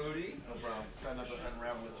 Thank you, Rudy. No problem. Try not to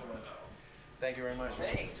unravel it too much. Thank you very much.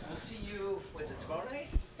 Thanks. We'll see you. Was it tomorrow night?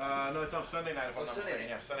 No, it's on Sunday night if I'm not Sunday mistaken.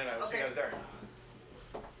 night. Yeah, Sunday night. We'll see you Okay. guys there.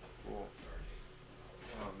 Cool.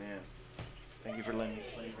 Oh man. Thank you for letting me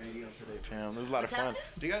play radio today, Pam. It was a lot What's of fun. happening?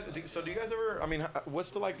 Do you guys ever? I mean,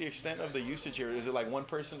 what's the the extent of the usage here? Is it like one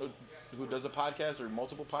person who does a podcast or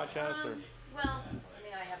multiple podcasts or? Well, I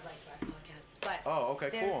mean, I have like 5 podcasts, but Oh, okay,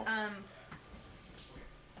 there's, cool.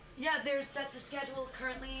 Yeah, that's the schedule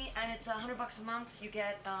currently, and it's $100 a month. You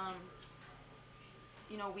get,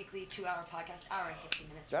 weekly 2-hour podcast, hour and 15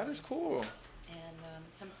 minutes. That is cool. And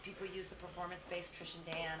some people use the performance-based Trish and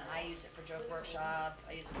Dan. I use it for Joke Workshop.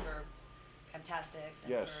 I use it for Fantastics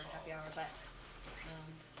and Yes. for Happy Hour.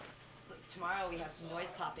 But tomorrow we have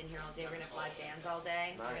Noise Pop in here all day. We're gonna have live bands all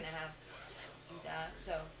day. We're Nice. gonna do that.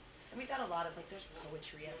 So, and we've got a lot of there's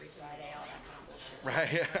poetry every Friday, all that kind of bullshit.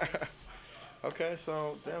 Right. Yeah. Okay.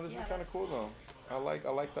 So damn, this Yeah, is kind of that's- cool though. I like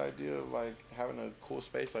the idea of like having a cool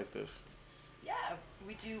space like this. Yeah,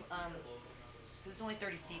 we do. Cause it's only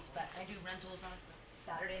 30 seats, but I do rentals on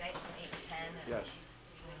Saturday nights from 8 to 10. And Yes.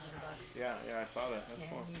 it's only $100. Yeah. I saw that. That's Yeah,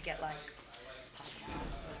 cool. and you get like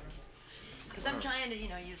podcasts, whatever. Because I'm trying to,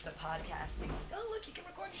 use the podcasting. Oh, look, you can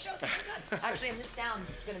record your show. Actually, this sound's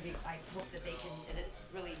gonna be. I hope that that it's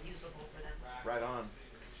really usable for them. Right on.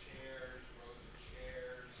 Chairs, rows of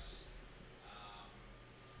chairs,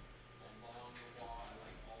 along the wall,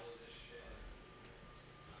 like all of this shit.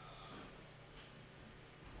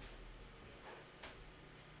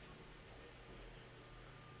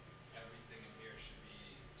 Everything in here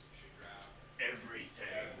should grab. Everything.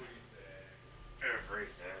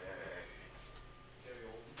 Everything. Very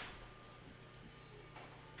old.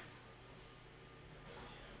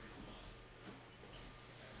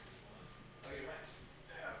 Oh, you're right.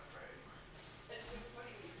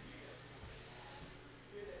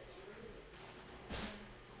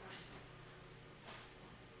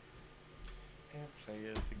 And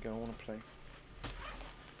players that go wanna play.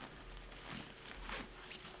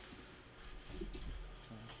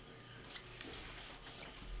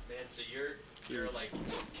 Man, so you're like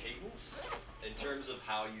cadence in terms of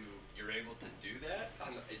how you're able to do that.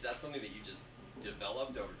 Is that something that you just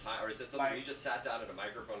developed over time, or is it something Like- you just sat down at a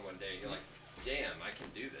microphone one day and you're like, damn, I can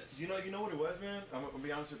do this? You know what it was, man? I'm gonna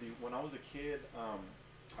be honest with you. When I was a kid,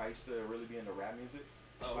 I used to really be into rap music.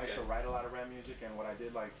 Oh, So I used to okay. write a lot of rap music, and what I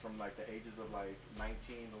did, like from like the ages of like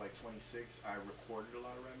 19 to like 26, I recorded a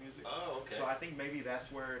lot of rap music. Oh, okay. So I think maybe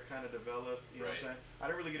that's where it kind of developed. You know what Right. I'm saying? I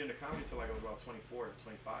didn't really get into comedy until like I was about 24,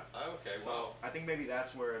 25. Oh, okay, So wow. I think maybe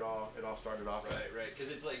that's where it all started off. at. Right,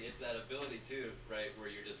 because it's that ability too, right, where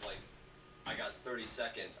you're just like, I got 30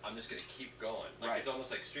 seconds, I'm just gonna keep going. Like Right. it's almost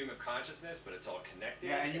like stream of consciousness, but it's all connected.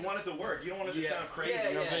 Yeah, and you want it to work. You don't want it to Yeah. sound crazy. Yeah, you know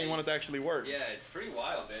what I'm yeah. saying? You want it to actually work. Yeah, it's pretty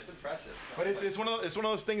wild, man. It's impressive. But it's one of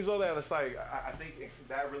those things though that it's like I think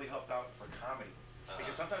that really helped out for comedy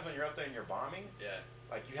because sometimes when you're up there and you're bombing, Yeah.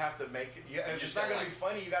 like you have to make it. If just it's not gotta, gonna be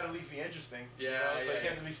funny, you got to at least be interesting. Yeah, You know? So yeah, you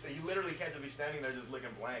can't just be. You literally can't just be standing there just looking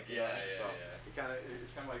blank. You Yeah, know? yeah, So yeah.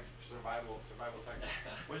 it's kind of like survival technique.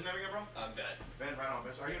 What's your name again, bro? I'm Ben. Ben, right on.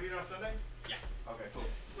 Ben. So are you gonna be there on Sunday? Yeah. Okay, cool.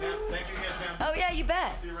 Pam, thank you again, Pam. Oh yeah, you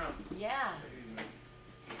bet. See you around. Yeah. Take it easy, man.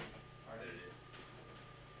 All right.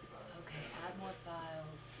 Okay, add more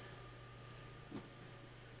files.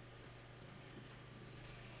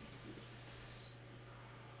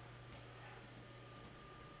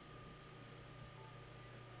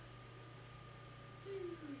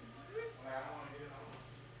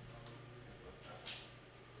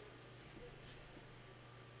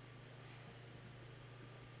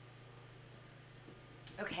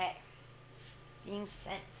 Okay, it's being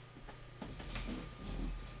sent.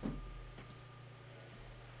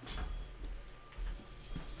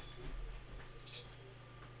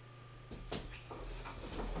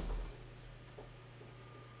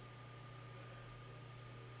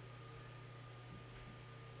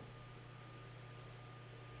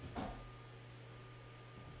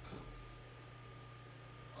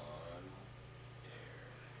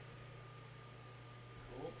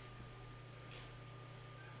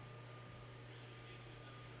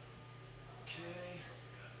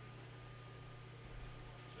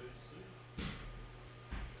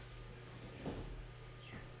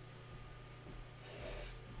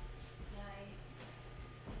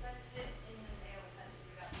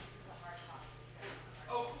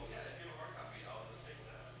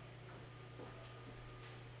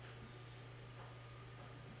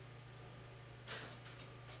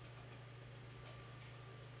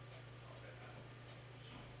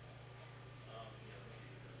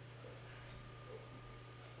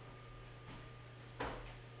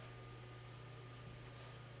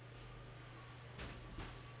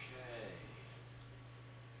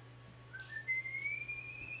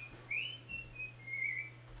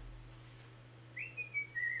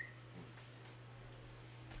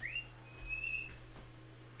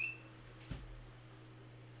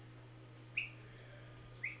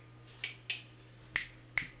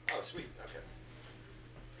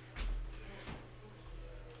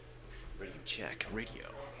 check. Radio.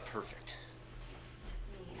 Perfect.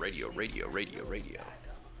 Radio.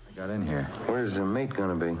 Got in here. Where's the meet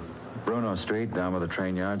gonna be? Bruno Street, down by the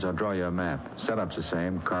train yards. I'll draw you a map. Setup's the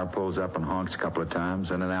same. Car pulls up and honks a couple of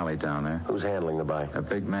times, and an alley down there. Who's handling the buy? A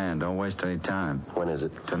big man. Don't waste any time. When is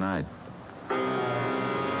it? Tonight.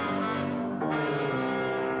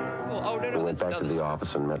 We went back to the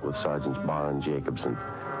office and met with Sergeants Barr and Jacobson.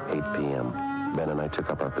 8 p.m. Ben and I took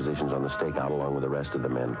up our positions on the stakeout along with the rest of the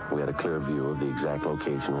men. We had a clear view of the exact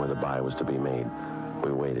location where the buy was to be made.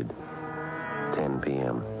 We waited. 10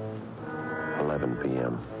 p.m. 11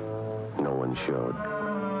 p.m. No one showed.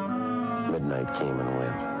 Midnight came and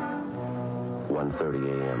went. 1:30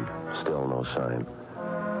 a.m. Still no sign.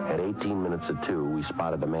 At 18 minutes of 2, we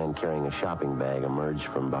spotted a man carrying a shopping bag emerge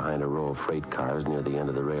from behind a row of freight cars near the end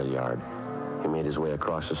of the rail yard. He made his way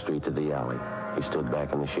across the street to the alley. He stood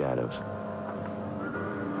back in the shadows.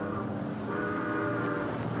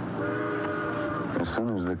 As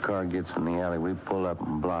soon as the car gets in the alley, we pull up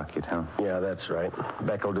and block it, huh? Yeah, that's right.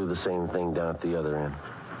 Beck will do the same thing down at the other end.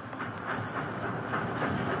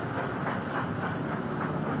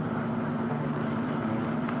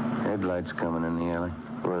 Headlights coming in the alley.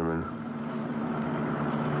 Wait a minute.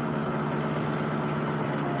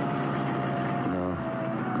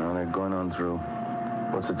 No, they're going on through.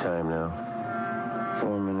 What's the time now?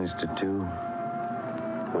 4 minutes to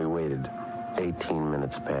 2. We waited. 18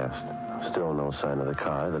 minutes passed. Still no sign of the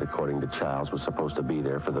car that, according to Childs, was supposed to be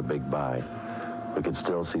there for the big buy. We could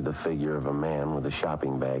still see the figure of a man with a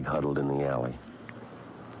shopping bag huddled in the alley.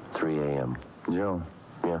 3 a.m. Joe.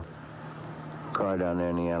 Yeah? Car down there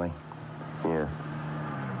in the alley. Yeah.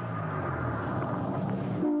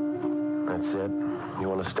 That's it? You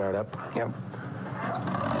want to start up? Yep.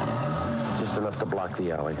 Just enough to block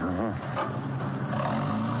the alley.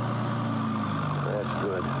 That's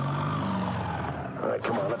good. All right,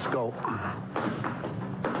 come on, let's go.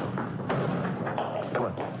 Come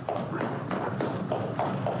on.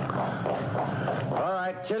 All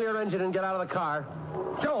right, kill your engine and get out of the car.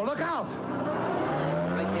 Joe, look out!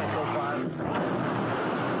 They can't go far.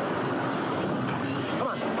 Come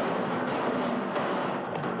on.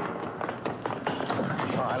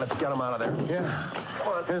 All right, let's get them out of there. Yeah. Come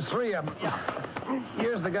on. There's 3 of them. Yeah.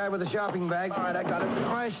 Here's the guy with the shopping bag. All right, I got it.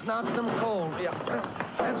 Crash knocked them cold. Yeah.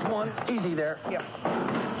 That's one. Easy there. Yeah.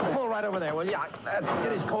 Pull right over there, will you? That's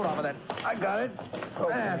get his coat off of that. I got it.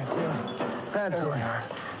 Okay. That's it. That's There it. we are.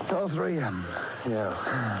 All 3 of them. Yeah.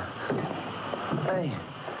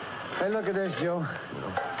 Hey, look at this, Joe.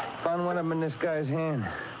 Found one of them in this guy's hand.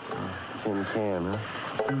 Tin can, huh?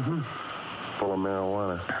 Mm-hmm. Full of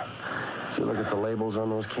marijuana. Did you look at the labels on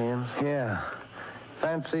those cans? Yeah.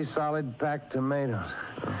 Fancy solid packed tomatoes.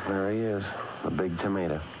 Well, there he is, the big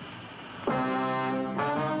tomato.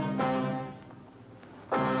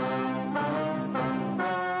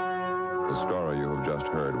 The story you have just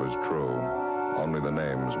heard was true. Only the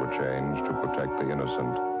names were changed to protect the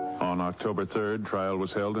innocent. On October 3rd, trial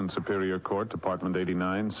was held in Superior Court, Department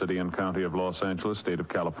 89, City and County of Los Angeles, State of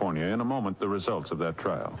California. In a moment, the results of that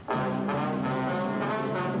trial.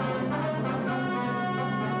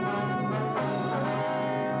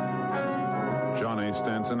 Johnny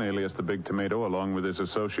Stanson, alias the Big Tomato, along with his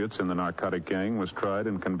associates in the narcotic gang, was tried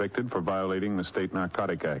and convicted for violating the State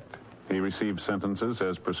Narcotic Act. He received sentences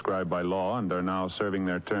as prescribed by law and are now serving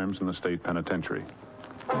their terms in the state penitentiary.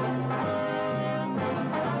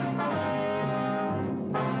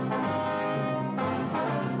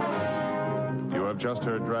 You have just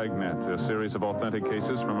heard Dragnet, a series of authentic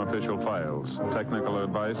cases from official files. Technical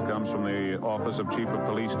advice comes from the Office of Chief of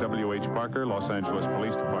Police W.H. Parker, Los Angeles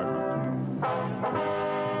Police Department.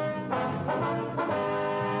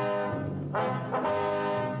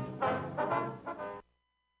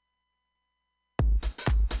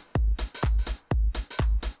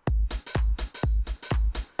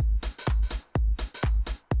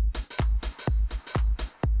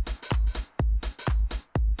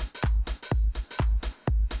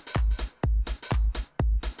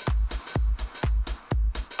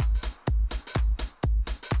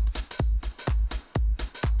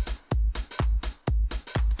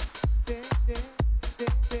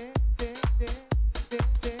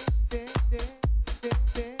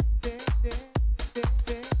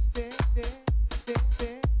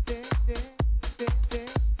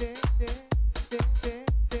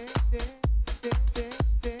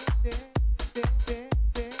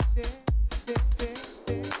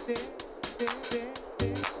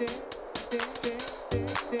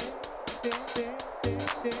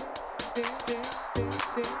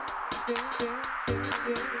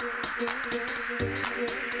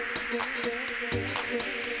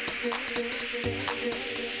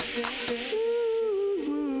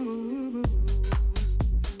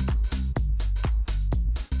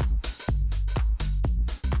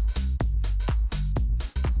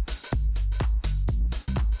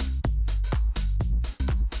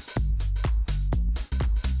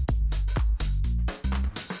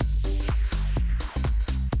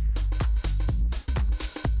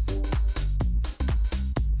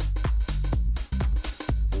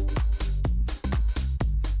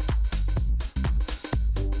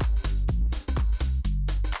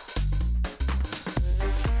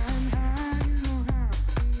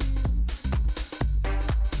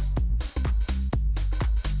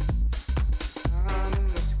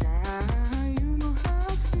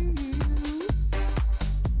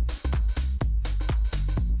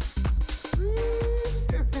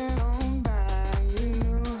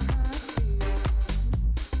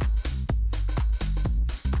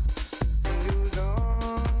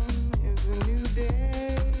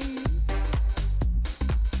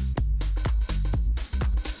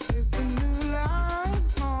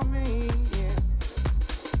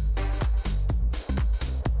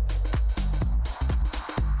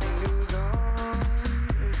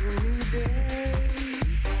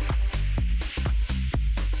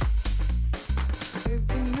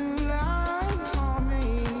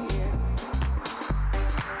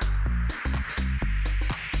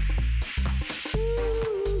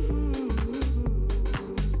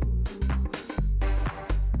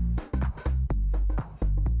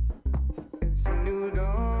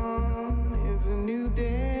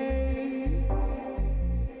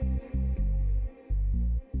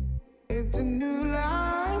 It's a new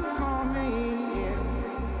life for me.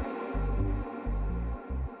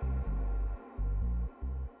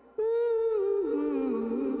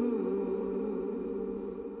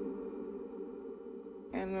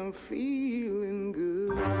 And I'm feeling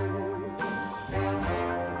good.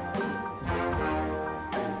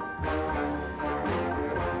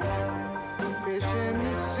 Fish in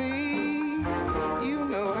the sea, you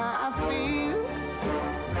know how I feel.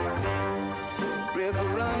 River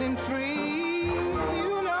running free,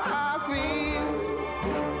 you know how I feel.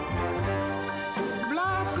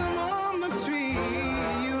 Blossom on the tree,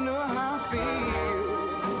 you know how I feel.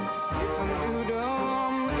 It's a new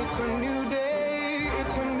dawn, it's a new day,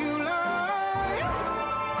 it's a new life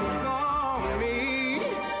for me,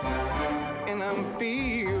 and I'm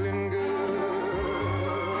feeling good.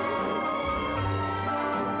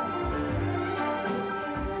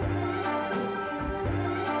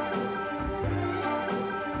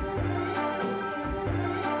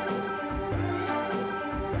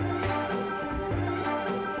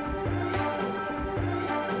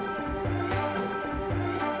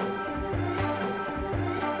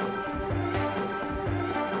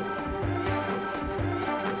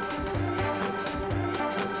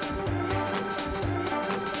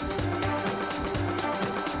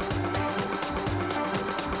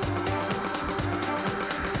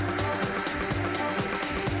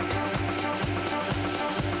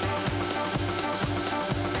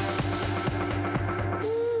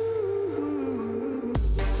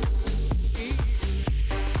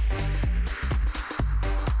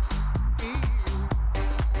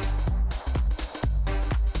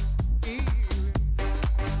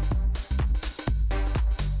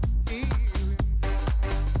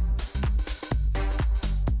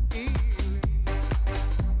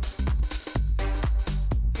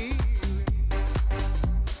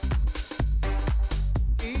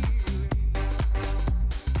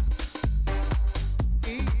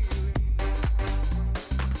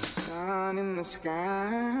 Sun in the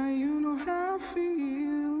sky, you know how I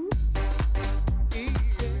feel.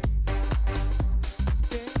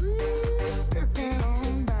 Looking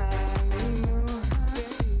on by, you know how I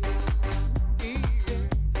feel.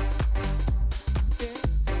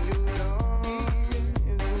 It's a new dawn,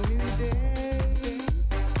 it's a new day.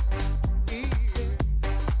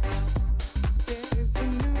 It's a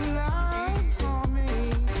new life for me.